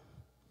side.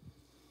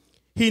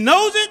 He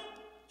knows it,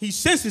 he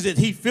senses it,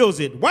 he feels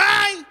it.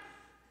 Why?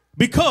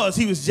 Because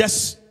he was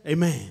just a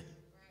man,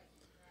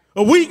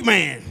 a weak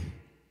man.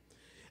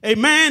 A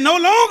man no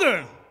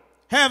longer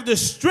have the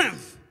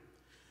strength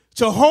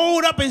to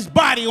hold up his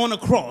body on the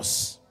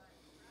cross.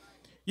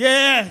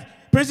 Yeah,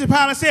 Prince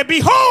Pilate said,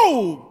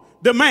 behold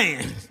the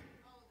man.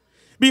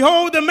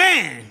 Behold the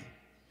man.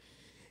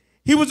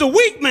 He was a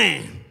weak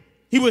man.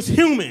 He was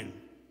human.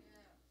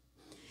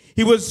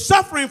 He was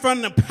suffering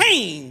from the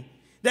pain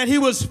that he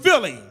was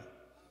feeling.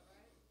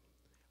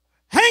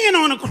 Hanging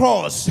on a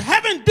cross,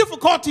 having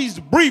difficulties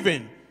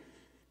breathing.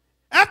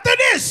 After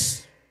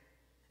this,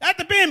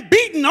 after being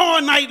beaten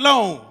all night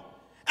long,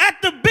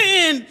 after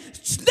being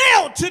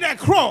nailed to that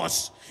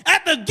cross,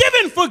 after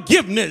giving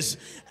forgiveness,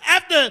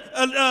 after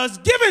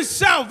giving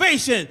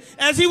salvation,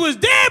 as he was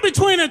there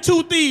between the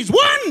two thieves,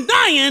 one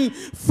dying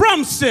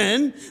from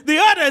sin, the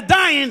other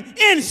dying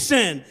in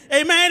sin.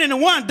 Amen. And the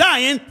one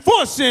dying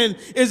for sin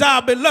is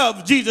our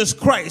beloved Jesus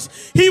Christ.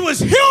 He was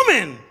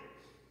human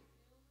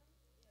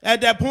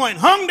at that point,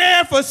 hung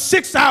there for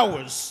 6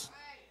 hours.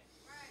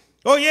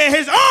 Oh yeah,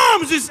 his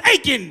arms is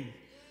aching.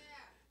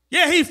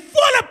 Yeah, he's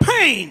full of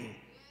pain.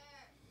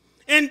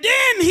 And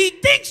then he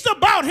thinks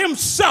about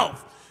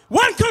himself.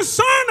 Wasn't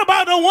concerned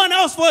about no one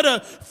else for the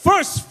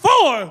first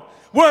 4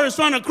 words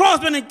from the cross,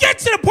 but then get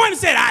to the point and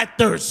said, I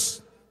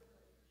thirst.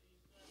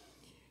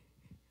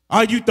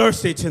 Are you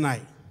thirsty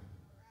tonight?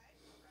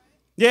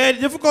 Yeah,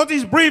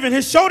 difficulties breathing,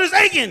 his shoulders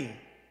aching.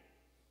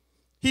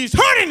 He's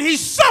hurting, he's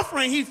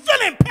suffering, he's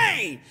feeling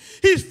pain.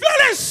 He's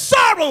feeling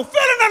sorrow,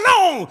 feeling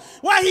alone.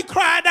 While he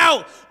cried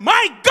out,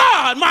 my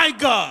God, my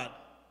God.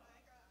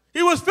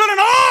 He was feeling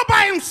all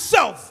by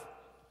himself,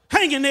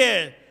 hanging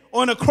there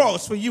on a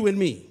cross for you and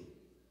me.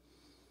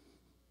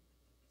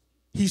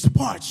 He's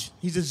parched.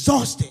 He's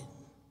exhausted.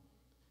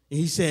 And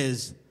he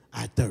says,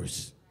 I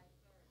thirst.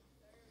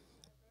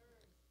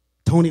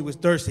 Tony was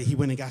thirsty. He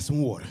went and got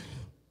some water.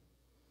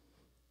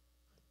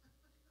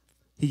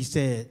 He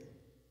said,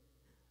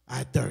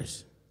 I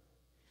thirst.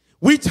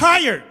 We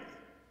tired.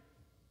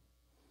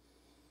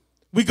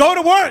 We go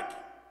to work.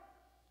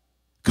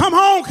 Come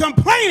home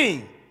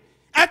complaining.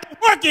 After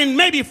working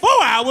maybe 4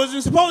 hours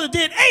and supposed to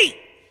did 8.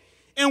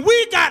 And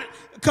we got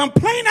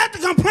complaint after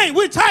complaint.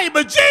 We're tired.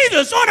 But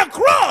Jesus on the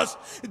cross,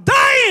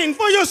 dying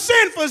for your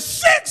sin for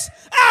 6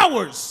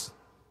 hours.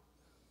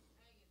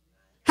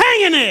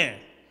 Hanging there.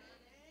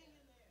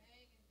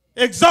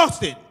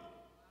 Exhausted.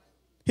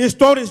 His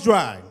throat is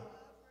dry.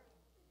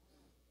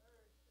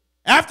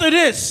 After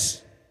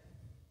this,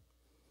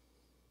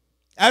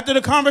 after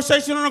the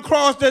conversation on the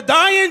cross, the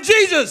dying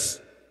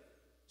Jesus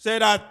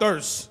said, I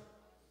thirst.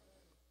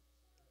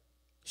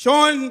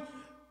 Showing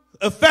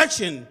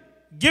affection,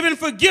 giving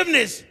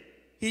forgiveness,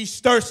 he's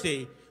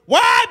thirsty.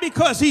 Why?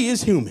 Because he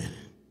is human.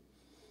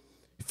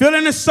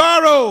 Feeling the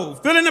sorrow,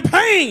 feeling the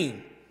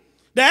pain,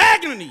 the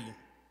agony.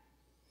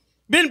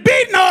 Been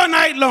beaten all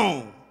night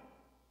long.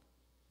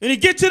 And he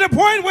gets to the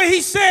point where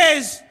he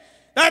says,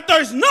 I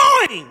thirst,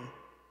 knowing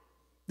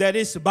that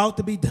it's about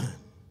to be done.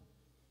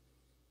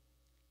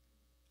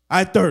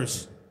 I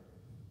thirst.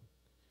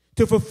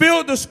 To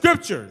fulfill the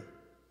scripture.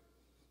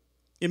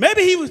 And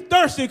maybe he was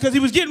thirsty because he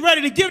was getting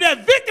ready to give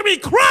that victory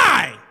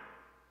cry.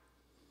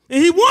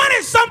 And he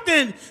wanted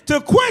something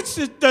to quench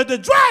the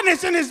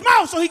dryness in his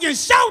mouth so he can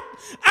shout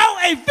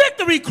out a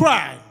victory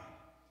cry.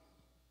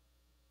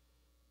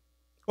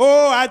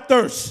 Oh, I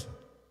thirst.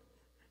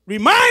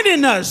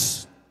 reminding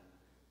us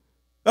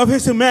of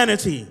his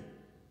humanity.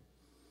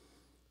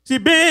 See,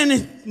 being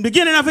in the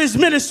beginning of his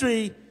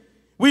ministry,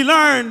 we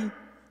learned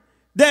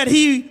that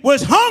he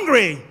was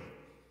hungry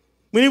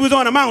when he was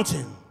on a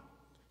mountain,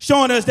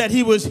 showing us that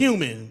he was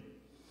human.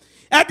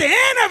 At the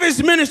end of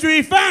his ministry,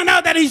 we found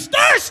out that he's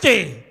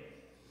thirsty,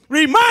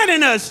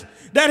 reminding us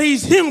that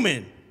he's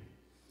human.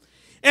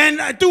 And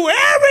through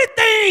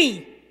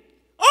everything,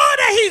 all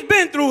that he's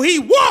been through, he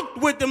walked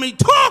with them, he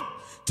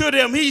talked to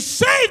them, he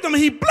saved them,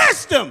 he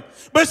blessed them,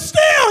 but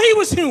still he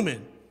was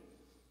human.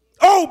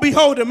 Oh,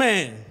 behold a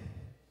man.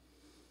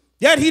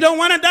 Yet he don't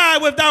want to die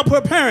without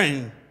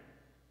preparing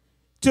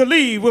to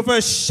leave with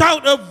a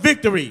shout of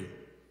victory.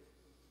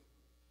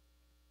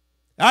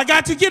 I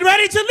got to get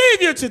ready to leave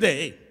here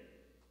today.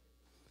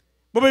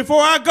 But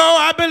before I go,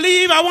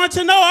 I want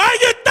to know, are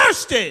you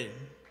thirsty?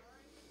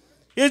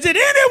 Is it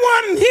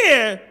anyone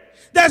here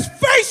that's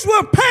faced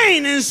with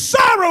pain and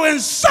sorrow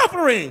and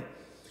suffering,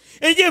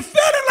 and you're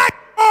feeling like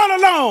all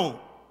alone?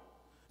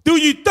 Do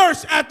you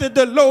thirst after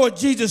the Lord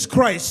Jesus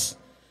Christ?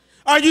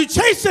 Are you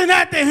chasing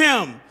after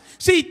him?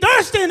 See,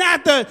 thirsting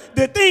after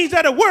the things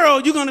of the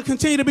world, you're going to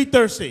continue to be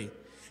thirsty.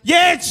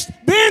 Yeah, it's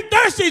being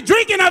thirsty,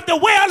 drinking of the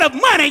well of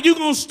money, you're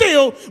going to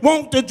still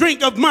want to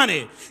drink of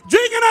money.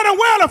 Drinking of the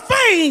well of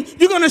fame,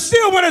 you're going to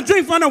still want to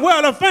drink from the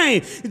well of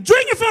fame.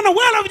 Drinking from the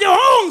well of your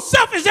own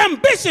selfish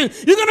ambition,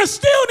 you're going to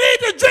still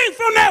need to drink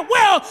from that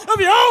well of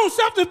your own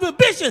selfish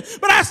ambition.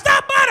 But I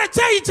stopped by to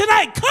tell you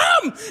tonight,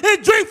 come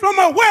and drink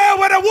from a well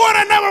where the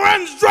water never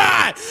runs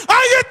dry.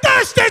 Are you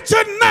thirsty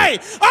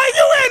tonight? Are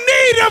you in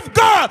need of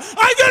God?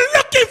 Are you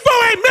looking for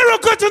a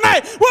miracle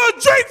tonight? Well,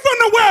 drink from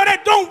the well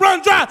that don't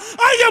run dry.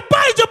 Are you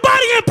body your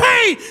body in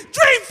pain?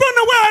 Drink from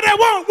the well that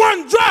won't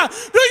run dry.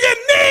 Do you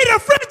need a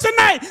friend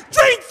tonight?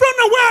 Drink from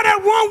the well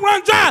that won't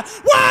run dry.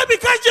 Why?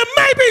 Because you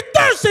may be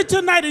thirsty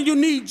tonight and you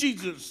need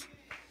Jesus.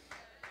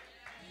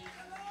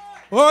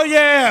 Oh,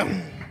 yeah.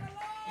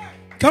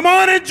 Come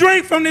on and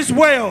drink from this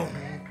well.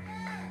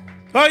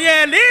 Oh,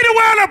 yeah. Leave the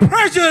well of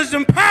pleasures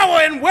and power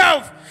and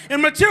wealth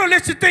and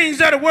materialistic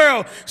things of the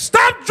world.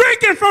 Stop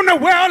drinking from the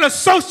well of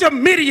social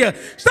media.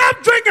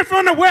 Stop drinking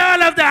from the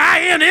well of the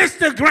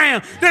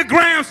Instagram, the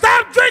gram.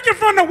 Stop drinking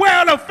from the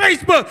well of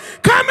Facebook.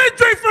 Come and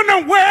drink from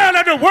the well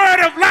of the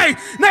word of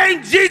life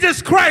named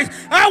Jesus Christ.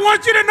 I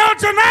want you to know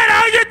tonight,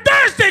 are you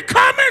thirsty?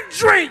 Come and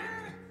drink.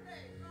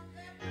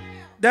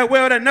 That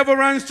well that never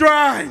runs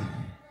dry.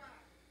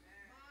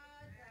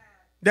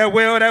 That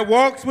well that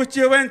walks with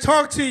you and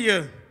talks to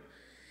you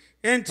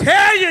and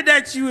tell you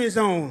that you is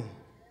on.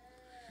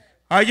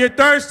 Are you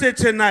thirsty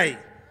tonight?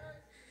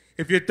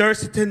 If you're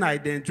thirsty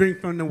tonight, then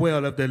drink from the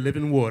well of the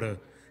living water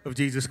of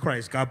Jesus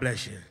Christ. God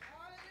bless you.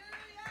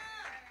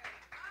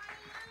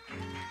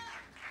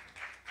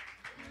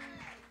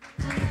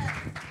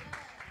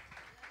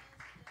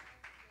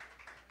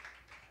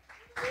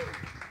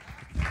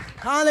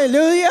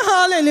 Hallelujah,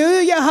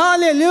 hallelujah,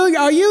 hallelujah.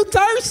 Are you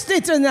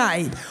thirsty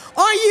tonight?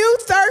 Are you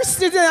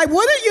thirsty tonight?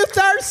 What are you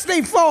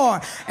thirsty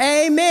for?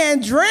 Amen.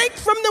 Drink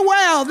from the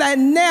well that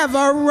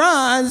never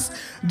runs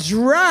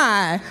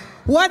dry.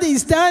 What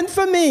he's done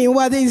for me,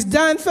 what he's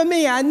done for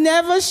me, I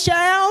never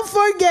shall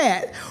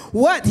forget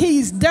what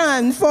he's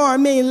done for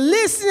me.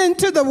 Listening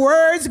to the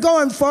words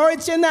going forward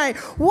tonight,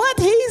 what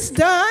he's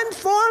done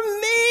for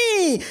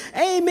me.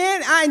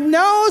 Amen. I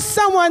know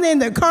someone in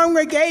the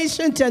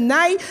congregation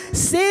tonight,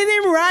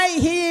 sitting right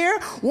here,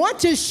 want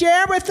to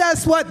share with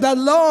us what the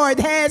Lord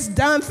has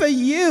done for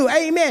you.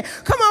 Amen.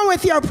 Come on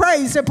with your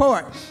praise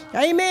report.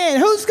 Amen.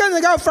 Who's going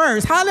to go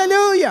first?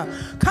 Hallelujah.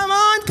 Come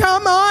on,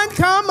 come on,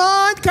 come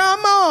on,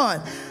 come on.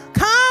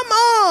 Come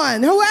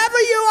on, whoever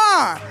you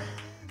are.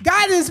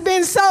 God has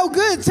been so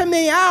good to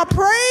me. I'll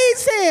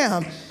praise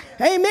him.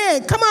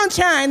 Amen. Come on,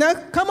 China.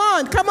 Come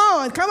on, come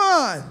on, come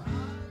on.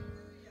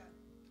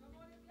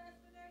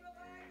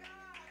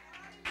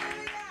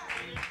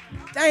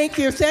 Thank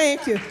you,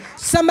 thank you.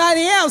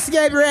 Somebody else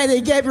get ready,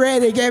 get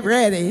ready, get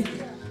ready.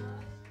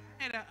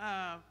 I had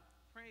a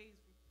praise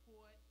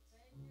report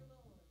 2 weeks in a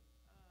row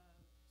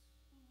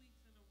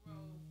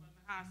from the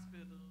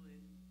hospital,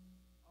 and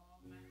all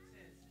my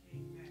tests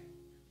came back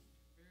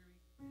very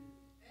good.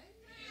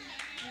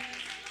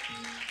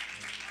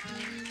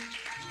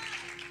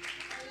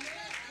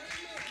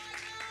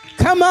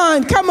 Come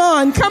on, come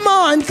on, come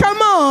on,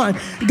 come on.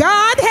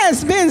 God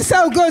has been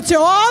so good to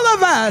all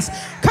of us.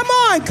 Come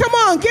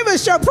on, give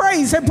us your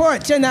praise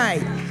report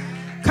tonight.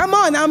 Come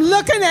on, I'm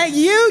looking at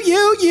you,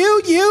 and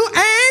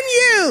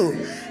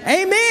you.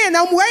 Amen.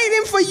 I'm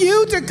waiting for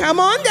you to come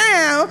on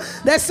down.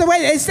 That's the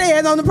way they say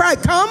it on the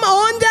pride. Come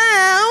on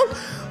down.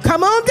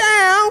 Come on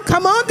down.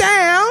 Come on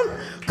down.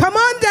 Come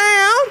on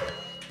down.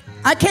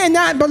 I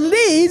cannot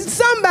believe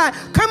somebody.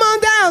 Come on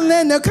down,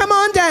 Linda. Come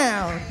on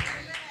down.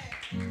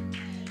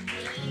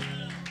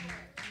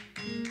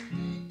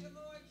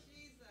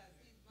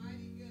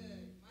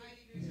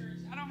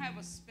 I don't have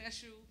a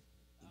special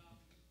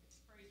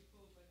praise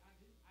report, but I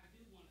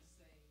do want to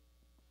say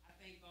I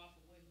thank God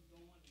for what he's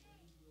doing and what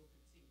he will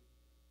continue.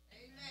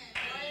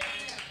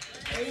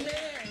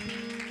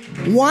 Amen.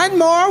 One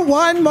more,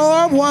 one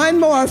more, one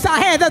more. If I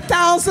had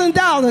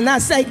 $1,000 and I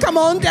say, come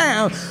on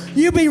down,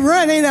 you be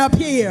running up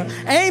here.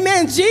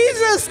 Amen.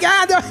 Jesus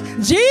did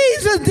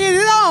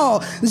it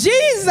all.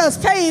 Jesus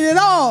paid it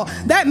all.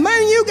 That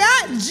money you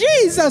got,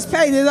 Jesus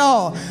paid it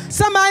all.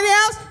 Somebody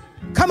else?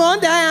 Come on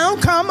down.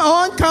 Come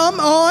on, come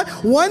on.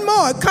 One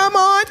more. Come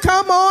on,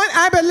 come on.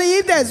 I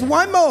believe there's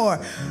one more.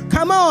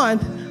 Come on.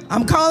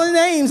 I'm calling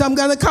names. I'm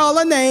going to call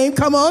a name.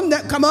 Come on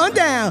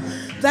down.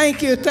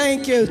 Thank you,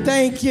 thank you,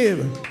 thank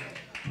you.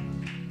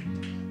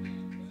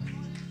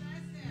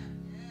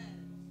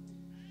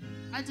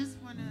 I just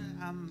want to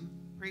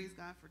praise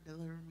God for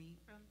delivering me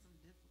from some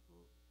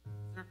difficult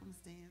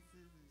circumstances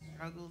and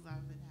struggles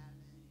I've been having.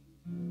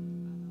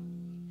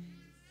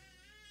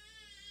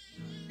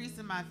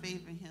 Increasing my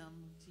faith in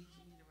Him,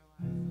 teaching me to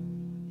rely on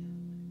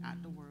Him,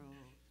 not the world,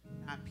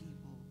 not people.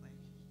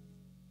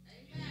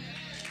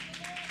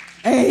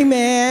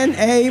 Amen,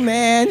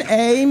 amen,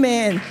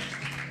 amen.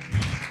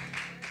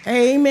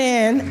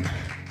 Amen,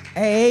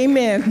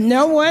 amen.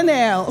 No one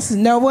else,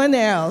 no one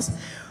else.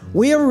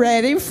 We're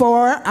ready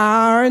for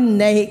our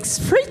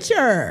next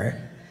preacher,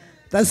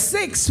 the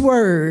sixth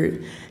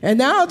word.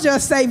 And I'll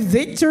just say,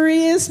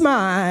 victory is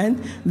mine.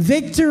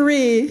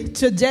 Victory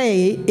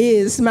today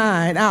is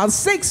mine. Our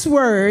sixth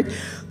word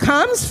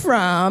comes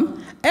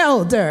from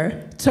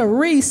Elder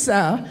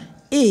Teresa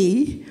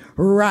E.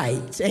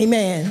 Wright.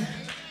 Amen.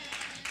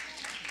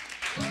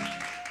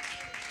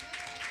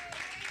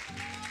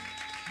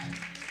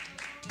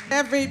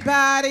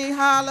 Everybody,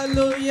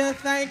 hallelujah.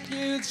 Thank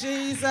you,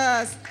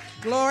 Jesus.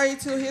 Glory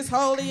to His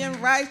holy and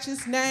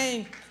righteous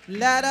name.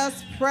 Let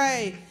us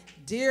pray.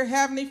 Dear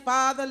Heavenly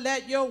Father,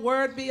 let your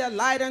word be a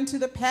light unto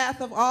the path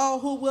of all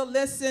who will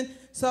listen,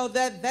 so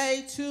that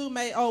they too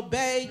may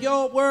obey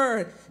your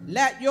word.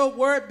 Let your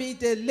word be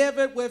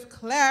delivered with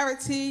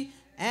clarity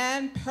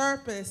and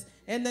purpose.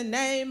 In the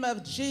name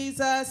of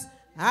Jesus,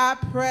 I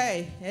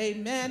pray.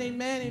 Amen,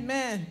 amen,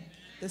 amen.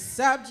 The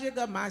subject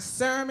of my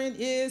sermon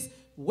is,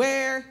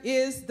 where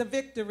is the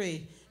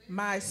victory?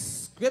 My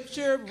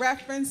scripture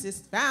reference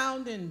is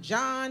found in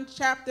John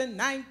chapter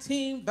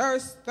 19,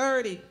 verse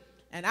 30.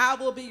 And I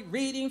will be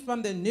reading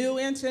from the New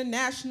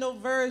International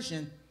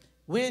Version.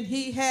 When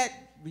he had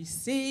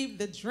received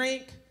the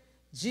drink,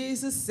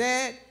 Jesus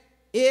said,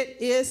 "It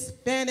is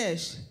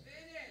finished."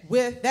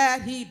 With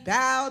that, he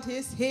bowed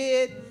his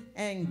head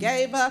and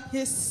gave up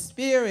his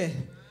spirit.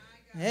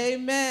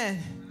 Amen.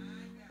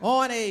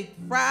 On a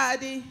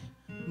Friday,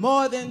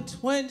 more than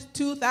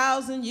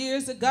 2,000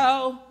 years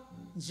ago,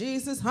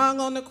 Jesus hung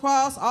on the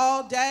cross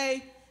all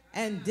day,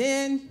 and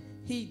then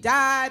he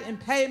died in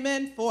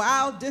payment for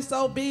our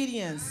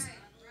disobedience.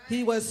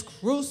 He was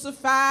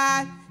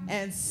crucified,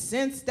 and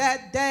since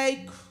that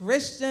day,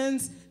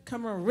 Christians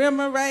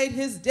commemorate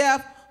his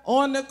death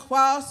on the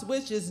cross,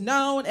 which is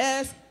known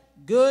as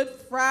Good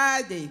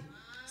Friday.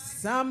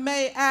 Some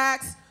may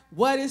ask,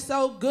 what is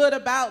so good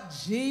about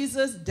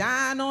Jesus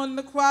dying on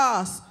the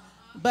cross?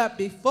 But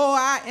before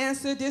I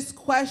answer this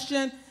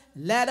question,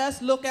 let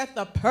us look at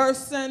the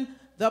person,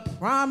 the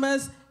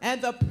promise,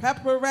 and the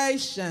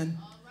preparation.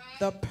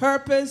 The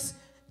purpose,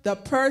 the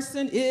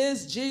person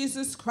is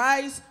Jesus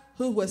Christ,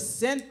 who was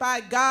sent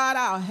by God,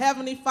 our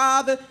Heavenly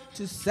Father,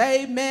 to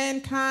save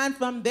mankind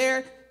from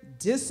their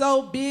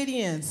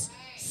disobedience.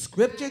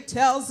 Scripture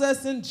tells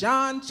us in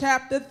John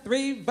chapter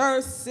 3,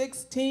 verse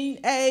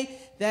 16a,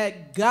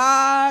 that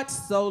God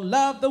so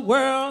loved the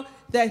world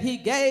that he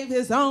gave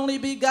his only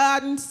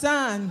begotten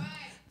Son.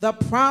 The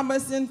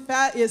promise, in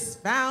fact, is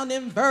found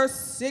in verse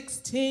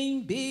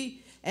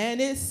 16b,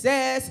 and it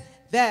says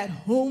that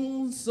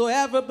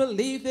whomsoever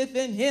believeth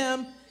in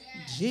him,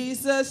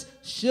 Jesus,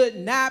 should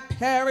not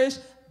perish,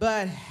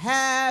 but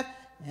have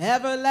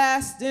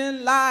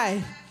everlasting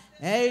life.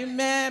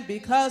 Amen.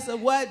 Because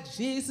of what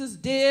Jesus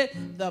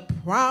did, the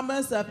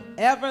promise of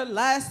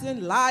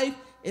everlasting life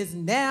is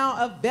now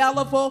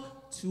available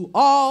to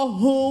all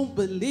whom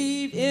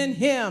believe in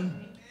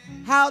him.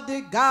 How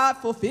did God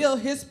fulfill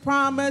his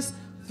promise?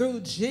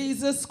 Through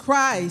Jesus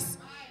Christ.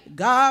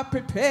 God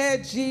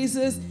prepared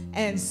Jesus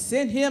and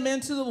sent him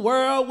into the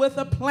world with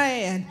a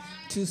plan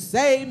to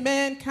save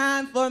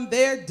mankind from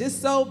their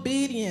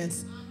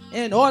disobedience.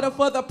 In order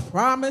for the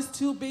promise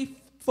to be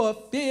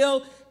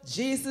fulfilled,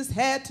 Jesus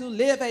had to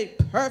live a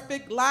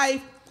perfect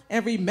life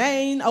and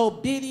remain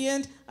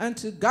obedient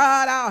unto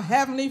God, our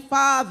Heavenly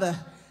Father.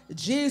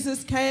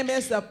 Jesus came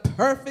as a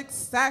perfect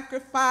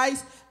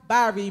sacrifice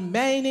by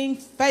remaining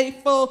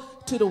faithful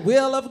to the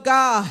will of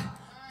God.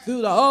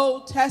 Through the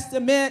Old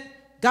Testament,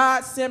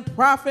 God sent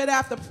prophet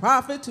after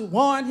prophet to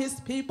warn his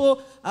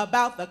people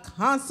about the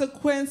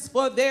consequence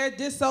for their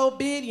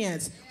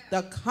disobedience.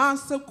 The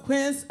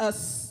consequence of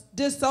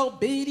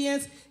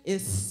disobedience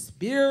is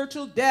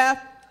spiritual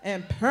death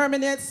and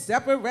permanent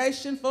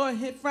separation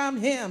from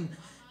him.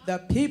 The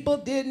people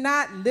did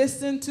not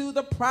listen to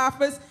the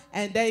prophets,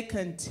 and they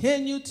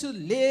continued to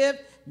live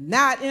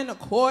not in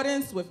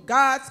accordance with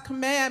God's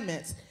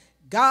commandments.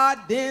 God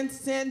then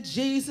sent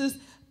Jesus,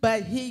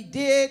 but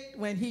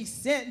when he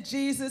sent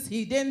Jesus,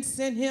 he didn't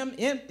send him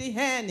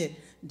empty-handed.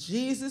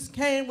 Jesus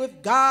came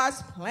with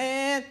God's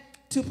plan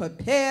to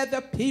prepare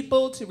the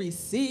people to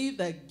receive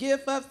the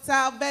gift of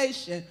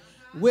salvation,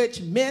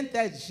 which meant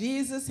that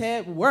Jesus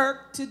had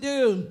work to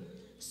do.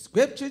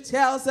 Scripture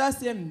tells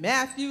us in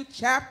Matthew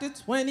chapter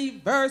 20,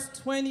 verse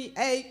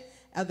 28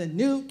 of the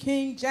New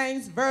King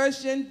James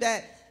Version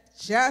that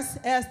just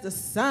as the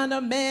Son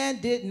of Man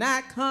did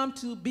not come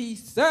to be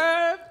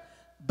served,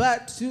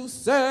 but to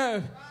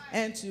serve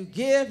and to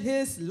give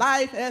his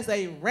life as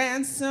a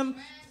ransom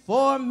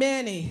for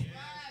many.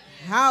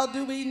 How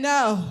do we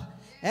know?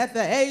 At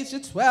the age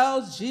of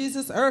 12,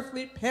 Jesus'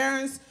 earthly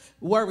parents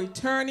were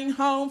returning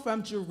home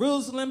from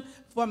Jerusalem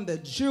from the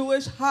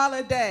Jewish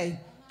holiday,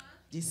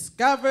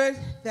 discovered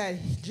that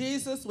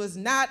Jesus was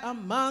not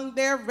among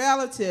their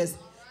relatives.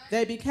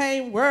 They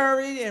became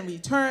worried and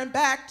returned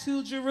back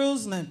to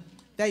Jerusalem.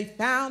 They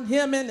found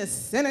him in the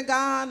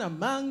synagogue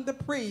among the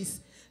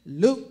priests.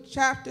 Luke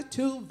chapter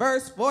 2,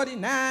 verse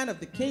 49 of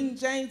the King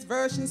James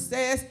Version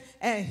says,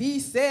 and he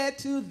said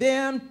to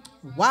them,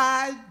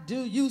 why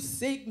do you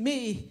seek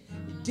me?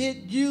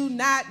 Did you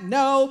not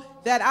know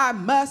that I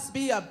must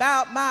be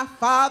about my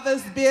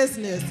Father's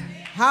business?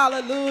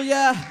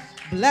 Hallelujah.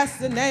 Bless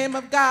the name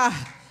of God.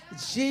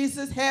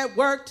 Jesus had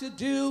work to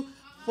do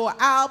for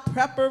our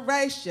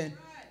preparation.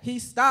 He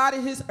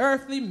started his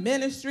earthly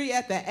ministry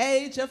at the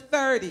age of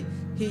 30.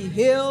 He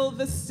healed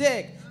the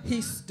sick.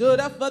 He stood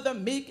up for the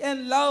meek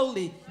and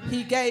lowly.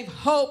 He gave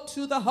hope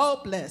to the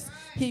hopeless.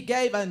 He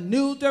gave a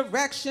new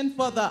direction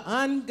for the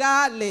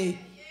ungodly.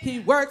 He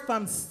worked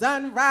from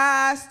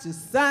sunrise to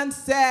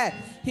sunset.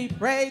 He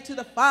prayed to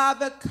the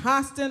Father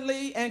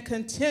constantly and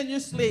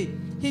continuously.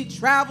 He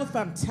traveled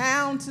from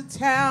town to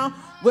town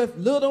with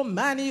little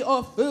money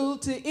or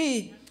food to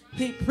eat.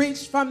 He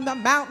preached from the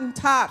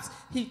mountaintops.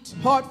 He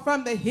taught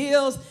from the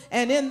hills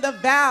and in the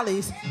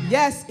valleys.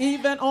 Yes,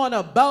 even on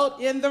a boat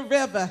in the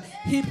river.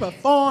 He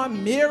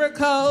performed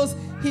miracles.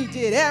 He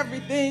did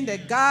everything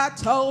that God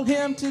told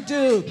him to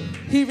do.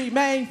 He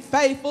remained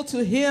faithful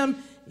to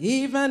him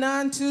even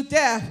unto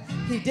death.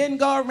 He didn't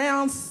go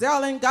around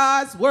selling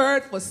God's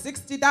word for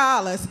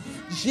 $60.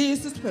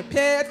 Jesus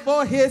prepared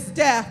for his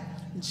death.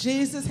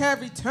 Jesus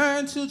had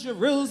returned to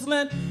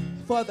Jerusalem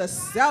for the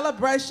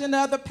celebration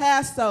of the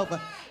Passover,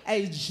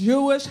 a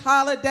Jewish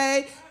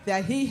holiday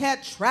that he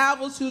had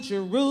traveled to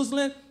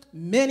Jerusalem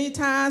many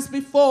times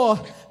before.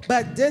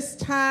 But this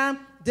time,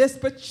 this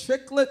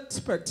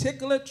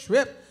particular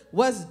trip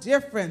was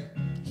different.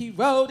 He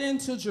rode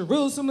into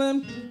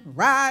Jerusalem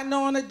riding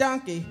on a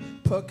donkey,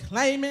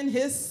 proclaiming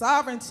his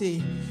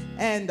sovereignty.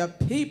 And the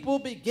people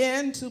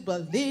began to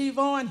believe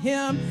on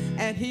him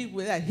and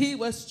that he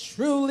was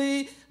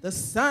truly the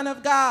Son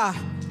of God.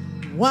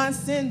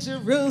 Once in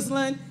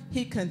Jerusalem,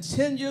 he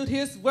continued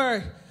his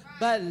work.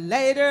 But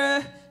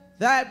later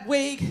that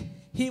week,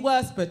 he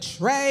was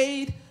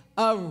betrayed,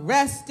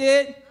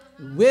 arrested,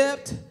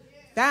 whipped,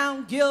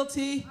 found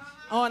guilty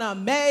on a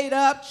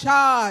made-up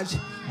charge,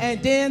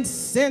 and then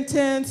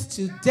sentenced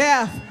to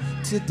death,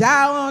 to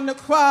die on the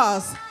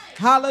cross.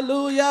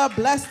 Hallelujah.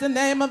 Bless the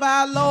name of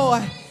our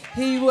Lord.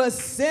 He was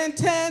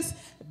sentenced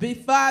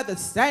before the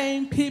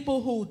same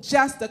people who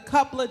just a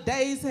couple of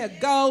days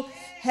ago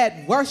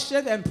had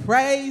worshiped and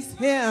praised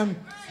him.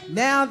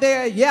 Now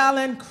they're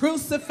yelling,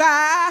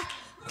 crucify,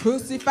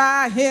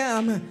 crucify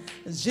him.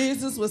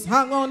 Jesus was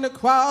hung on the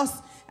cross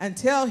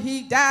until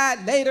he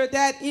died later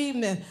that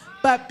evening.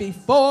 But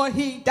before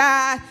he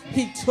died,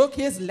 he took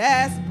his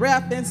last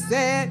breath and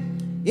said,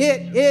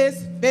 it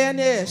is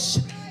finished.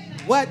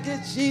 What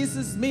did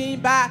Jesus mean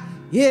by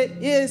it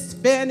is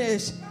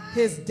finished?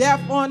 His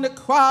death on the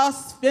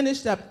cross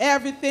finished up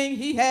everything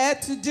he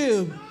had to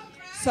do.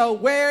 So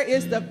where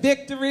is the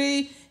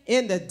victory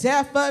in the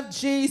death of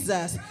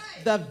Jesus?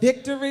 The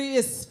victory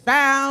is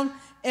found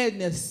in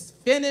this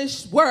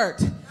finished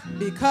work.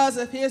 Because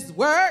of his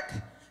work,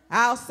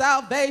 our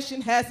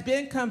salvation has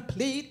been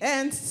complete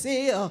and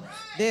sealed.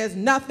 There's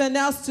nothing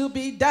else to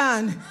be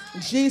done.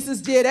 Jesus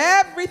did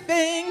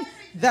everything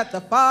that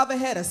the Father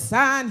had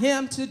assigned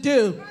him to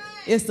do.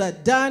 It's a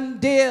done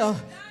deal.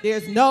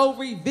 There's no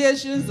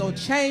revisions or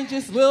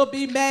changes will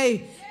be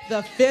made.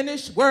 The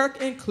finished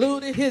work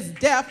included his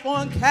death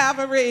on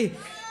Calvary.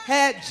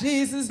 Had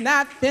Jesus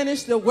not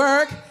finished the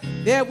work,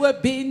 there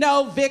would be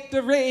no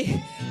victory.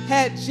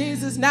 Had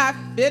Jesus not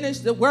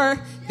finished the work,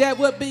 there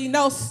would be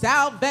no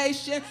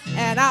salvation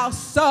and our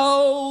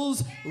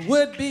souls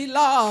would be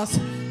lost.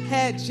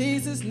 Had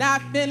Jesus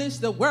not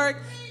finished the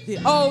work,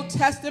 the Old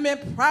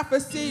Testament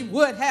prophecy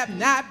would have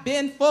not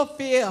been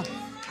fulfilled.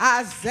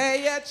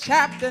 Isaiah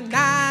chapter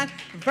 9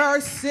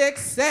 verse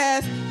 6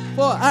 says,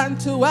 for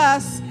unto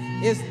us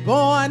is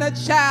born a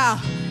child,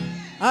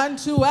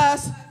 unto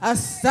us a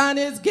son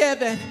is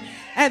given,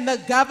 and the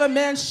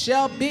government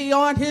shall be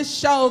on his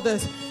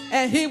shoulders,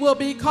 and he will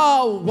be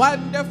called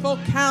Wonderful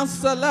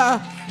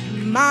Counselor,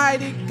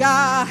 Mighty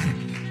God,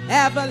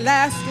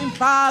 Everlasting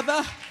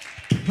Father,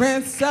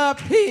 Prince of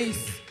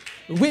Peace.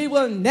 We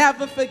will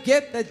never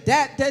forget the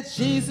debt that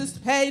Jesus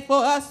paid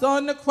for us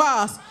on the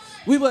cross.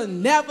 We will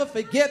never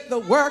forget the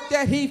work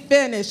that he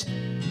finished.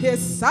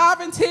 His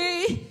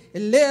sovereignty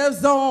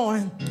lives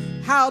on.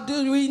 How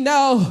do we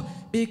know?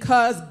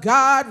 Because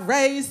God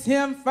raised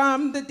him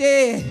from the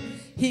dead.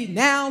 He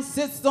now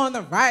sits on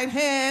the right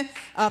hand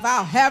of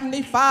our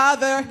Heavenly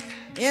Father,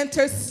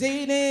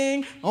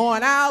 interceding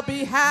on our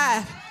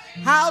behalf.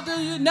 How do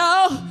you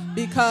know?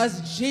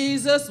 Because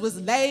Jesus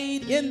was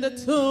laid in the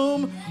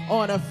tomb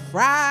on a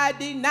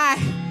Friday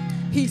night.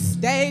 He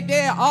stayed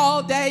there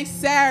all day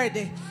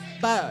Saturday,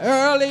 but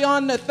early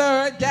on the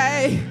third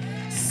day,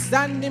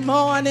 Sunday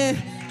morning,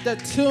 the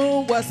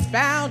tomb was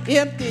found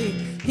empty.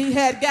 He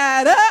had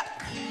got up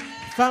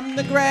from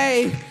the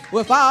grave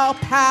with all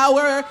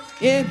power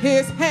in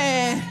his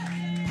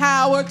hand.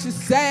 Power to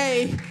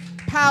save,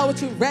 power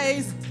to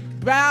raise,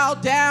 bow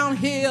down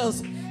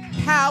hills,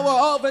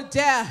 power over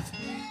death.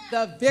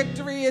 The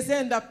victory is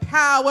in the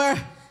power.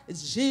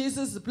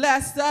 Jesus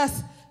blessed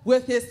us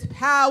with his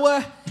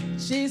power.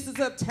 Jesus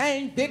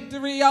obtained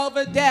victory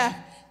over death.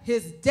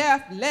 His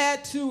death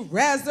led to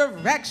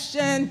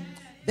resurrection.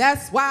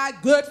 That's why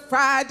Good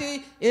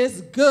Friday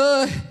is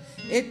good.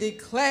 It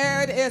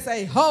declared it's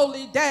a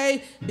holy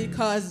day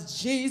because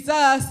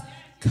Jesus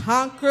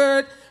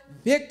conquered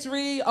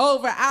victory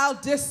over our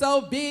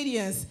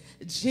disobedience.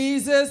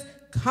 Jesus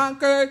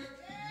conquered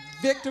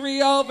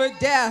victory over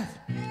death.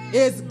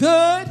 It's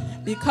good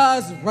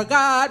because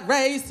God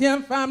raised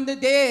him from the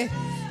dead.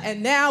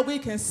 And now we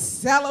can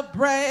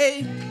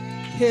celebrate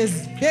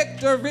his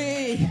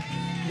victory.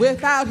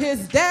 Without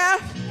his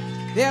death,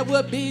 there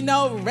would be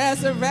no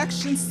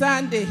resurrection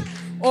Sunday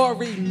or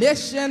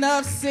remission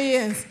of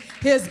sins.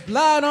 His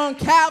blood on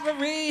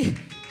Calvary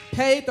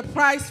paid the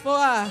price for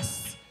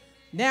us.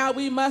 Now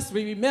we must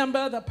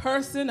remember the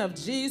person of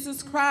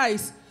Jesus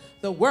Christ,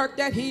 the work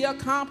that he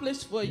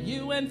accomplished for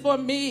you and for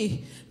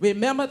me.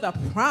 Remember the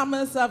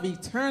promise of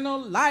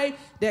eternal life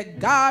that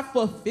God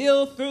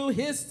fulfilled through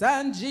his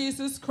son,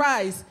 Jesus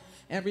Christ.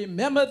 And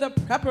remember the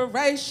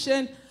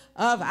preparation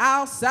of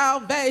our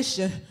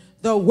salvation.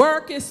 The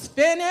work is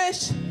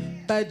finished,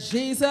 but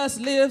Jesus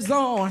lives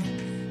on.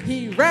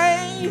 He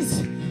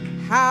reigns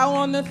high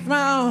on the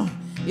throne.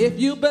 If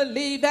you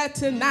believe that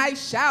tonight,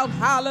 shout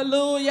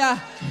hallelujah.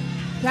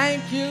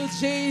 Thank you,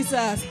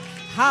 Jesus.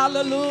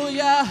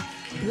 Hallelujah.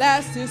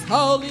 Bless his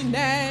holy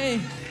name.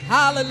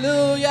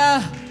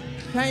 Hallelujah.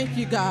 Thank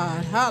you,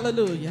 God.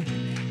 Hallelujah.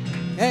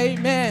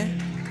 Amen.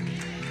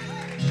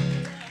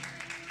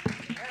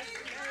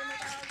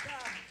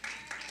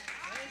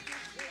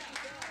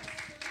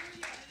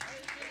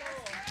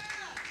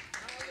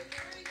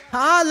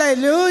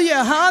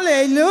 Hallelujah,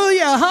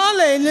 hallelujah,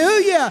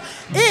 hallelujah.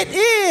 It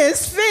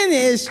is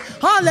finished.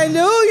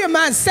 Hallelujah.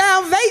 My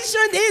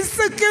salvation is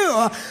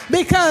secure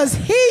because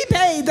he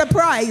paid the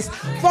price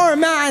for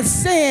my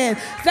sin.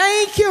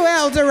 Thank you,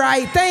 Elder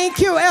Wright. Thank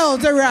you,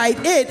 Elder Wright.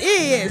 It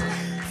is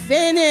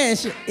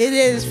finished. It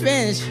is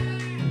finished.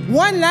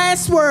 One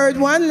last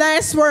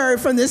word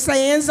from the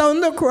sayings on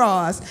the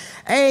cross.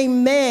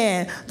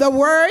 Amen. The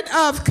word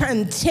of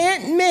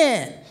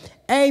contentment.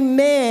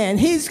 Amen.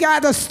 He's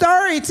got a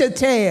story to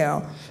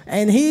tell,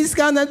 and he's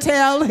going to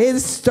tell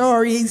his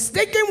story. He's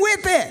sticking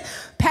with it.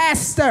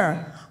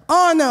 Pastor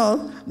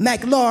Arnold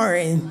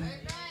McLaurin.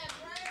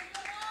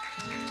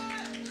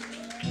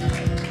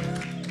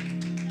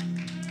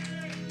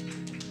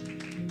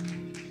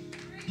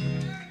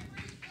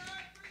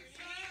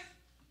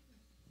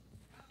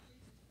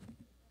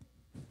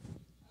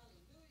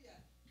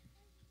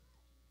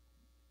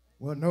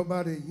 Well,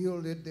 nobody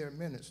yielded their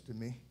minutes to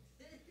me.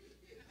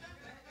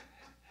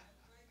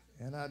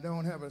 And I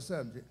don't have a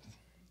subject,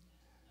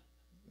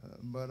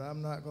 but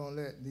I'm not going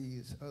to let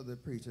these other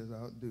preachers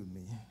outdo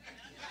me.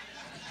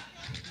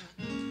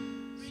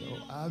 So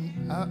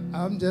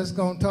I'm just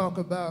going to talk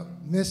about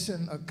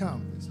mission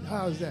accomplished.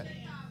 How's that?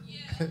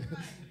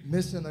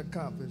 Mission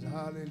accomplished.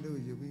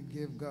 Hallelujah. We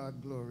give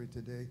God glory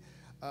today.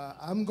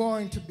 I'm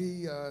going to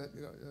be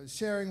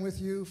sharing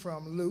with you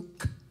from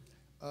Luke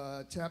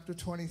chapter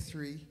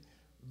 23,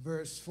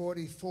 verse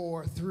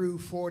 44 through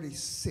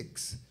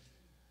 46.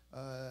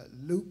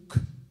 Luke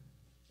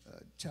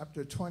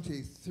chapter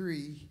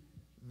 23,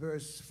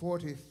 verse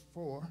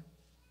 44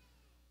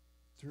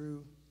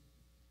 through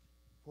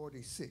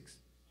 46.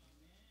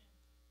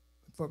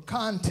 For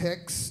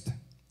context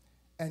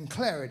and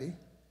clarity,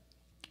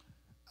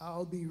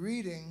 I'll be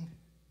reading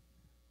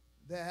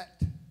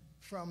that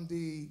from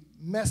the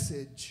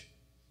Message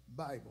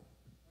Bible.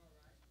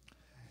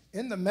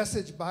 In the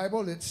Message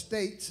Bible, it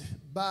states,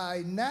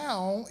 "By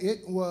now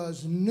it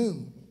was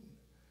noon.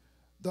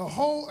 The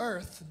whole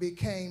earth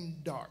became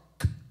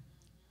dark.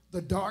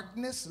 The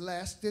darkness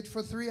lasted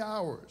for 3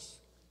 hours,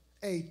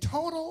 a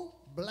total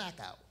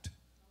blackout.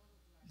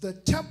 The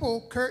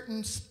temple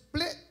curtain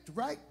split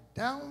right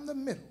down the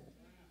middle.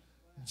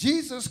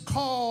 Jesus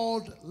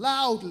called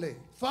loudly,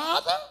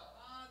 'Father,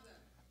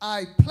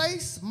 I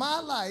place my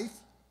life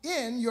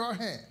in your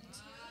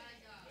hands.'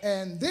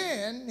 And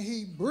then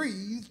he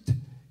breathed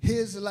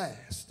his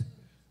last.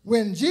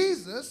 When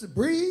Jesus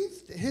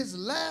breathed his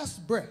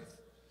last breath,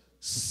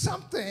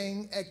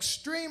 something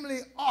extremely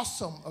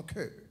awesome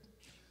occurred.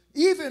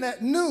 Even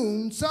at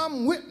noon,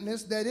 some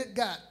witnessed that it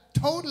got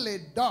totally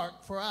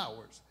dark for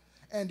hours.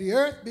 And the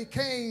earth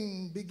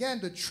began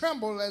to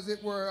tremble as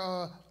it were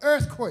an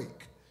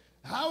earthquake.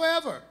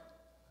 However,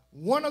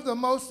 one of the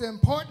most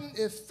important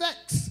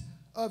effects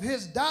of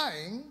his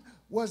dying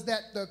was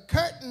that the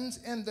curtains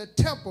in the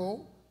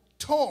temple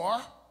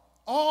tore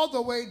all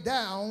the way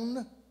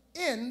down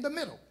in the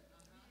middle.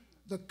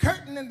 The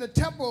curtain in the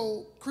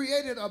temple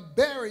created a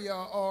barrier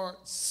or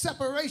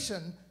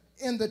separation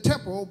in the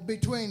temple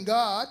between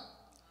God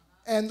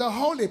and the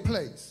holy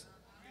place.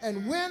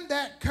 And when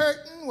that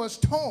curtain was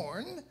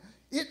torn,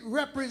 it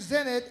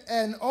represented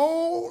an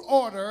old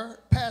order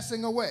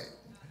passing away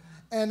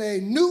and a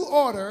new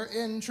order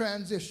in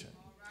transition.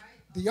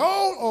 The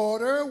old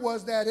order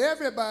was that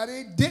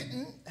everybody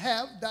didn't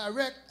have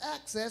direct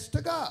access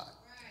to God.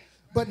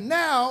 But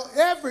now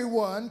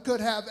everyone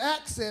could have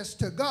access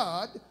to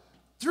God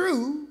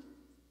through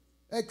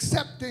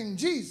accepting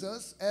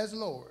Jesus as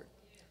Lord.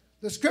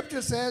 The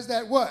scripture says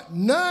that what?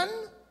 None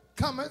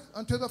cometh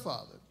unto the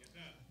Father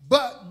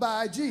but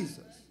by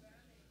Jesus.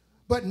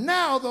 But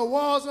now the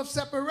walls of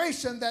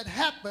separation that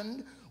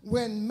happened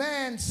when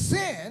man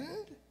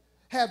sinned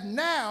have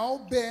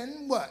now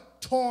been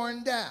what?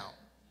 Torn down.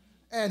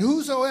 And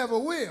whosoever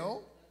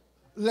will,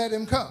 let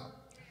him come.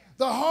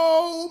 The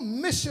whole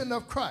mission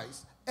of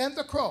Christ and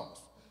the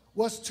cross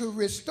was to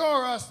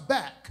restore us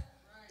back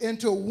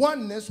into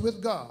oneness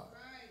with God,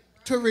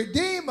 to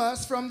redeem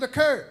us from the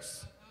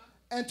curse,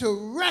 and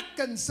to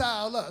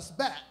reconcile us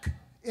back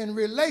in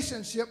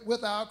relationship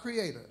with our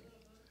Creator.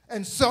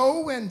 And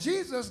so when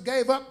Jesus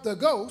gave up the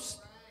ghost,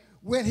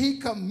 when he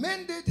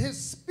commended his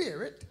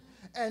spirit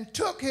and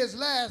took his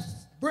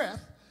last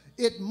breath,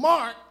 it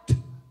marked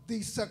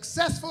the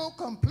successful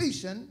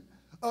completion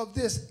of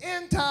this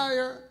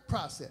entire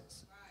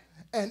process.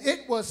 And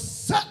it was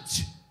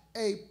such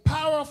a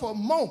powerful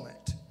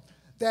moment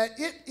that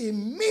it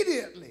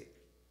immediately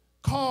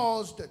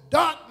caused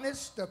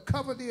darkness to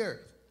cover the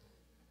earth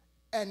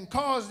and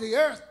caused the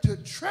earth to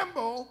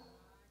tremble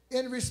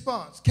in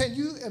response. Can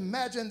you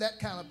imagine that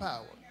kind of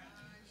power?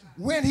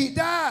 When he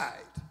died,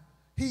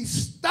 he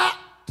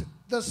stopped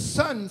the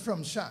sun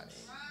from shining.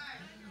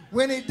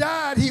 When he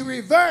died, he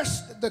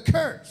reversed the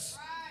curse.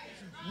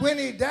 When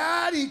he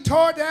died, he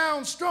tore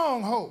down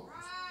strongholds.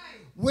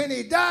 When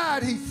he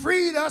died, he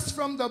freed us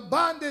from the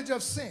bondage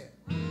of sin.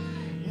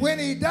 When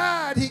he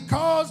died, he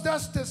caused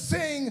us to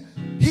sing,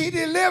 he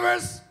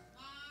delivers.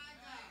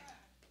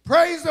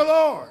 Praise the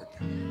Lord.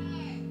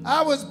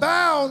 I was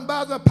bound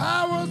by the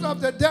powers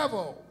of the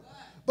devil,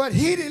 but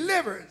he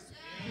delivers.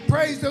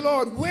 Praise the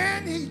Lord.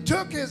 When he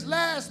took his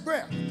last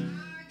breath,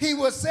 he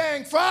was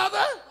saying,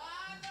 Father,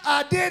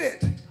 I did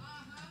it.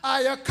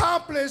 I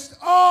accomplished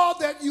all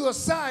that you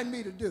assigned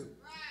me to do.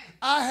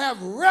 I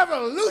have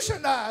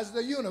revolutionized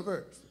the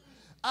universe.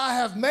 I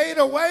have made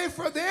a way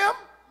for them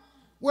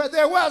where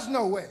there was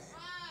no way.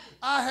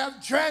 I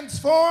have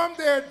transformed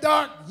their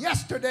dark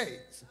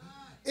yesterdays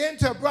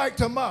into bright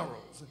tomorrows.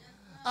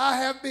 I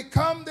have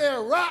become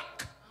their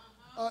rock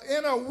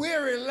in a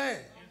weary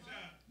land.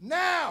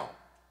 Now,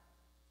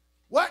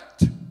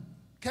 what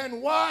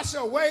can wash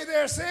away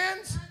their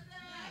sins?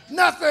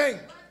 Nothing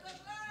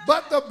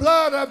but the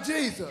blood of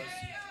Jesus.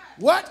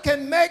 What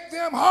can make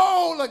them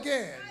whole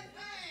again?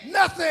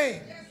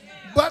 Nothing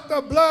but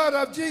the blood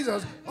of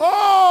Jesus.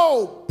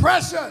 Oh,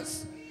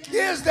 precious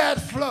is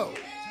that flow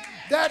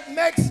that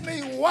makes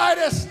me white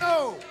as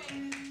snow.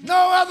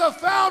 No other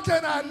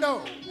fountain I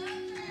know.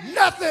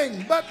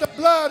 Nothing but the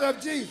blood of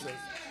Jesus.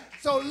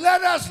 So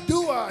let us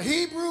do a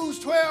Hebrews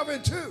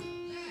 12:2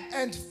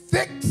 and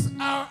fix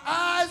our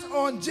eyes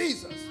on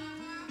Jesus,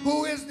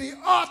 who is the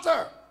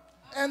author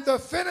and the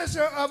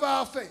finisher of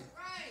our faith.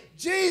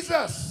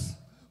 Jesus,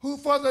 who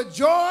for the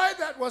joy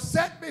that was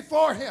set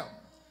before him,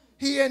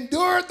 he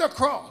endured the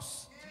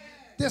cross,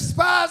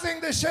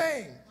 despising the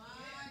shame,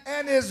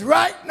 and is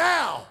right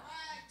now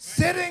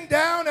sitting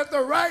down at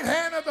the right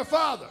hand of the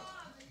Father,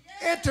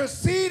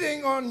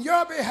 interceding on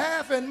your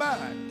behalf and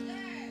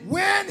mine.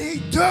 When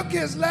he took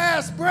his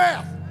last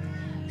breath,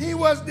 he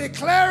was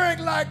declaring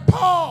like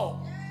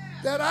Paul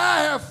that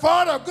I have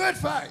fought a good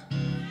fight.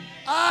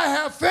 I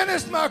have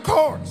finished my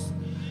course.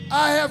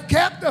 I have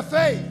kept the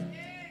faith.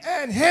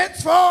 And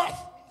henceforth,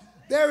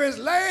 there is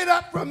laid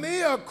up for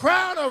me a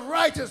crown of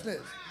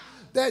righteousness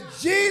that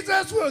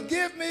Jesus will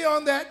give me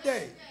on that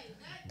day.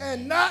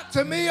 And not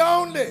to me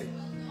only,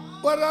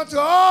 but unto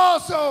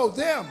also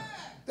them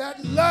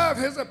that love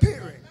his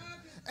appearing.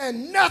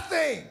 And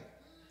nothing,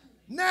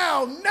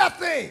 now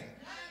nothing,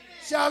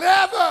 shall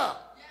ever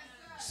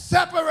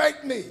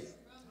separate me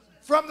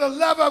from the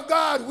love of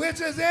God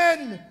which is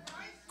in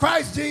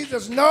Christ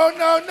Jesus. No,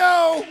 no,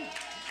 no.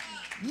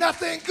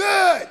 Nothing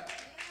good,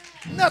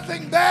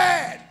 nothing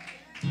bad,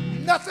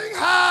 nothing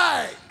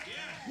high,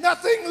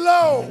 nothing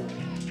low,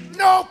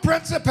 no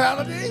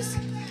principalities,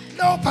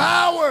 no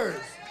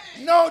powers,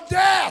 no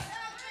death,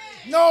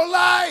 no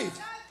life,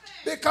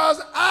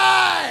 because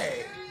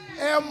I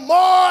am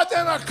more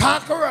than a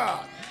conqueror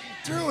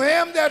through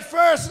him that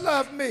first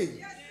loved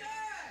me.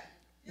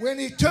 When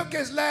he took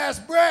his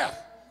last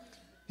breath,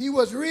 he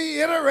was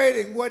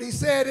reiterating what he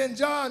said in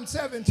John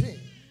 17.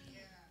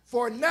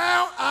 For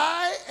now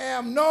I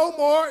am no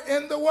more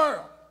in the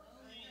world,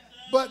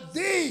 but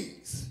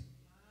these,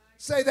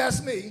 say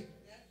that's me,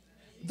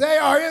 they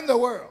are in the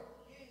world.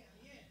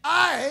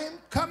 I'm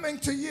coming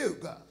to you,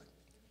 God.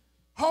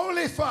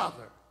 Holy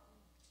Father,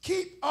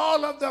 keep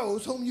all of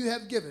those whom you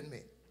have given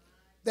me,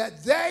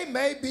 that they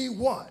may be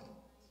one,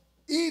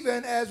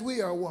 even as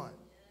we are one.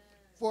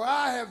 For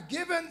I have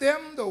given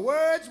them the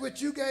words which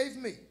you gave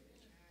me,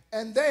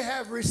 and they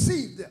have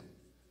received them,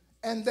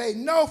 and they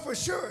know for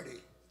surety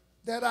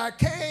that I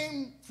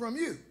came from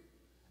you,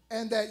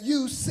 and that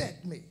you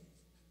sent me.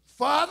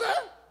 Father,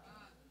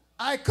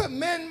 I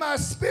commend my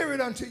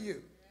spirit unto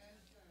you.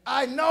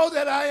 I know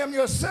that I am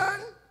your son,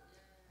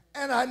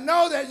 and I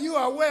know that you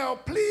are well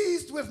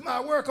pleased with my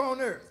work on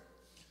earth.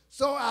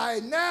 So I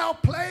now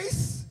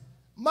place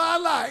my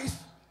life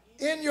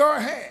in your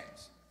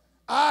hands.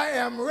 I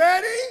am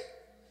ready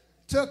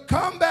to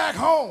come back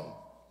home.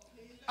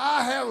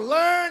 I have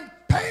learned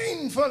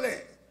painfully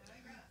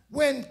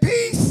when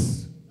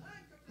peace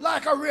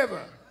like a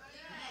river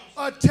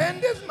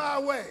attendeth my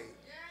way,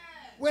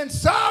 when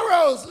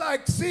sorrows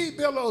like sea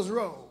billows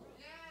roll.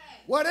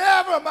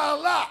 Whatever my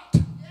lot,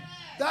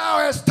 thou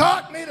hast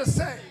taught me to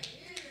say,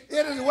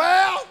 it is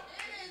well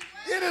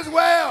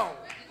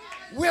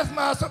with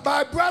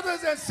my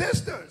brothers and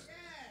sisters.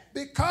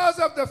 Because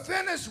of the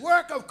finished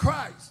work of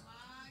Christ,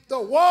 the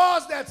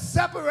walls that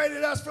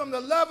separated us from the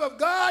love of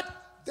God,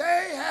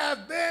 they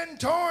have been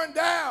torn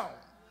down.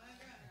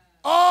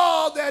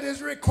 All that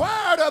is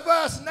required of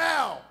us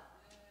now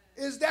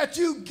is that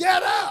you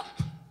get up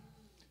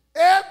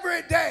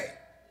every day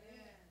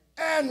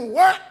and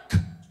work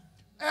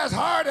as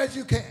hard as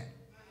you can.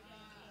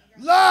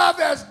 Love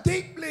as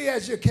deeply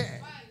as you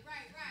can.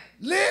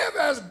 Live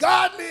as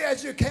godly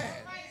as you can.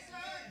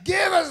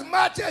 Give as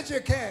much as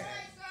you can.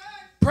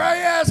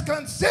 Pray as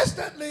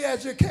consistently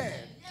as you can.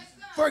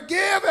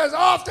 Forgive as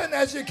often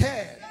as you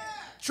can.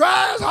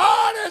 Try as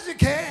hard as you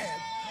can.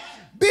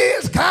 Be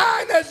as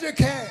kind as you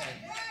can.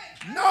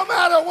 No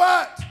matter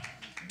what,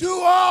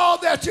 do all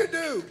that you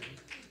do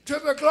to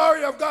the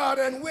glory of God.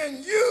 And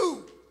when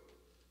you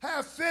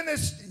have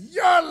finished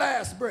your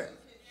last breath,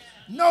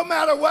 no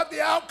matter what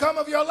the outcome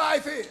of your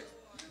life is,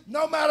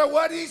 no matter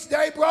what each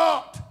day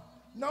brought,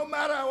 no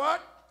matter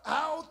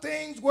how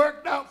things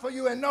worked out for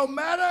you, and no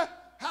matter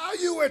how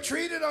you were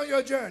treated on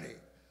your journey,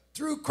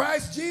 through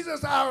Christ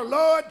Jesus our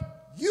Lord,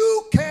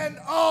 you can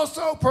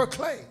also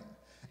proclaim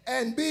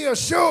and be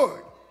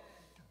assured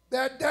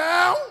that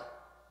down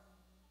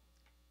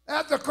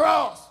at the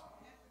cross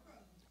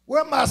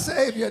where my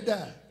Savior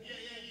died,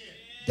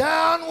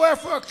 down where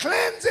for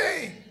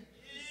cleansing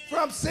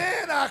from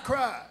sin I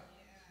cried,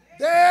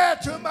 there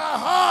to my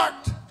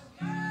heart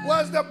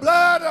was the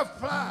blood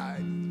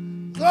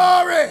applied.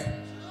 Glory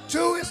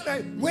to his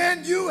name.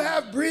 When you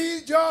have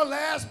breathed your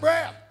last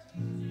breath,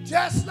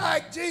 just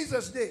like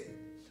Jesus did,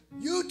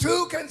 you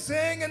too can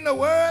sing in the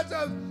words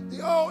of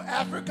the old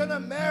African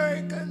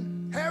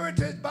American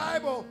Heritage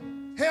Bible,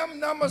 hymn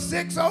number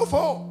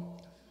 604.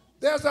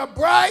 There's a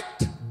bright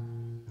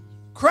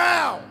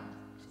crown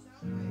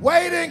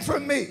waiting for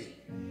me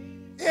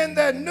in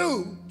the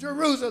new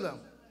Jerusalem.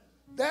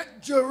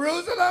 That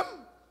Jerusalem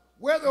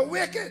where the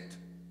wicked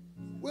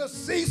will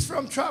cease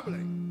from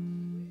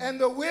troubling and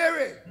the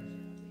weary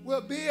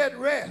will be at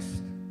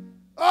rest.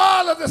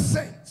 All of the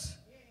saints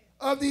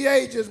of the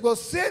ages will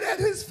sit at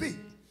his feet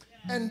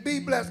and be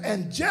blessed.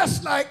 And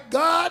just like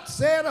God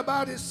said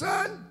about his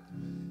son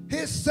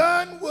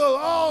will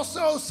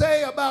also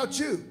say about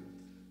you,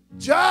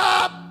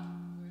 job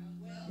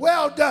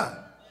well done,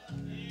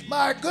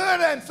 my good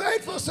and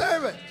faithful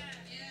servant.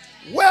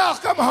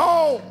 Welcome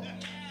home.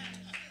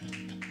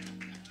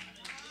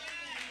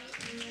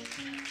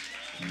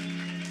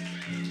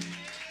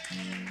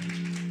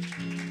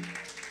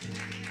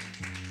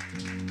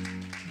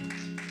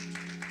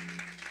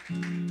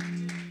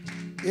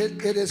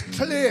 It is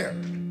clear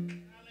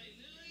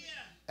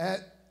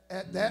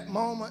at that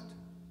moment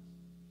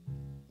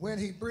when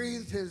he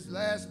breathed his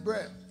last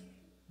breath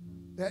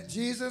that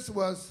Jesus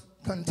was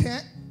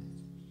content.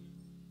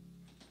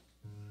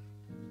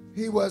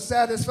 He was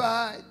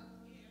satisfied.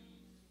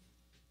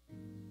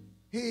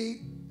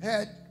 He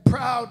had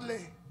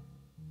proudly,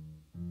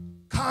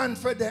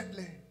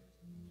 confidently,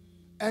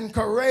 and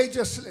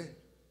courageously,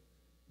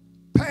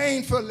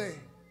 painfully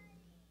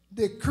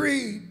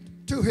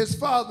decreed to his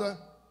Father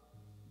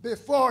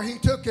before he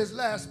took his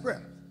last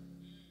breath.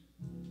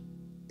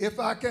 If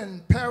I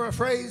can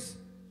paraphrase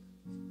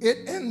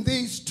it in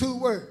these two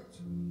words,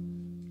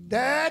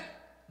 Dad,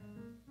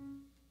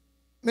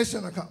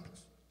 mission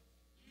accomplished.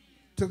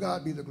 To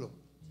God be the glory.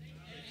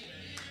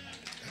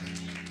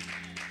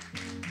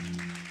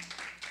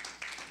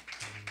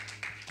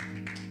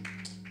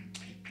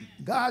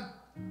 God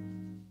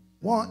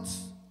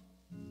wants,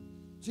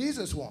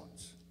 Jesus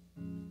wants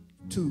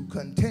to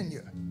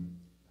continue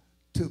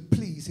to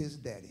please his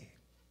daddy.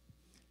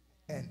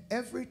 And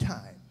every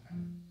time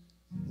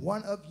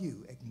one of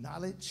you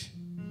acknowledge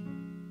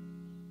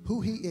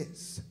who he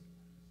is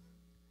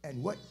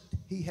and what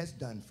he has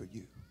done for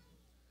you.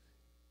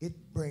 It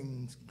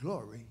brings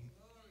glory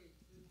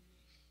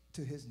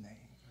to his name.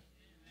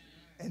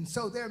 And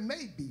so there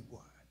may be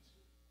one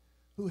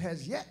who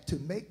has yet to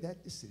make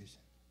that decision.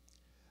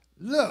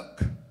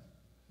 Look,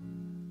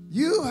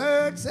 you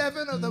heard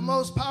 7 of the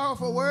most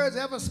powerful words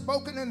ever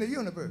spoken in the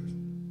universe.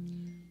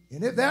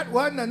 And if that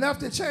wasn't enough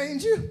to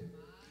change you,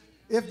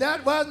 if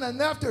that wasn't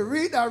enough to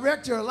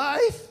redirect your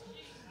life,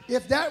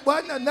 if that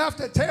wasn't enough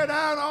to tear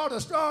down all the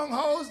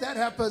strongholds that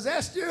have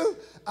possessed you,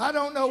 I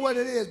don't know what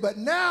it is. But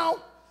now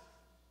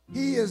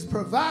he is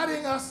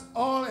providing us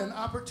all an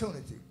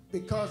opportunity,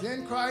 because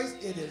in Christ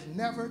it is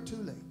never too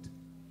late.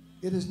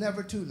 It is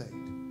never too late.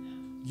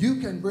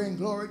 You can bring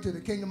glory to the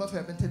kingdom of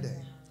heaven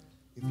today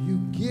if you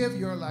give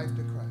your life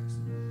to Christ.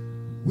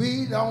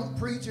 We don't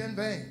preach in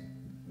vain.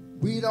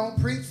 We don't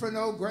preach for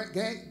no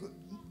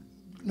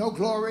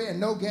glory and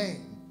no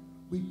gain.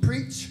 We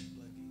preach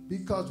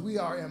because we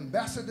are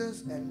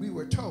ambassadors, and we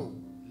were told,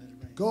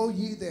 go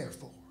ye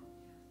therefore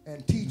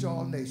and teach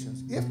all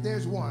nations. If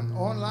there's one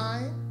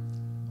online,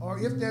 or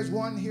if there's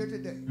one here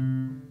today,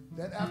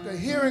 that after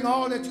hearing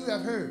all that you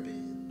have heard,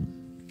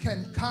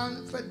 can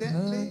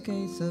confidently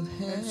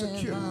and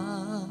securely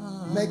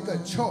make a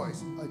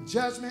choice, a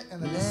judgment,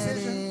 and a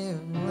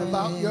decision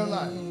about your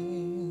life.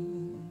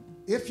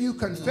 If you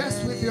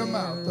confess with your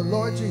mouth the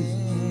Lord Jesus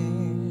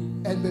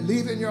and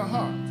believe in your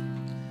heart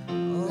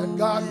that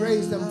God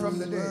raised them from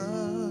the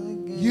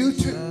dead, you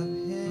too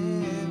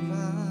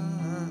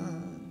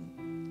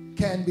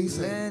can be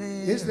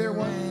saved. Is there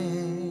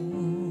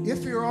one?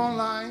 If you're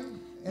online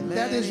and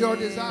that is your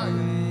desire,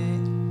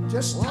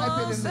 just type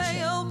it in the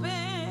chat.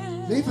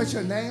 Leave us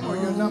your name or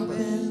your number,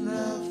 and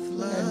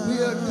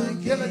we'll do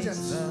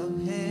diligence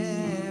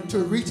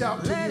to reach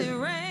out to you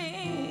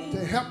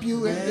to help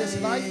you in this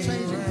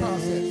life-changing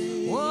process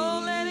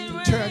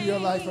to turn your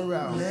life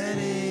around.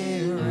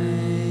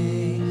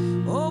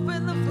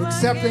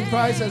 Accepting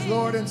Christ as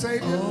Lord and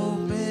Savior,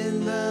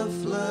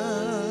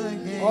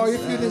 or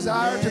if you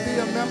desire to be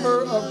a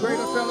member of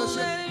Greater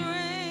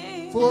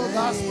Fellowship, Full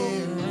Gospel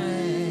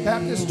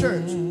Baptist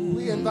Church,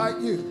 we invite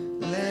you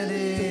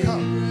to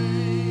come.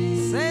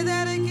 Say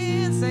that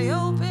again, say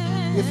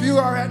open. If you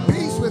are at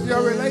peace with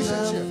your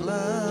relationship,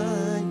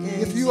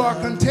 if you are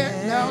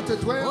content now to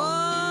dwell,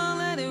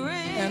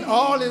 and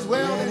all is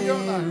well in your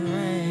life,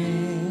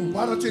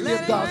 why don't you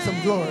give God some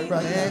glory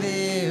right now?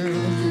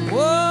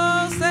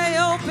 Oh, say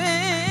open,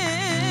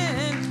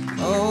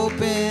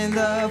 open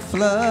the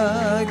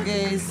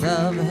floodgates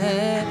of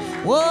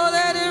heaven. Oh,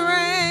 let it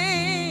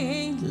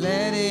rain,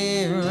 let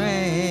it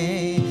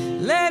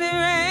rain, let it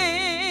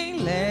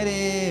rain, let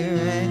it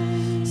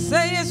rain.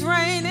 Say it's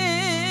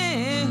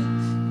raining,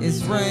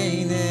 it's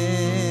raining.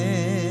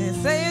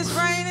 Say it's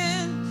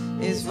raining,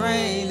 it's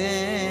raining,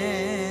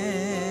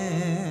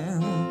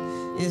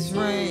 it's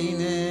raining,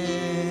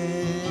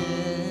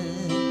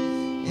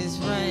 it's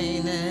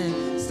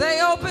raining.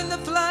 Say open the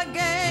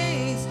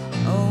floodgates.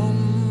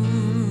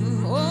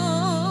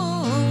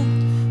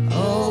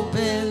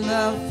 Open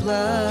the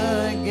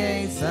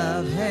floodgates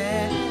of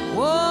heaven.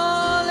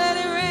 Oh, let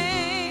it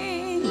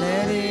rain,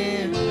 let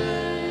it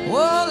rain.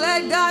 Oh,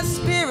 let God's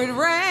Spirit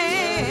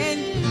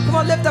rain. Come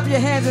on, lift up your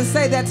hands and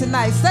say that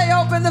tonight. Say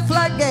open the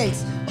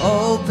floodgates.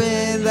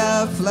 Open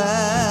the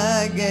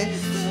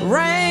floodgates.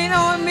 Rain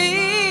on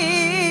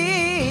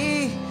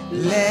me.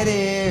 Let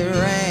it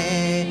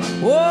rain.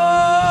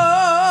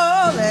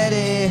 Oh, let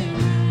it.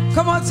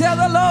 Come on, tell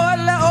the Lord,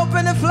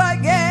 open the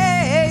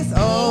floodgates.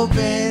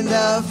 Open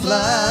the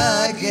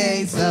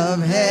floodgates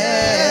of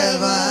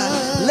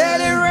heaven. Let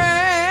it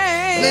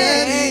rain.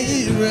 Let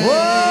it rain.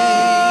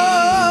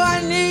 Oh,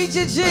 I need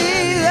you,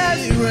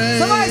 Jesus.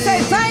 Somebody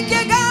say, thank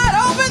you, God.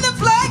 Open the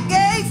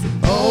floodgates.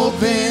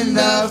 Open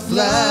the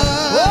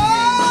floodgates.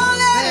 Oh,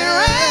 let it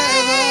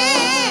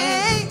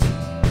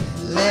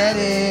rain. Let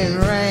it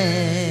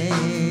rain.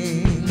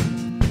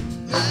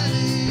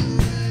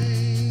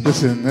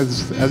 Listen,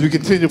 as we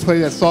continue to play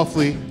that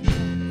softly,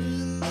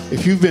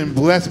 if you've been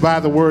blessed by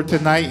the word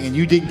tonight and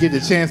you didn't get a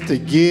chance to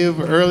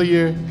give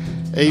earlier,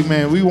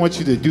 amen, we want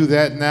you to do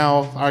that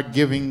now. Our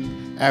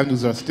giving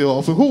avenues are still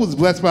open. Who was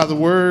blessed by the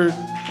word?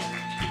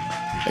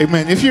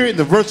 Amen. If you're in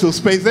the virtual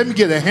space, let me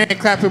get a hand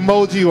clap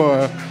emoji or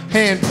a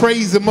hand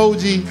praise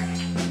emoji.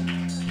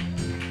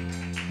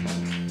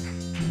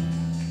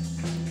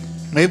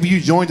 Maybe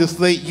you joined us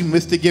late, you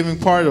missed the giving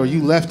part, or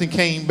you left and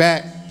came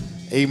back.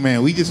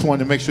 Amen. We just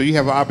wanted to make sure you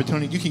have an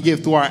opportunity. You can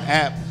give through our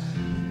app,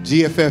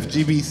 GFF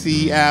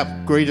GBC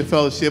app, Greater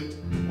Fellowship,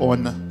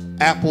 on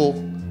Apple,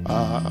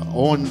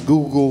 on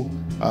Google.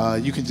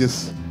 You can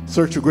just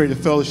search for Greater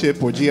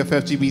Fellowship or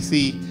GFF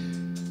GBC.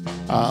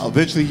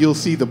 Eventually you'll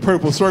see the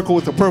purple circle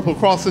with the purple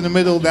cross in the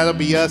middle. That'll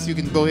be us. You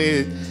can go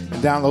ahead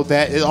and download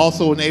that. It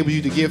also enables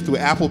you to give through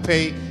Apple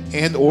Pay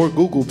and or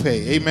Google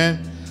Pay.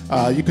 Amen.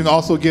 You can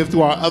also give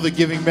through our other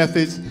giving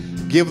methods,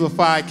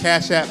 Givelify,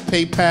 Cash App,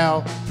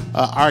 PayPal.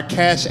 Our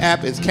Cash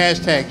App is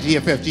hashtag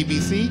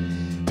GFFGBC.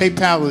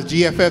 PayPal is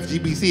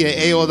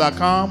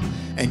GFFGBC@AOL.com.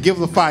 And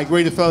Givelify,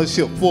 Greater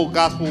Fellowship Full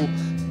Gospel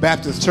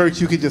Baptist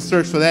Church. You can just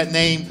search for that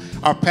name.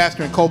 our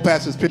pastor and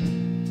co-pastor's picture.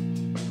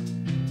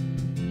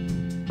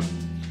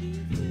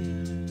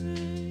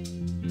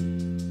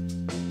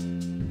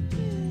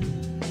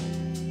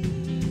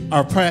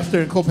 Our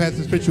pastor and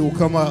co-pastor's picture will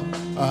come up,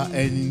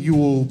 and you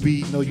will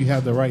know you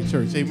have the right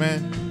church.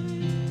 Amen.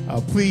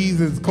 Please,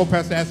 as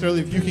co-pastor asked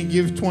earlier, if you can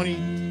give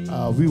 20,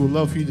 we would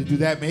love for you to do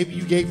that. Maybe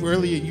you gave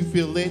earlier and you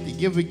feel led to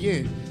give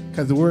again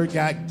because the word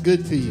got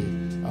good to you.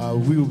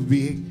 We will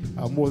be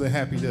more than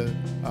happy to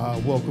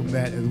welcome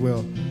that as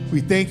well.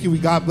 We thank you.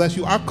 God bless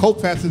you. Our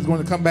co-pastor is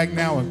going to come back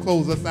now and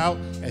close us out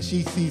as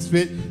she sees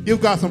fit. Give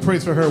God some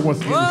praise for her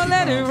once again. Oh,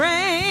 let it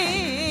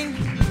rain.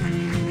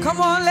 Come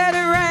on, let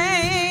it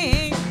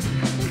rain.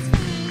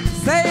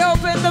 Say,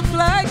 open the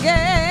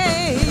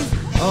floodgates.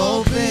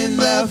 Open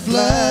the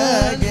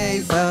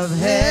floodgates of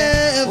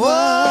heaven.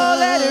 Oh,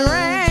 let it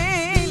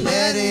rain.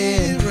 Let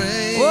it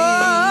rain.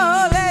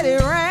 Oh, let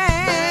it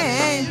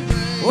rain.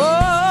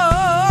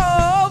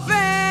 Oh,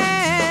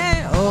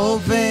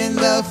 open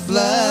the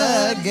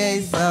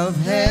floodgates of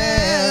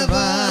heaven.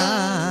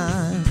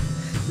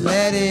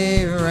 Let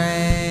it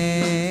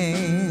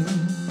rain.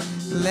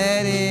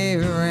 Let it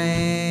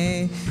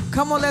rain.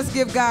 Come on, let's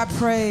give God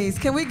praise.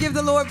 Can we give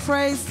the Lord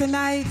praise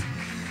tonight?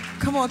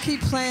 Come on, keep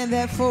playing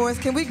that for us.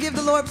 Can we give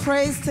the Lord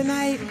praise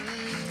tonight?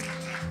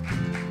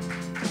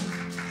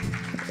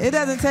 It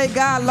doesn't take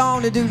God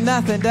long to do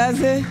nothing, does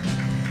it?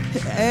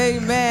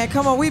 Amen.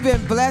 Come on, we've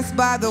been blessed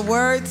by the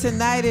word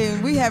tonight,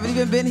 and we haven't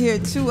even been here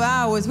 2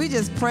 hours. We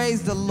just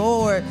praise the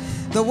Lord.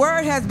 The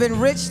word has been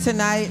rich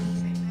tonight.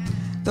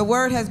 The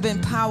word has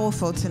been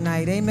powerful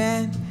tonight.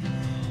 Amen.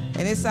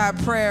 And it's our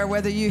prayer,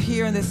 whether you're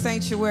here in the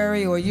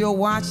sanctuary or you're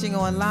watching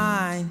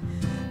online,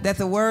 that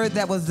the word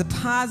that was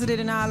deposited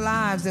in our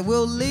lives, that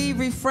we'll leave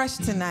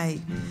refreshed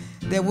tonight,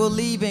 that we'll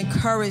leave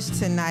encouraged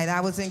tonight.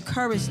 I was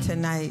encouraged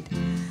tonight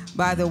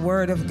by the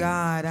word of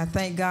God. I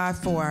thank God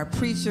for our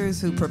preachers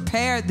who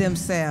prepared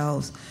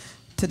themselves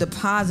to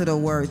deposit a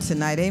word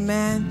tonight.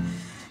 Amen.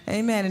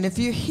 Amen. And if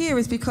you're here,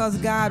 it's because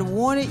God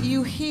wanted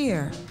you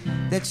here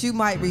that you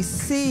might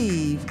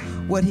receive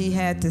what he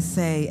had to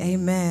say.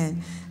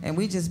 Amen. And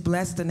we just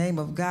bless the name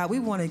of God. We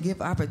want to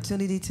give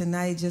opportunity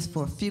tonight just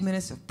for a few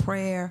minutes of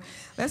prayer.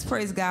 Let's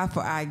praise God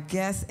for our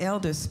guest,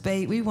 Elder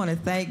Spate. We want to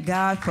thank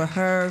God for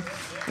her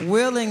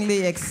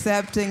willingly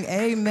accepting.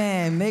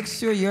 Amen. Make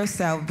sure your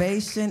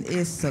salvation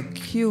is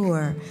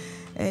secure.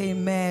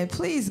 Amen.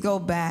 Please go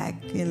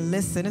back and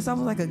listen. It's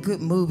almost like a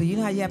good movie. You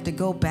know how you have to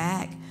go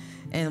back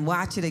and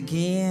watch it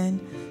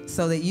again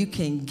so that you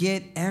can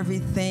get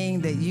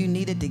everything that you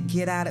needed to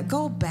get out of it?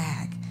 Go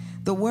back.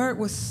 The word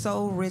was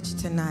so rich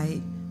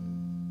tonight.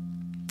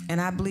 And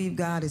I believe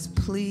God is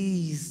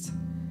pleased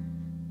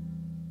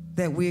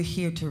that we're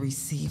here to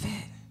receive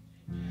it.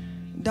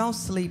 Don't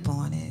sleep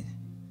on it.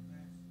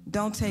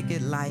 Don't take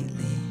it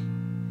lightly.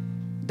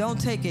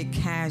 Don't take it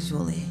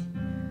casually.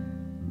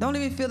 Don't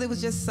even feel it was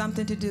just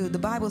something to do. The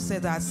Bible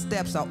says our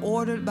steps are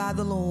ordered by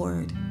the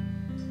Lord.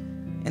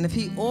 And if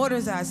he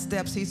orders our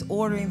steps, he's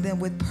ordering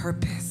them with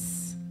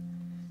purpose.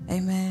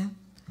 Amen.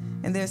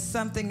 And there's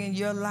something in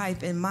your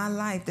life, in my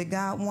life, that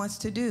God wants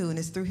to do, and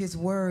it's through his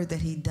word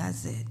that he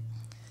does it.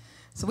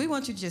 So we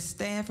want you to just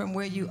stand from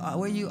where you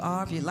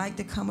are. If you'd like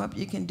to come up,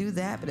 you can do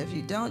that. But if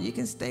you don't, you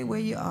can stay where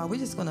you are. We're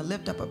just going to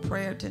lift up a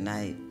prayer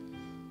tonight.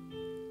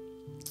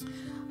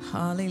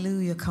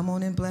 Hallelujah. Come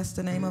on and bless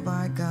the name of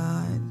our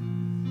God.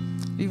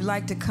 If you'd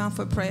like to come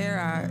for prayer,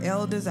 our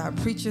elders, our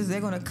preachers,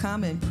 they're going to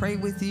come and pray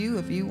with you.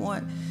 If you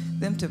want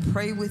them to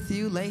pray with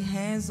you, lay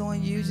hands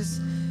on you,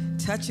 just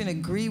touch and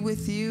agree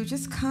with you,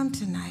 just come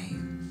tonight.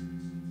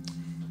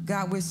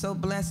 God, we're so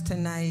blessed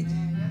tonight.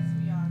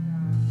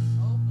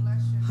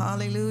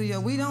 Hallelujah.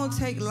 We don't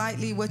take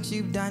lightly what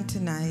you've done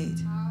tonight.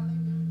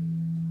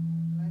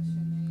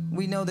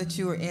 We know that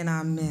you are in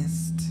our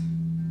midst.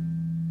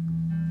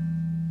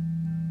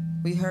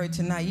 We heard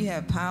tonight you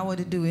have power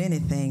to do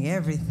anything,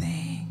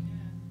 everything.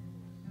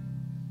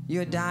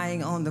 Your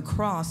dying on the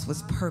cross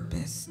was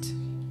purposed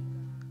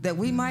that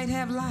we might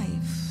have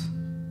life.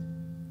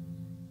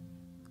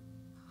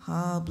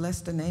 Oh,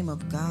 bless the name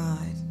of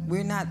God.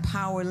 We're not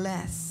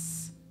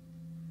powerless.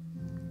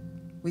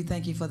 We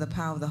thank you for the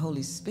power of the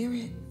Holy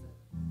Spirit.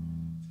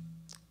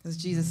 Because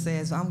Jesus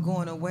says, I'm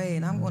going away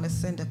and I'm going to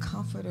send a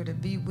comforter to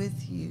be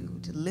with you,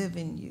 to live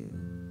in you.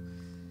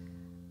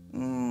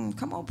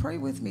 Come on, pray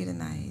with me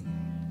tonight.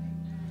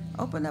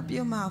 Open up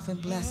your mouth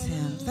and bless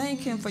him. Thank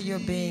him for your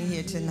being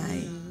here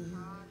tonight.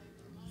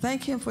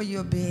 Thank him for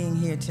your being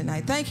here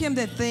tonight. Thank him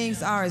that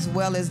things are as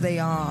well as they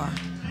are.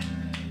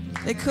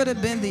 It could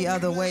have been the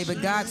other way,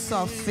 but God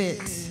saw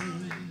fit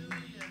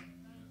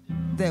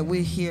that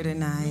we're here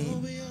tonight.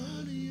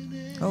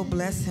 Oh,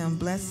 bless him,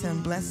 bless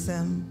him, bless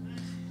him.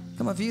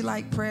 Come on, if you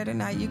like prayer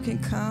tonight, you can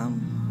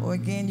come. Or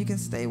again, you can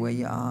stay where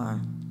you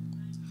are.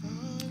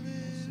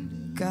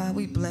 God,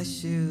 we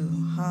bless you.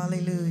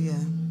 Hallelujah.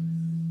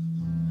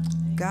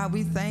 God,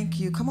 we thank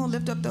you. Come on,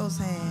 lift up those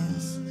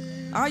hands.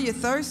 Are you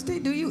thirsty?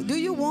 Do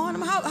you want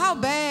them? How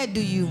bad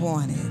do you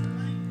want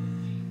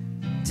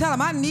it? Tell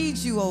him, I need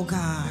you, oh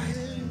God.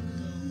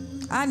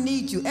 I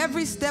need you.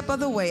 Every step of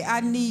the way,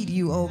 I need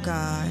you, oh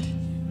God.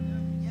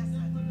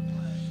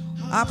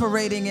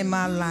 Operating in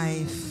my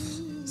life,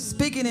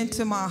 speaking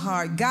into my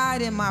heart,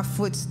 guiding my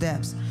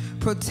footsteps,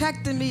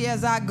 protecting me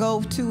as I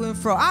go to and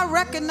fro. I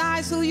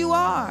recognize who you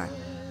are.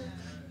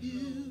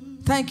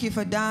 Thank you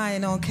for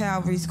dying on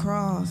Calvary's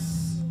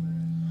cross.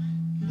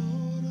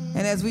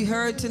 And as we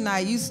heard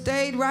tonight, you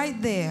stayed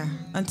right there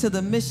until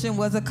the mission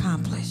was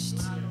accomplished.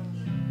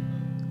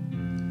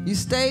 You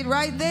stayed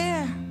right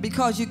there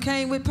because you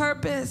came with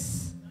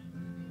purpose.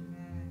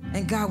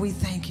 And God, we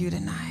thank you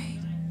tonight.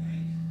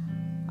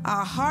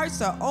 Our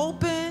hearts are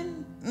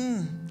open.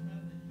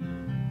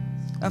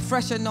 A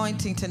fresh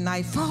anointing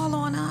tonight. Fall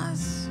on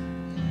us.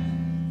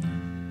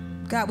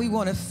 God, we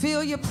want to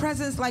feel your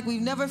presence like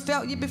we've never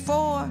felt you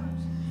before.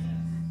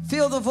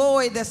 Fill the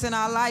void that's in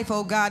our life,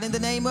 oh God, in the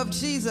name of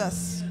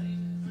Jesus.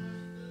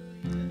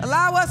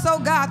 Allow us, oh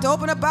God, to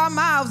open up our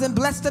mouths and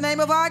bless the name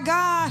of our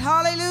God.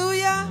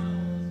 Hallelujah.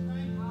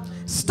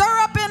 Stir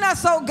up in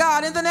us, oh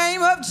God, in the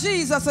name of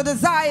Jesus, a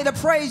desire to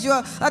praise you,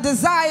 a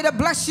desire to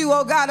bless you,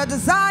 oh God, a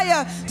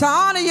desire to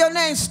honor your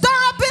name. Stir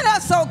up in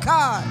us, oh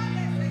God.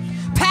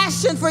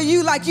 Passion for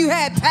you like you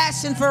had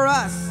passion for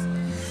us.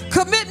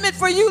 Commitment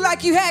for you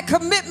like you had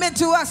commitment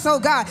to us, oh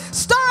God.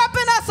 Stir up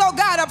in us, oh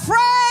God, a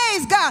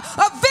praise, God,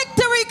 a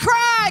victory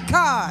cry,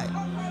 God.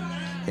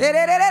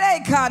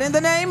 God, in the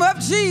name of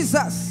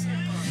Jesus.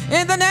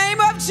 In the name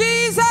of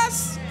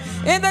Jesus.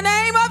 In the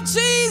name of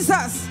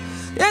Jesus.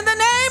 In the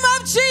name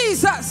of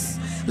Jesus.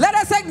 Let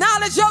us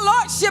acknowledge your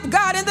lordship,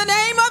 God, in the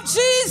name of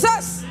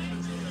Jesus.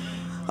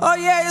 Oh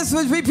yeah, this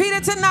was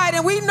repeated tonight,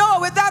 and we know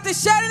without the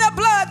shedding of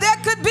blood, there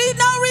could be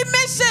no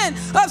remission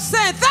of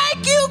sin.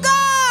 Thank you,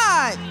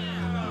 God.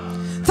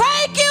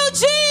 Thank you,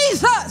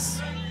 Jesus.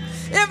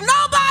 If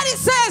nobody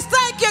says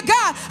thank you,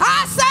 God,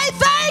 I say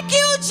thank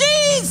you,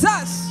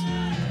 Jesus.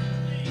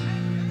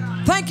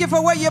 Thank you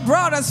for where you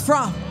brought us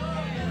from.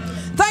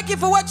 Thank you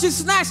for what you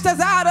snatched us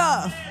out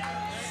of.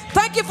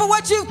 Thank you for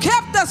what you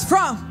kept us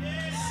from.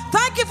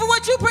 Thank you for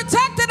what you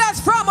protected us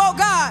from, oh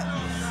God.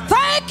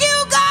 Thank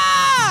you,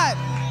 God.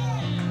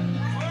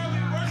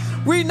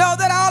 We know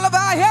that all of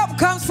our help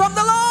comes from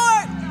the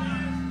Lord.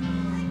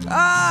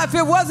 If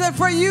it wasn't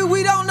for you,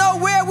 we don't know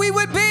where we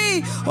would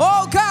be.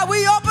 Oh God,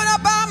 we open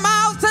up our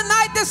mouths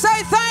tonight to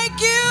say thank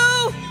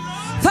you.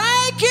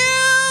 Thank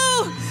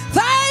you.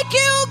 Thank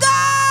you,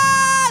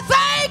 God.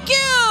 Thank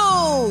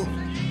you.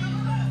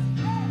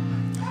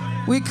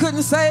 We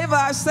couldn't save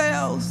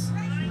ourselves.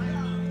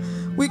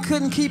 We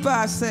couldn't keep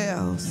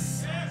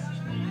ourselves.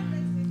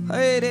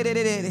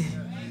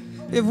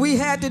 If we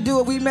had to do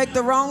it, we make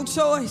the wrong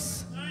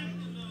choice.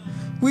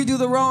 We do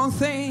the wrong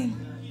thing.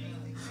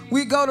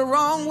 We go the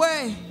wrong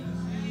way.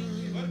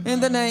 In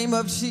the name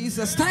of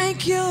Jesus.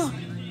 Thank you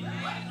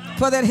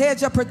for that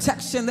hedge of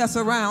protection that's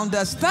around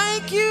us.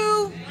 Thank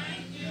you.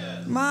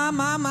 My.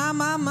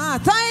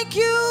 Thank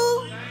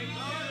you.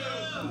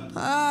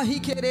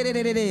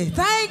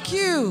 Thank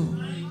you.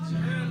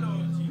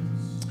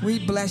 We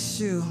bless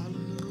you.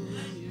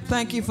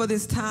 Thank you for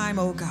this time,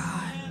 oh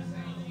God.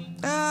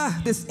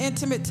 This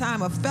intimate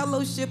time of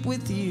fellowship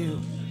with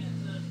you.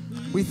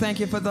 We thank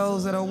you for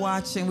those that are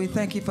watching. We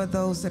thank you for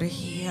those that are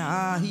here.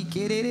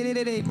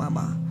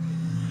 Mama.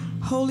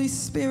 Holy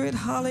Spirit,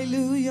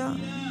 hallelujah.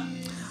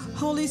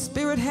 Holy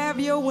Spirit,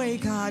 have your way,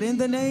 God, in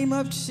the name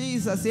of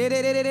Jesus. Let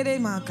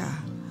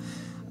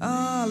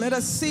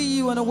us see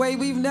you in a way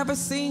we've never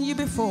seen you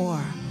before.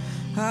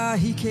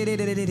 Thank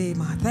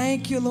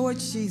you, Lord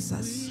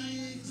Jesus.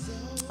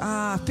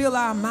 Fill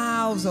our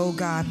mouths, oh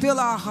God. Fill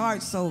our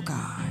hearts, oh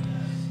God,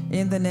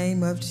 in the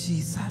name of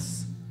Jesus.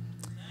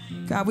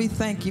 God, we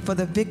thank you for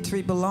the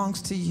victory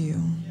belongs to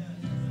you.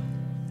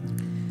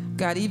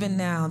 God, even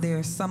now, there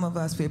are some of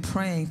us, we're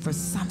praying for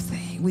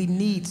something. We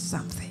need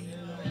something.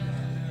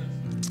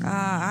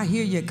 I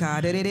hear you,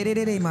 God.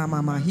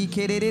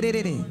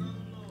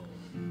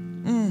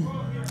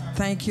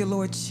 Thank you,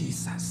 Lord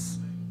Jesus.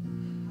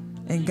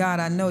 And God,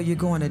 I know you're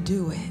going to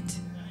do it.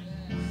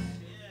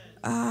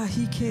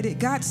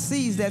 God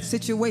sees that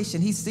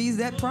situation. He sees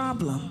that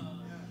problem.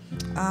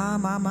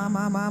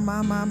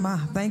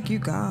 Thank you,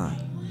 God.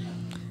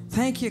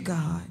 Thank you,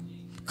 God.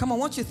 Come on,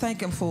 won't you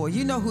thank him for it?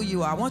 You know who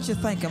you are. Won't you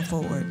thank him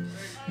for it?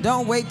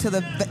 Don't wait till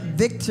the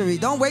victory.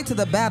 Don't wait till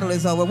the battle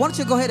is over. Why don't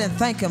you go ahead and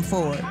thank him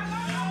for it?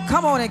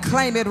 Come on and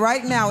claim it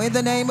right now in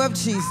the name of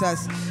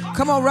Jesus.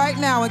 Come on right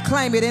now and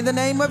claim it in the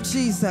name of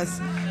Jesus.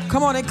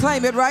 Come on and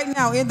claim it right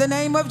now in the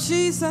name of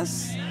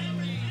Jesus.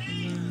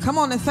 Come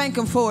on and thank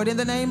him for it in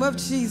the name of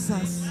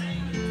Jesus.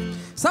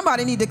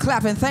 Somebody need to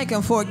clap and thank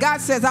him for it.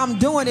 God says, I'm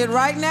doing it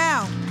right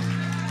now.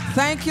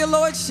 Thank you,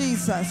 Lord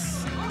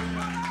Jesus,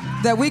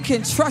 that we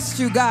can trust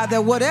you, God,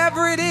 that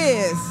whatever it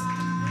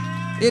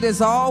is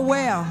all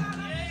well.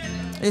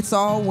 It's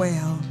all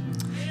well.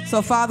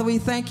 So, Father, we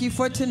thank you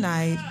for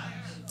tonight.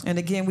 And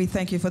again, we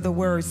thank you for the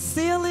word.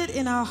 Seal it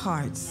in our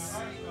hearts.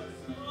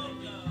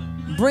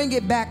 Bring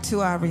it back to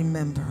our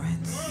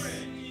remembrance.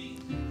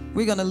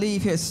 We're going to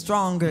leave here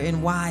stronger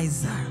and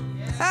wiser.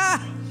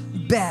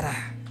 Better.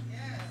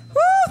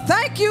 Woo,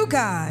 thank you,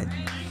 God.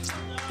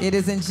 It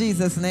is in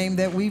Jesus' name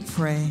that we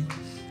pray.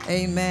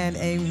 Amen,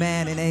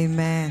 amen, and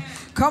amen.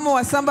 Come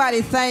on,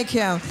 somebody thank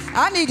him.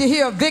 I need to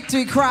hear a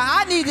victory cry.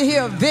 I need to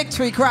hear a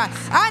victory cry.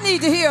 I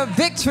need to hear a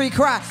victory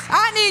cry.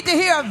 I need to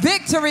hear a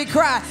victory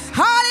cry.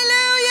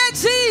 Hallelujah,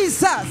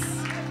 Jesus.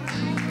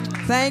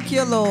 Thank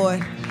you,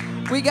 Lord.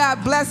 We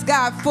got bless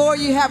God for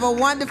you. Have a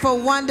wonderful,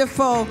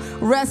 wonderful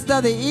rest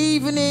of the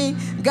evening.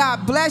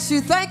 God bless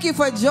you. Thank you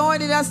for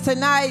joining us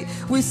tonight.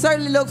 We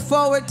certainly look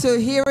forward to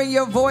hearing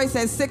your voice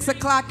at 6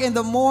 o'clock in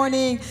the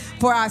morning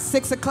for our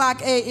 6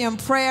 o'clock a.m.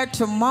 prayer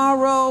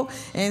tomorrow.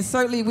 And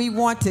certainly we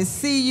want to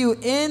see you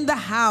in the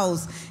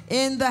house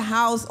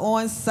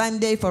on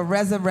Sunday for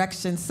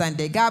Resurrection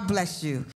Sunday. God bless you.